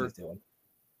know what maneuver. she's doing.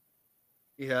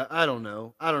 Yeah, I don't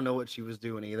know. I don't know what she was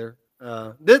doing either.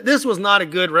 This was not a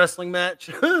good wrestling match.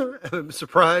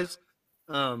 Surprise.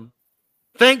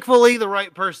 Thankfully, the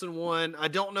right person won. I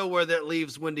don't know where that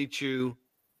leaves Wendy Chu,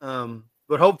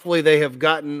 but hopefully they have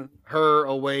gotten her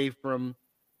away from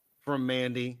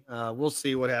Mandy. We'll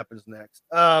see what happens next.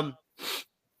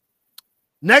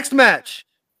 Next match,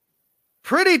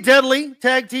 Pretty Deadly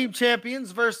Tag Team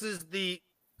Champions versus the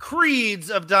Creeds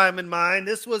of Diamond Mine.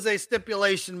 This was a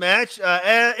stipulation match.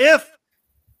 If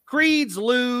Creeds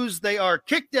lose, they are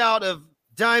kicked out of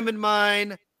Diamond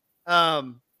Mine.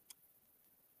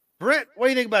 Brent, what do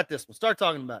you think about this one? Start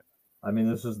talking about it. I mean,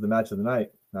 this was the match of the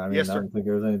night. I mean, I don't think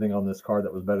there was anything on this card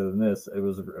that was better than this. It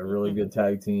was a really good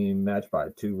tag team match by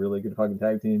two really good fucking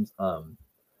tag teams. It's a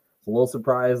little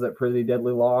surprised that Pretty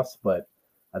Deadly lost, but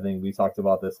I think we talked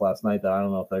about this last night that I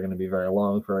don't know if they're going to be very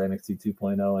long for NXT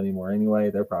 2.0 anymore anyway.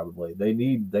 They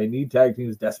need tag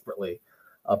teams desperately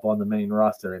up on the main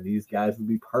roster, and these guys would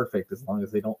be perfect as long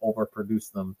as they don't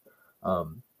overproduce them.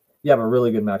 Yeah, but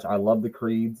really good match. I love the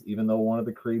Creeds, even though one of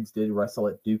the Creeds did wrestle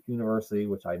at Duke University,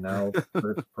 which I now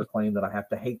proclaim that I have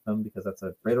to hate them because that's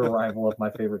a bitter rival of my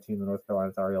favorite team, the North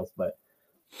Carolina Tar Heels. But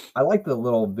I like the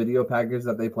little video package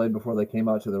that they played before they came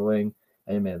out to the ring.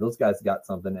 And man, those guys got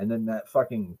something. And then that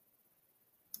fucking,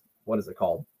 what is it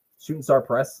called? Shooting star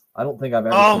press. I don't think I've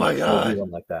ever seen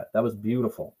one like that. That was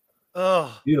beautiful.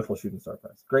 Oh, beautiful shooting star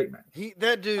press. Great match.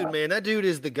 That dude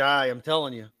is the guy. I'm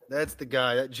telling you, that's the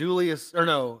guy. That Julius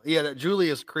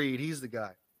Creed. He's the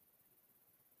guy.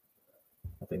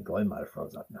 I think Glenn might have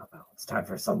froze up now. It's time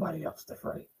for somebody else to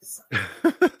freeze.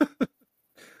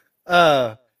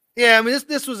 Yeah, I mean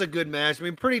this was a good match. I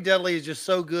mean, Pretty Deadly is just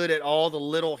so good at all the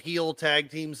little heel tag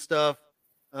team stuff.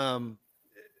 I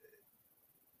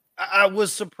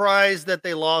was surprised that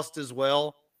they lost as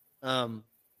well.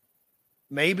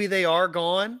 Maybe they are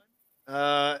gone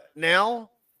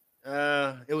now.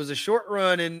 It was a short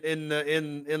run in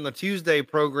the Tuesday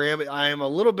program. I am a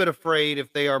little bit afraid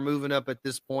if they are moving up at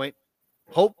this point.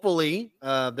 Hopefully,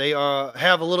 they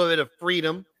have a little bit of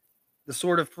freedom, the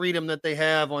sort of freedom that they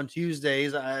have on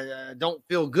Tuesdays. I don't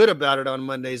feel good about it on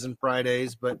Mondays and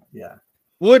Fridays, but yeah,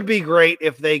 would be great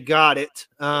if they got it.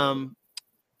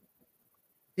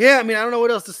 Yeah, I mean, I don't know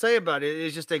what else to say about it.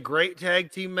 It's just a great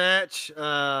tag team match.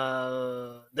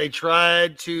 They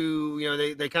tried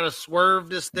to, they kind of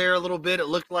swerved us there a little bit. It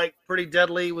looked like Pretty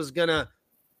Deadly was going to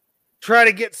try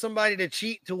to get somebody to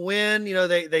cheat to win.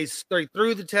 They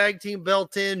threw the tag team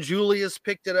belt in. Julius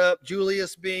picked it up.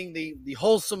 Julius, being the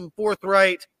wholesome,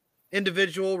 forthright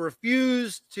individual,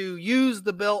 refused to use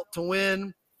the belt to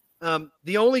win.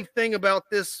 The only thing about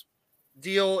this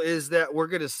deal is that we're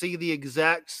going to see the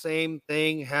exact same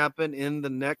thing happen in the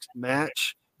next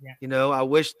match. Yeah. I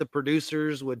wish the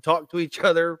producers would talk to each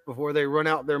other before they run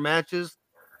out their matches.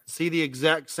 See the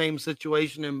exact same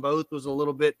situation in both. Was a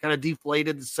little bit kind of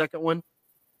deflated, the second one.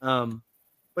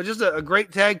 But just a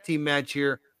great tag team match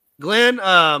here. Glenn,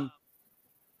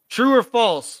 true or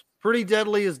false? Pretty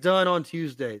Deadly is done on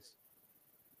Tuesdays.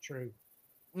 True.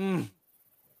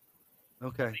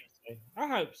 Okay. I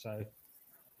hope so.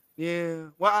 Yeah.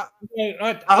 Well,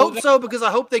 I hope so, because I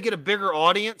hope they get a bigger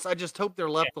audience. I just hope they're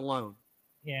left alone.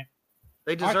 Yeah.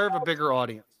 They deserve a bigger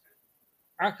audience.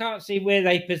 I can't see where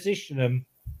they position them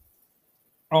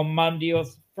on Monday or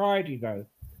Friday, though.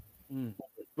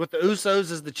 With the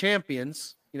Usos as the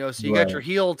champions, so you got your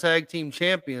heel tag team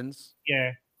champions.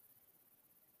 Yeah.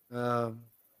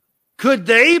 Could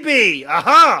they be?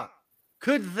 Aha!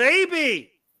 Could they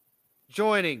be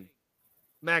joining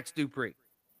Max Dupree?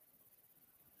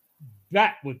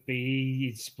 That would be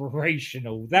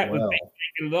inspirational. That would make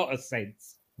a lot of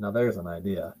sense. Now there's an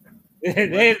idea.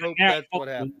 That's what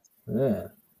happened. Yeah.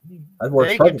 That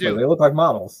works perfectly. They look like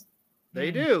models.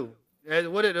 They do.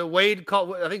 And what did Wade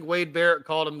call? I think Wade Barrett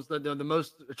called them the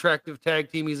most attractive tag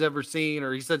team he's ever seen,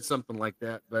 or he said something like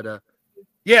that. But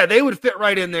yeah, they would fit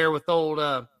right in there with old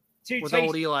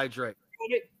Eli Drake.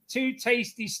 Two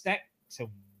tasty snacks and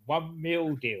 $1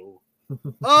 million deal.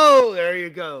 Oh, there you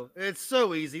go. It's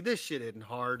so easy. This shit isn't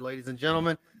hard, ladies and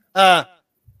gentlemen.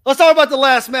 Let's talk about the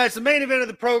last match, the main event of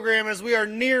the program, as we are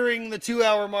nearing the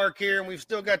 2-hour mark here, and we've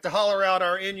still got to holler out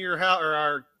our In Your House or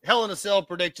our Hell in a Cell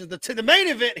predictions. The main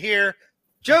event here,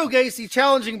 Joe Gacy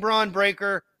challenging Braun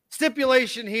Breaker.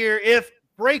 Stipulation here: if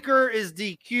Breaker is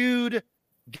DQ'd.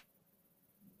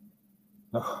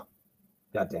 Oh,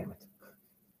 God damn it!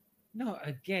 Not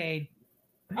again.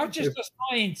 I've just lost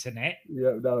my internet.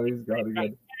 Yeah, no, he's gone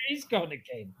again. He's gone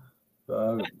again.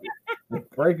 If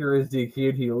Breaker is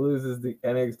DQ'd, he loses the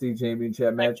NXT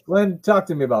Championship match. Glenn, talk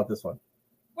to me about this one.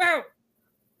 Well,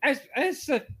 as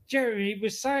Jeremy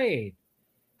was saying,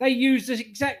 they used the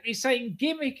exactly same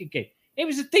gimmick again. It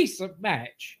was a decent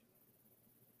match,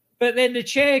 but then the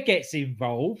chair gets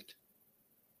involved.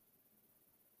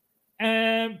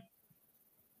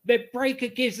 The Breaker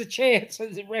gives the chair to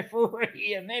the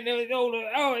referee, and then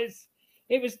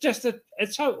it was just a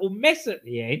total mess at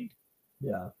the end.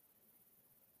 Yeah.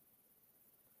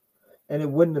 And it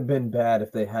wouldn't have been bad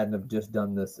if they hadn't have just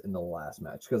done this in the last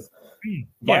match, because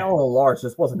by all and large,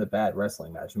 this wasn't a bad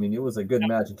wrestling match. I mean, it was a good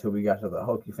match until we got to the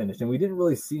hokey finish, and we didn't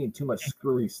really see too much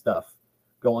screwy stuff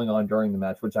going on during the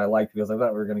match, which I liked, because I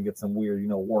thought we were going to get some weird,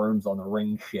 worms on the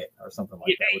ring shit or something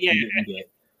like that, which we didn't get.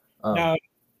 No.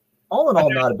 All in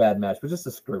all, not a bad match, but just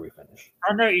a screwy finish.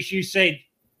 I noticed you said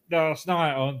last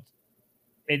night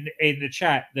in the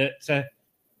chat that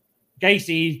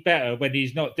Gacy is better when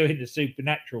he's not doing the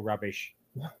supernatural rubbish.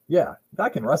 Yeah, I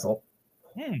can wrestle.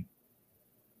 It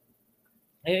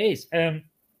is.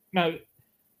 No,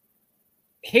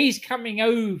 he's coming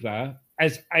over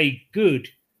as a good,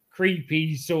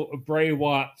 creepy sort of Bray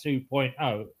Wyatt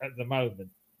 2.0 at the moment.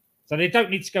 So they don't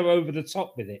need to go over the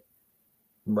top with it.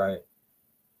 Right.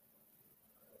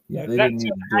 Yeah, they didn't need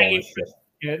to do all this shit.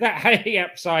 Yeah, that hey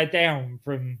upside down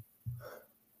from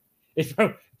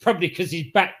probably because his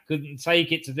back couldn't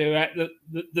take it to do that,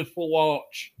 the full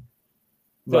arch.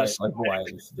 Right, like what I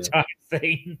used to do. Type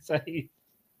thing. So,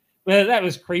 well, that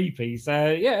was creepy.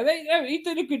 So, yeah, he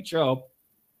did a good job.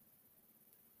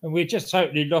 And we just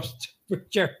totally lost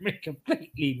Jeremy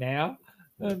completely now.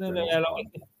 I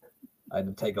had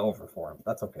to take over for him.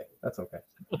 That's okay. That's okay.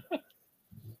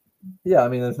 Yeah, I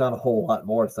mean, there's not a whole lot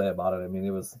more to say about it. I mean,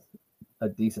 it was a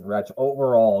decent match.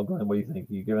 Overall, Glenn, what do you think?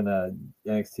 You giving a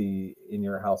NXT In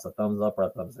Your House a thumbs up or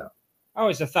a thumbs down? Oh,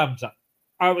 it's a thumbs up.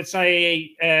 I would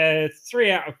say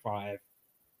 3 out of 5. I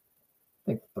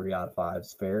think 3 out of 5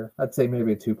 is fair. I'd say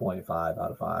maybe a 2.5 out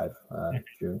of 5. If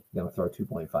you're going to throw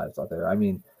 2.5s out there. I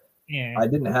mean, yeah. I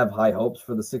didn't have high hopes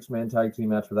for the 6-man tag team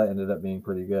match, but that ended up being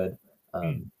pretty good.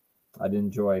 I didn't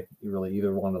enjoy really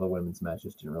either one of the women's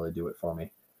matches. Didn't really do it for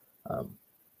me.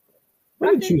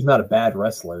 She's not a bad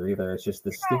wrestler either. It's just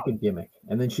this stupid gimmick.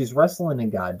 And then she's wrestling in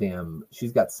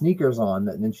she's got sneakers on,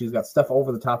 and then she's got stuff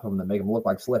over the top of them that make them look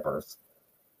like slippers.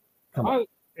 Come on.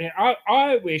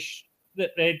 I wish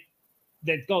that they'd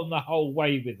gone the whole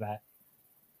way with that.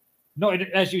 Not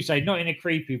as you say, not in a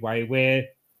creepy way where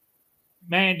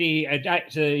Mandy had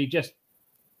actually just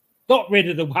got rid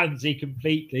of the onesie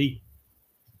completely,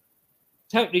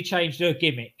 totally changed her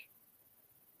gimmick.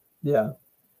 Yeah.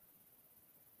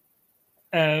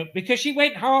 Because she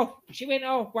went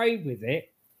halfway with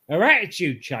it. Her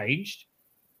attitude changed,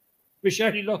 but she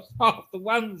only lost half the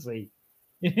onesie.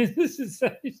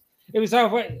 It was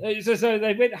halfway. It was as though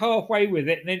they went halfway with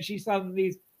it, and then she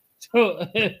suddenly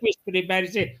whispered in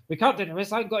Mandy's ear, "We can't do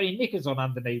this. I haven't got any knickers on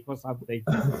underneath or something."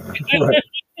 Right.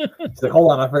 She's like,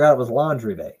 hold on, I forgot it was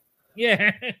laundry day.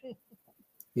 Yeah.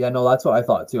 Yeah, no, that's what I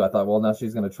thought too. I thought, well, now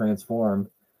she's going to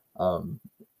transform and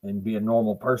be a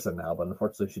normal person now, but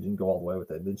unfortunately she didn't go all the way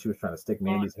with it. Then she was trying to stick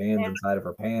Mandy's hands inside of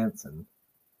her pants, and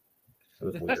it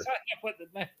was weird. That's what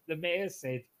the mayor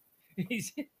said. He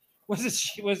said, wasn't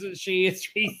she a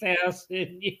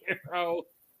 3,000-year-old?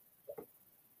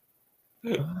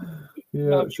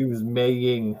 Yeah, she was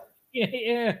maying.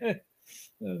 Yeah.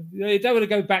 You don't want to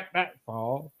go back that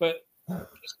far, but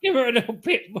just give her a little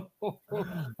bit more. I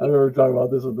remember talking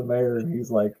about this with the mayor, and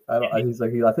he's like, I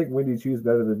think Wendy Chu's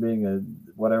better than being a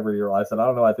whatever year. I said, I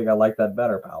don't know. I think I like that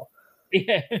better, pal.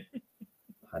 Yeah.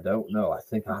 I don't know. I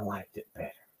think I liked it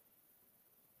better.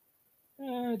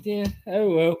 Oh dear.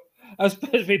 Oh well. I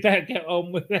suppose we better get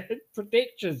on with the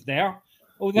predictions now.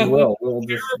 Although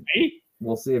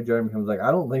we'll see if Jeremy comes back.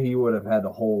 I don't think he would have had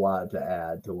a whole lot to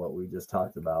add to what we just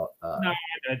talked about. No, I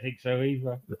don't think so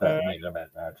either. With that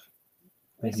match.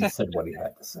 I think he said what he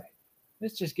had to say.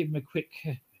 Let's just give him a quick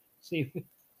see if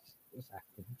what's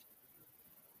happened.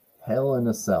 Hell in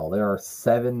a Cell. There are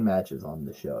 7 matches on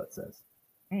the show, it says.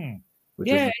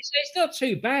 It's not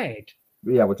too bad.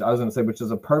 Yeah, which I was going to say, which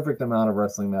is a perfect amount of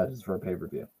wrestling matches for a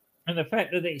pay-per-view. And the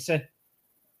fact that it's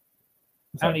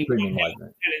only one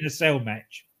in a Cell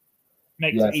match.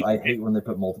 Yes, I hate when they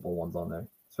put multiple ones on there,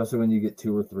 especially when you get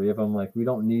 2 or 3 of them. Like, we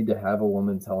don't need to have a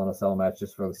women's Hell in a Cell match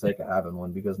just for the sake of having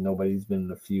one because nobody's been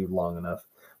in a feud long enough.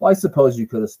 Well, I suppose you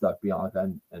could have stuck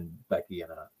Bianca and Becky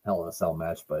in a Hell in a Cell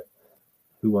match, but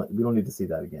we don't need to see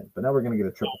that again. But now we're going to get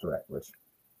a triple threat, which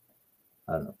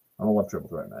I don't know. I don't love triple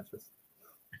threat matches.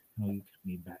 Me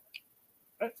back.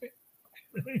 That's it.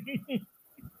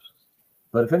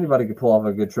 But if anybody could pull off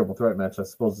a good triple threat match, I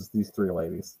suppose it's these 3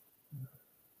 ladies.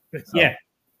 So, yeah.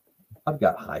 I've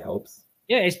got high hopes.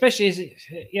 Yeah, especially as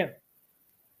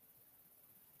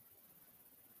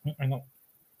hang on.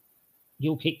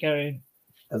 You'll keep going.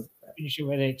 Finish your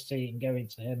NXT and go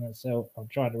into Hell in a Cell. I'm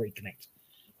trying to reconnect.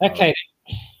 Okay.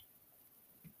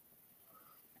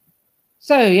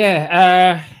 So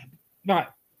right.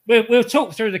 We'll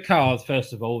talk through the cards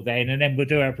first of all, then, and then we'll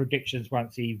do our predictions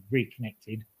once he's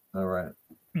reconnected. All right.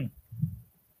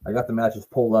 I got the matches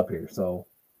pulled up here. So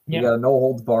we got a no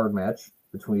holds barred match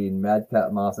between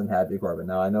Madcap Moss and Happy Corbin.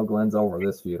 Now I know Glenn's over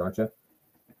this feud, aren't you?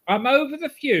 I'm over the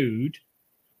feud,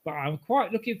 but I'm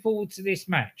quite looking forward to this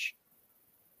match.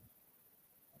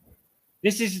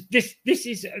 This is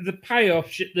the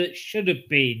payoff that should have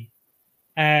been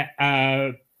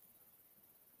Backlash.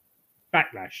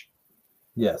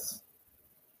 Yes.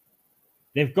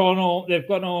 They've gone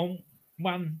on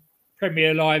one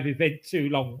Premier Live event too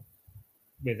long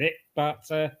with it, but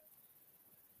the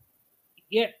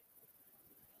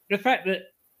fact that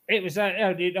it was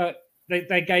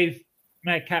they gave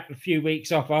Madcap a few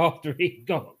weeks off after he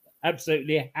got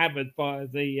absolutely hammered by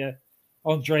the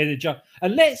Andre the Giant,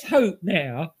 and let's hope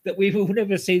now that we will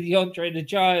never see the Andre the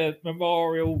Giant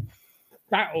Memorial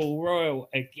Battle Royal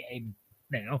again.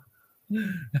 Now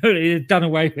they've done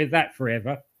away with that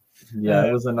forever. Yeah,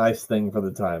 it was a nice thing for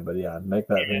the time, but yeah, make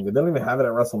that thing. They don't even have it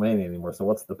at WrestleMania anymore, so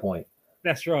what's the point?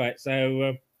 That's right.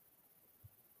 So,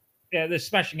 the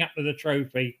smashing up of the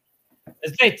trophy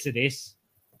has led to this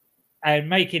and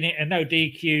making it a no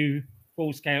DQ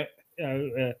full scale,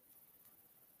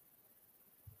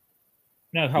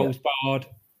 no holds barred.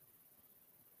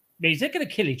 Means they're going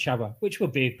to kill each other, which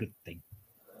would be a good thing.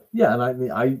 Yeah,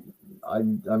 and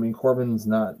I mean, Corbin's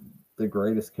not the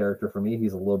greatest character for me.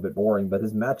 He's a little bit boring, but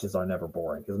his matches are never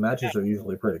boring. His matches are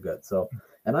usually pretty good. So,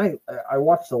 and I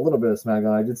watched a little bit of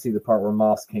SmackDown. I did see the part where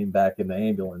Moss came back in the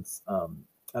ambulance.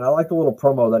 And I like the little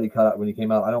promo that he cut out when he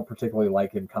came out. I don't particularly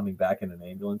like him coming back in an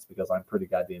ambulance because I'm pretty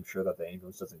goddamn sure that the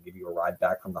ambulance doesn't give you a ride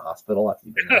back from the hospital after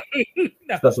you've been there,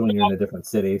 especially when you're in a different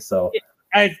city. So,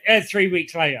 and 3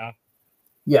 weeks later.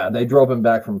 Yeah, they drove him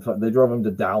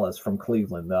to Dallas from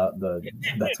Cleveland.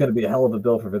 That's going to be a hell of a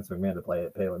bill for Vince McMahon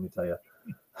to pay, let me tell you.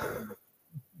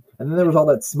 And then there was all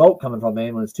that smoke coming from the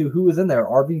ambulance too. Who was in there?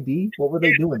 RVD? What were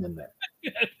they doing in there?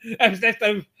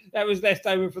 That was left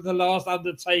over for the last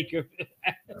Undertaker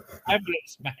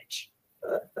ambulance match.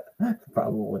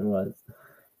 Probably was.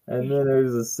 And then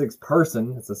there's a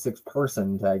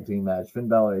six-person tag team match. Finn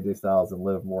Balor, AJ Styles, and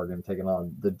Liv Morgan taking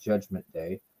on the Judgment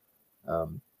Day.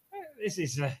 This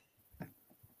is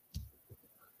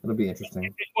it'll be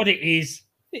interesting. What it is.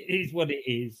 It is what it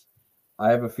is.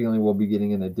 I have a feeling we'll be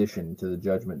getting an addition to the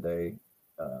Judgment Day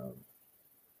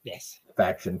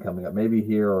faction coming up. Maybe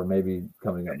here or maybe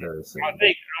coming up very soon. I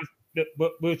think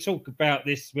we'll talk about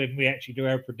this when we actually do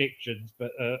our predictions,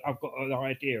 but I've got an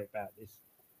idea about this.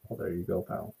 Well, there you go,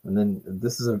 pal. And then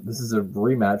this is a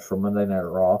rematch from Monday Night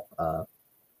Raw.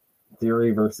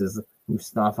 Theory versus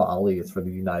Mustafa Ali is for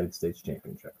the United States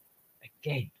Championship.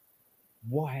 Again,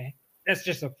 why? That's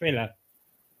just a filler.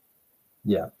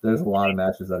 Yeah, there's a lot of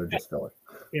matches that are just filler.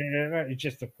 Yeah, that is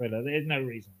just a filler. There's no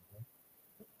reason.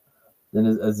 Then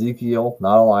Ezekiel,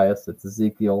 not Elias, it's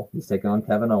Ezekiel. He's taking on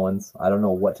Kevin Owens. I don't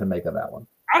know what to make of that one.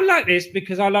 I like this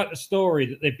because I like the story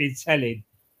that they've been telling.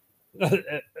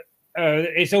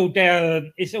 It's all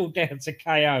down to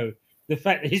KO. The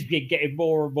fact that he's been getting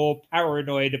more and more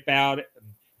paranoid about it and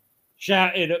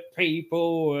shouting at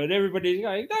people, and everybody's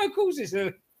going, "No, of course it's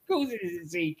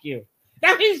Ezekiel.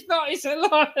 No, it's not. It's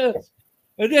Elias."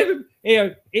 And then,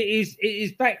 it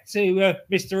is back to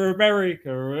Mr.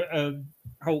 America,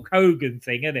 Hulk Hogan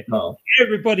thing, isn't it? Oh.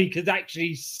 Everybody could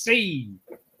actually see.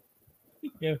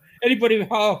 Anybody with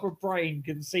half a brain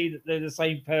can see that they're the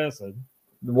same person.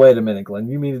 Wait a minute, Glenn.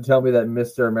 You mean to tell me that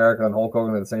Mr. America and Hulk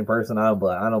Hogan are the same person? I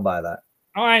don't buy that.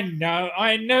 I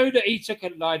know that he took a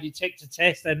lie detector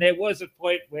test, and there was a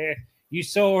point where you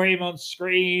saw him on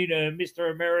screen and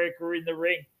Mr. America in the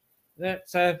ring. That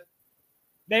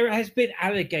there has been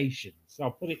allegations.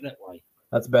 I'll put it that way.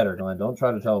 That's better, Glenn. Don't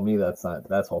try to tell me that's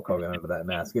Hulk Hogan under that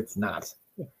mask. It's not.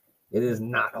 It is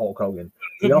not Hulk Hogan.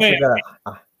 We also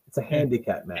got it's a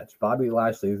handicap match. Bobby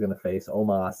Lashley is going to face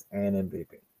Omos and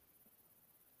MVP.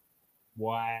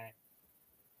 Why?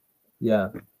 Yeah.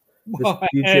 This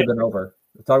feud should have been over.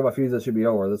 Talk about feuds that should be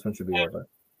over. This one should be over.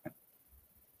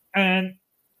 And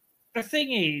the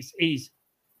thing is,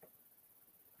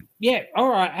 all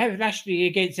right, have Lashley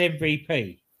against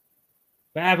MVP,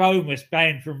 but have Omos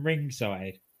banned from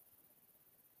ringside.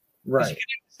 Right.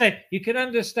 You can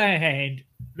understand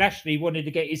Lashley wanted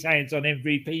to get his hands on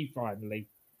MVP finally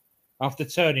after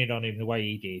turning on him the way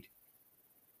he did.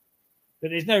 But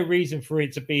there's no reason for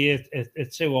it to be a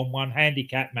 2-on-1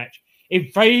 handicap match in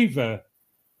favor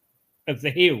of the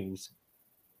heels.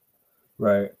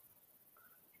 Right.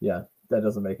 Yeah, that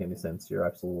doesn't make any sense. You're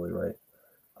absolutely right.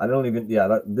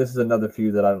 This is another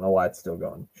feud that I don't know why it's still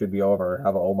going. Should be over.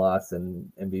 Have Omos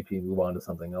and MVP move on to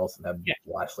something else and have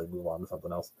Lashley move on to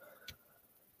something else.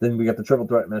 Then we got the triple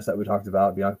threat match that we talked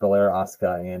about. Bianca Belair,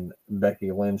 Asuka, and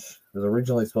Becky Lynch. It was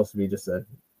originally supposed to be just a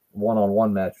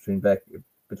one-on-one match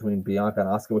between Bianca and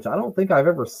Asuka, which I don't think I've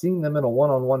ever seen them in a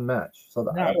one-on-one match. So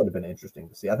that would have been interesting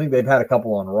to see. I think they've had a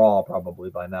couple on Raw probably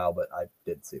by now, but I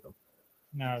didn't see them.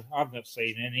 No, I've not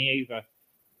seen any either.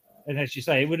 And as you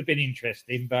say, it would have been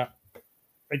interesting, but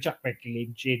they chucked Becky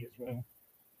Lynch in as well.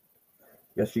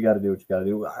 Guess you got to do what you got to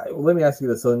do. Let me ask you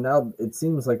this. So now it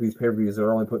seems like these pay-per-views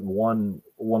are only putting one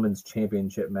women's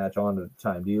championship match on at a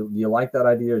time. Do you like that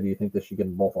idea, or do you think they should get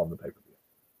them both on the pay-per-view?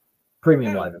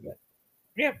 Premium live event.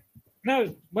 Yeah.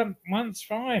 No, one's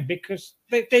fine because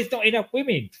there's not enough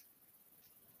women.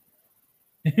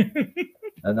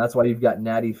 And that's why you've got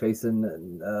Natty facing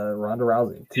Ronda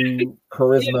Rousey. Two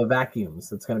charisma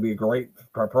vacuums. It's going to be a great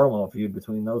promo feud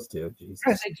between those two. Jesus.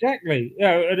 That's exactly.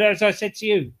 And as I said to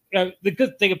you, the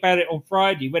good thing about it on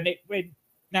Friday, when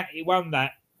Natty won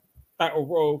that Battle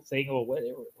Royal thing or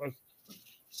whatever it was,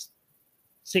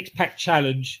 six-pack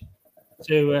challenge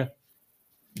to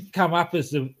come up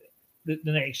as the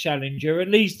next challenger. At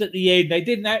least at the end, they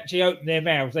didn't actually open their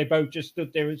mouths. They both just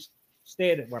stood there and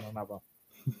stared at one another.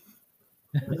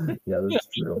 Yeah, that's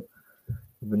true.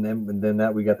 And then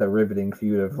that we got the riveting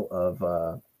feud of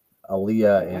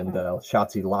Aaliyah and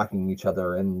Shotzi locking each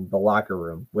other in the locker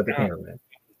room with the cameraman.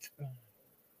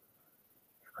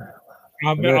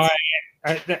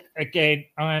 Again,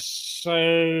 I am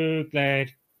so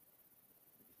glad.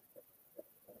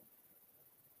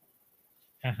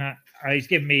 He's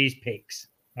giving me his picks.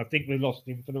 I think we lost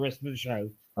him for the rest of the show.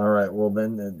 All right, well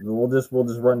then we'll just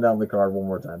run down the card one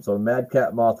more time. So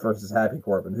Madcap Moss versus Happy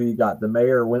Corbin. Who you got? The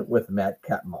mayor went with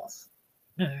Madcap Moss.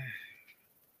 Right,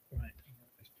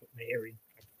 let's put Mayor in.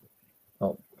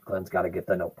 Oh, Glenn's got to get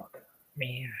the notebook.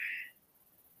 Mayor.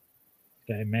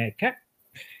 Go Madcap.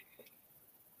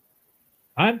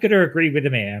 I'm going to agree with the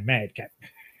mayor, Madcap.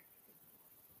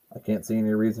 I can't see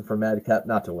any reason for Madcap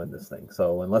not to win this thing.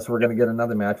 So unless we're going to get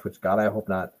another match, which God, I hope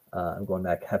not, I'm going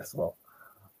Madcap as well.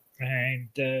 And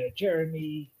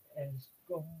Jeremy has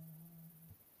gone.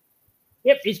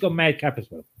 Yep, he's gone Madcap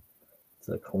as well. It's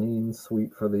a clean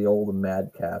sweep for the old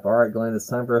Madcap. All right, Glenn, it's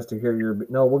time for us to hear your...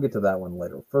 No, we'll get to that one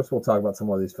later. First, we'll talk about some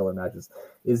more of these filler matches.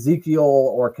 Ezekiel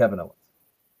or Kevin Owens?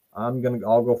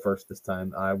 I'll go first this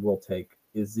time. I will take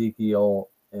Ezekiel,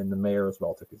 and the mayor as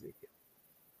well took Ezekiel.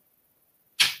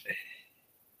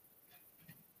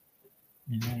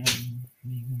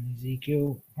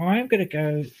 Ezekiel. I'm going to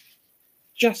go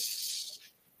just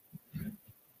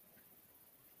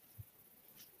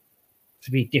to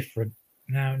be different.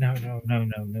 No.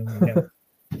 That'd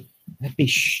be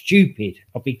stupid.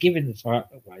 I'll be giving the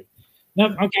title away. No,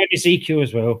 I'm going Ezekiel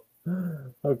as well.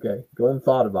 Okay, Glenn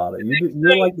thought about it.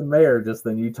 You're like the mayor just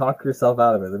then. You talk yourself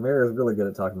out of it. The mayor is really good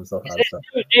at talking himself out of stuff.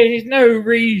 There's no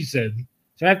reason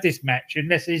to have this match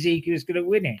unless Ezekiel is going to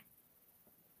win it.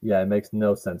 Yeah, it makes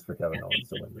no sense for Kevin Owens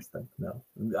to win this thing. No,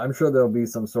 I'm sure there'll be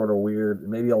some sort of weird.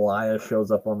 Maybe Elias shows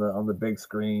up on the big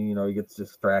screen. You know, he gets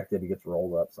distracted. He gets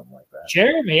rolled up, something like that.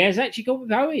 Jeremy has actually gone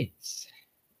with Owens.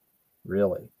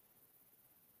 Really?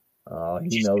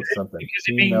 He knows something.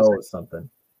 He knows something.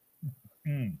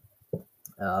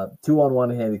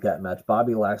 2-on-1 handicap match: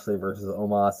 Bobby Lashley versus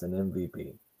Omos and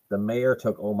MVP. The mayor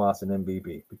took Omos and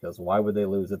MVP because why would they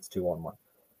lose? It's 2-on-1.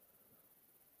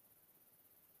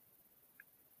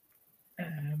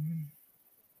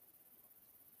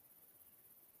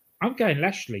 I'm going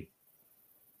Lashley.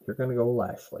 You're going to go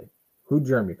Lashley. Who'd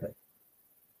Jeremy pick?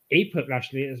 He put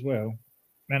Lashley as well.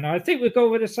 And I think we've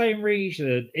gone with the same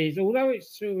reason. Is although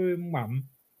it's 2-1,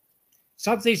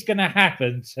 something's going to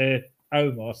happen to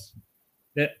Omos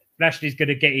that Lashley's going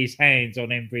to get his hands on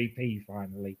MVP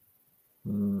finally.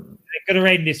 They're going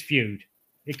to end this feud.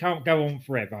 It can't go on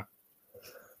forever.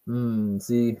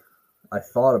 See, I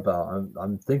thought about.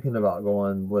 I'm thinking about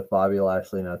going with Bobby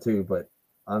Lashley now too, but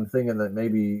I'm thinking that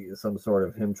maybe some sort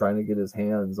of him trying to get his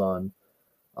hands on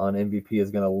MVP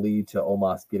is going to lead to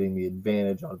Omos getting the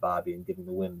advantage on Bobby and getting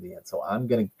the win in the end. So I'm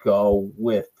going to go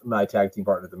with my tag team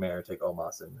partner, the mayor, take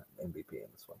Omos and MVP in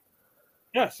this one.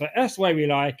 Yeah, so that's the way we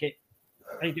like it.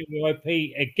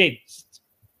 AWOP against.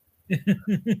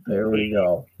 There we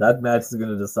go. That match is going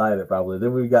to decide it probably.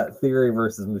 Then we've got Theory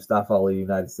versus Mustafa Ali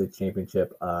United States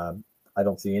Championship. I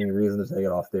don't see any reason to take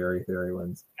it off Theory. Theory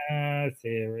wins.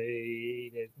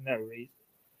 Theory. There's no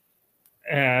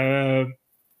reason.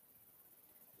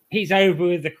 He's over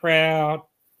with the crowd.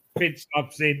 Vince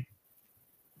loves him.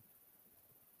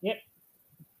 Yep.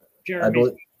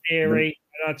 Jeremy's Theory.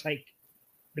 And I take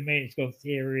the mayor's got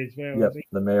Theory as well. Yep.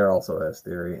 The mayor also has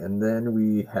Theory. And then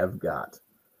we have got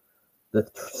the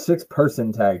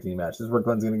 6-person tag team match. This is where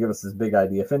Glenn's going to give us his big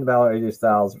idea. Finn Balor, AJ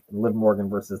Styles, Liv Morgan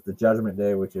versus the Judgment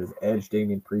Day, which is Edge,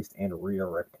 Damian Priest, and Rhea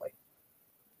Ripley.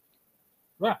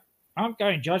 Right. I'm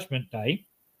going Judgment Day.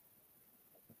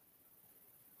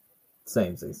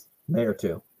 Samesies. Mayor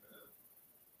too.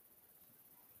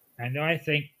 And I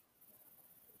think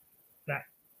that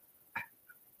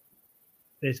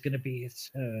there's going to be a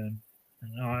turn.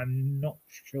 And I'm not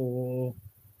sure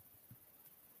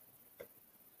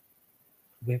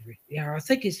whether... Yeah, I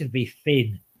think it's going to be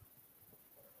Finn.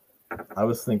 I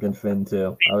was thinking Finn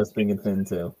too.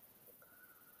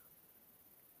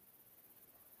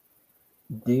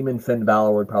 Demon Finn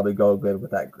Balor would probably go good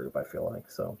with that group, I feel like.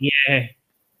 So yeah.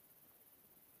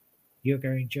 You're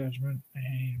going Judgment,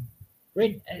 and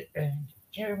Brent,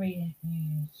 Jeremy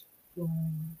is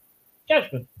going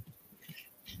Judgment.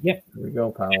 Yep. Here we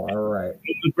go, pal. All right.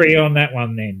 We agree on that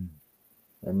one then.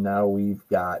 And now we've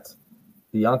got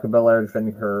Bianca Belair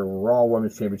defending her Raw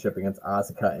Women's Championship against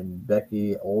Asuka and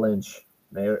Becky Lynch.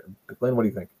 Glenn, what do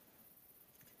you think?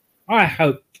 I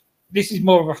hope this is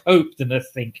more of a hope than a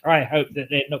think. I hope that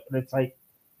they're not going to take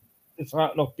the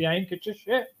title off Bianca just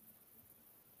yet.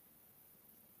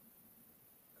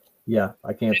 Yeah,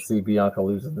 I can't see Bianca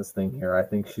losing this thing here. I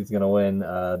think she's going to win.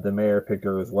 The mayor picked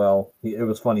her as well. It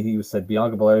was funny. He said,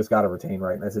 Bianca Belair's got to retain,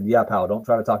 right? And I said, yeah, pal, don't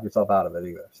try to talk yourself out of it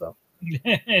either. So.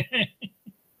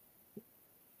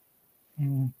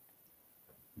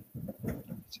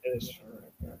 Says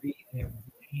for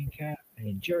Bianca,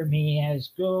 and Jeremy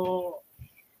has got.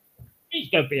 He's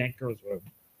got Bianca as well.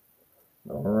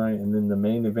 All right, and then the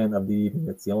main event of the evening,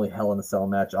 it's the only Hell in a Cell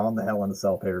match on the Hell in a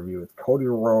Cell pay-per-view. It's Cody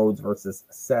Rhodes versus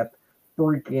Seth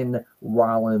freaking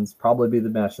Rollins. Probably be the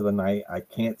match of the night. I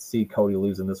can't see Cody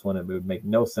losing this one. It would make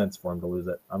no sense for him to lose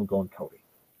it. I'm going Cody.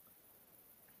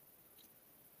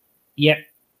 Yep.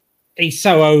 He's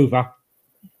so over.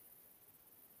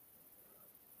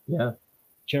 Yeah.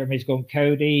 Jeremy's gone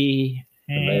Cody.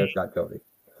 The mayor's got Cody.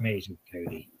 Mayor's got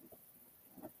Cody.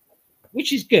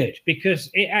 Which is good because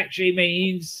it actually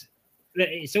means that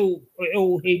it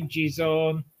all hinges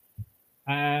on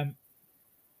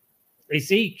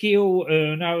Ezekiel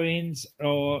and Owens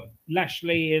or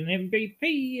Lashley and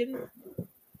MVP and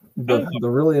the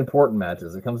really important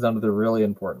matches. It comes down to the really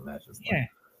important matches. Yeah.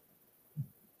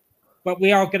 But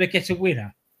we are going to get a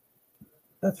winner.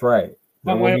 That's right.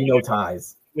 There will be no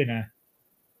ties. Winner.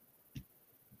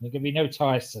 There's going to be no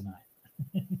ties tonight.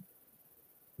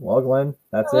 Well, Glenn,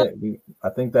 that's it. I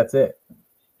think that's it.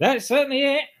 That's certainly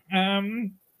it.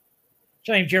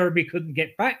 Shame Jeremy couldn't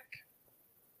get back.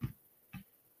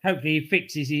 Hopefully he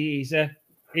fixes his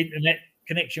internet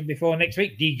connection before next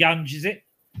week. Gunges it.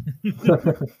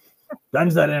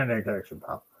 Gunge that internet connection,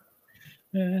 pal.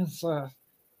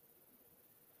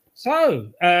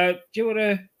 So, do you want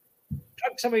to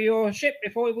plug some of your shit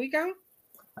before we go?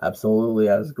 Absolutely.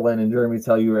 As Glenn and Jeremy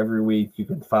tell you every week, you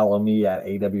can follow me at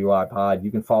AWI Pod.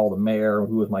 You can follow the mayor,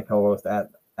 who is my co-host, at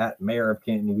Mayor of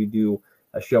Canton. We do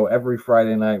a show every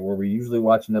Friday night where we usually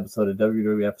watch an episode of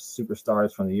WWF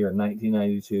Superstars from the year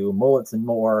 1992, Mullets and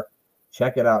more.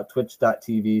 Check it out.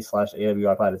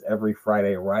 Twitch.tv/AWI Pod is every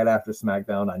Friday right after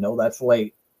SmackDown. I know that's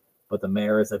late, but the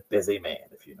mayor is a busy man,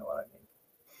 if you know what I mean.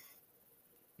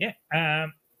 Yeah.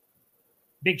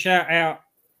 Big shout out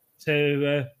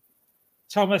to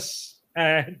Thomas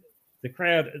and the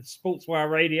crowd at Sportswire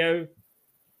Radio,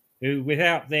 who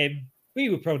without them, we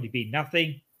would probably be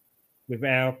nothing with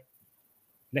our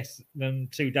less than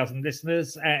 24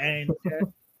 listeners. And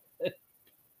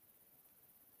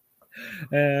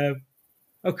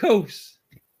of course,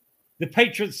 the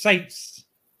patron saints,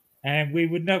 and we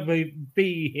would never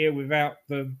be here without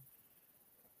them,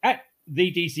 at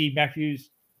the DC Matthews,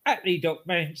 at the Doc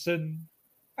Manson,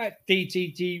 at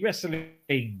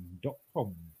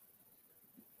dttwrestling.com.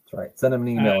 That's right. Send him an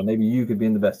email, and maybe you could be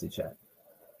in the bestie chat.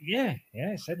 Yeah,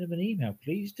 send him an email,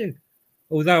 please do.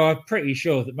 Although I'm pretty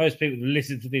sure that most people who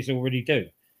listen to this already do.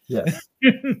 Yes.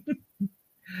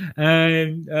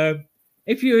 And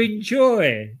if you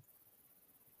enjoy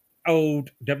old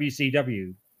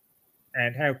WCW,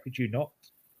 and how could you not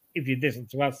if you listen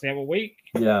to us the other week?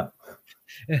 Yeah.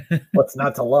 What's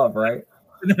not to love, right?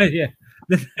 Yeah.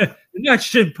 The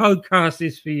Nitrogen podcast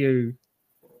is for you.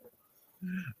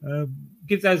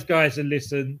 Give those guys a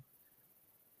listen.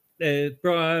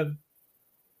 Brian,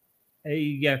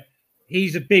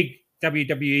 he's a big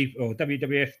WWE or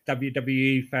WWF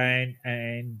WWE fan,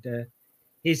 and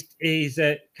his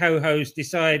co-host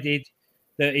decided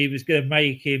that he was going to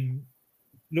make him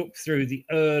look through the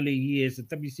early years of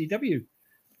WCW,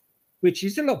 which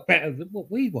is a lot better than what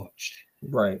we watched.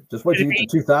 Right. Just wait till you get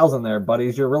to 2000 there,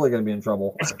 buddies. You're really going to be in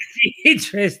trouble. It's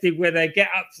interesting when they get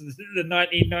up to the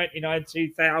 1999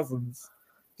 2000s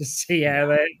to see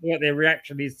what their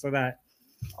reaction is to that.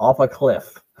 Off a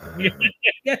cliff.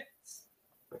 Yes.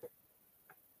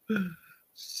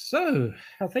 So,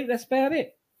 I think that's about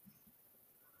it.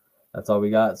 That's all we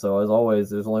got. So, as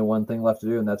always, there's only one thing left to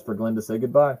do, and that's for Glenn to say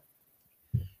goodbye.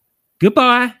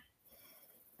 Goodbye.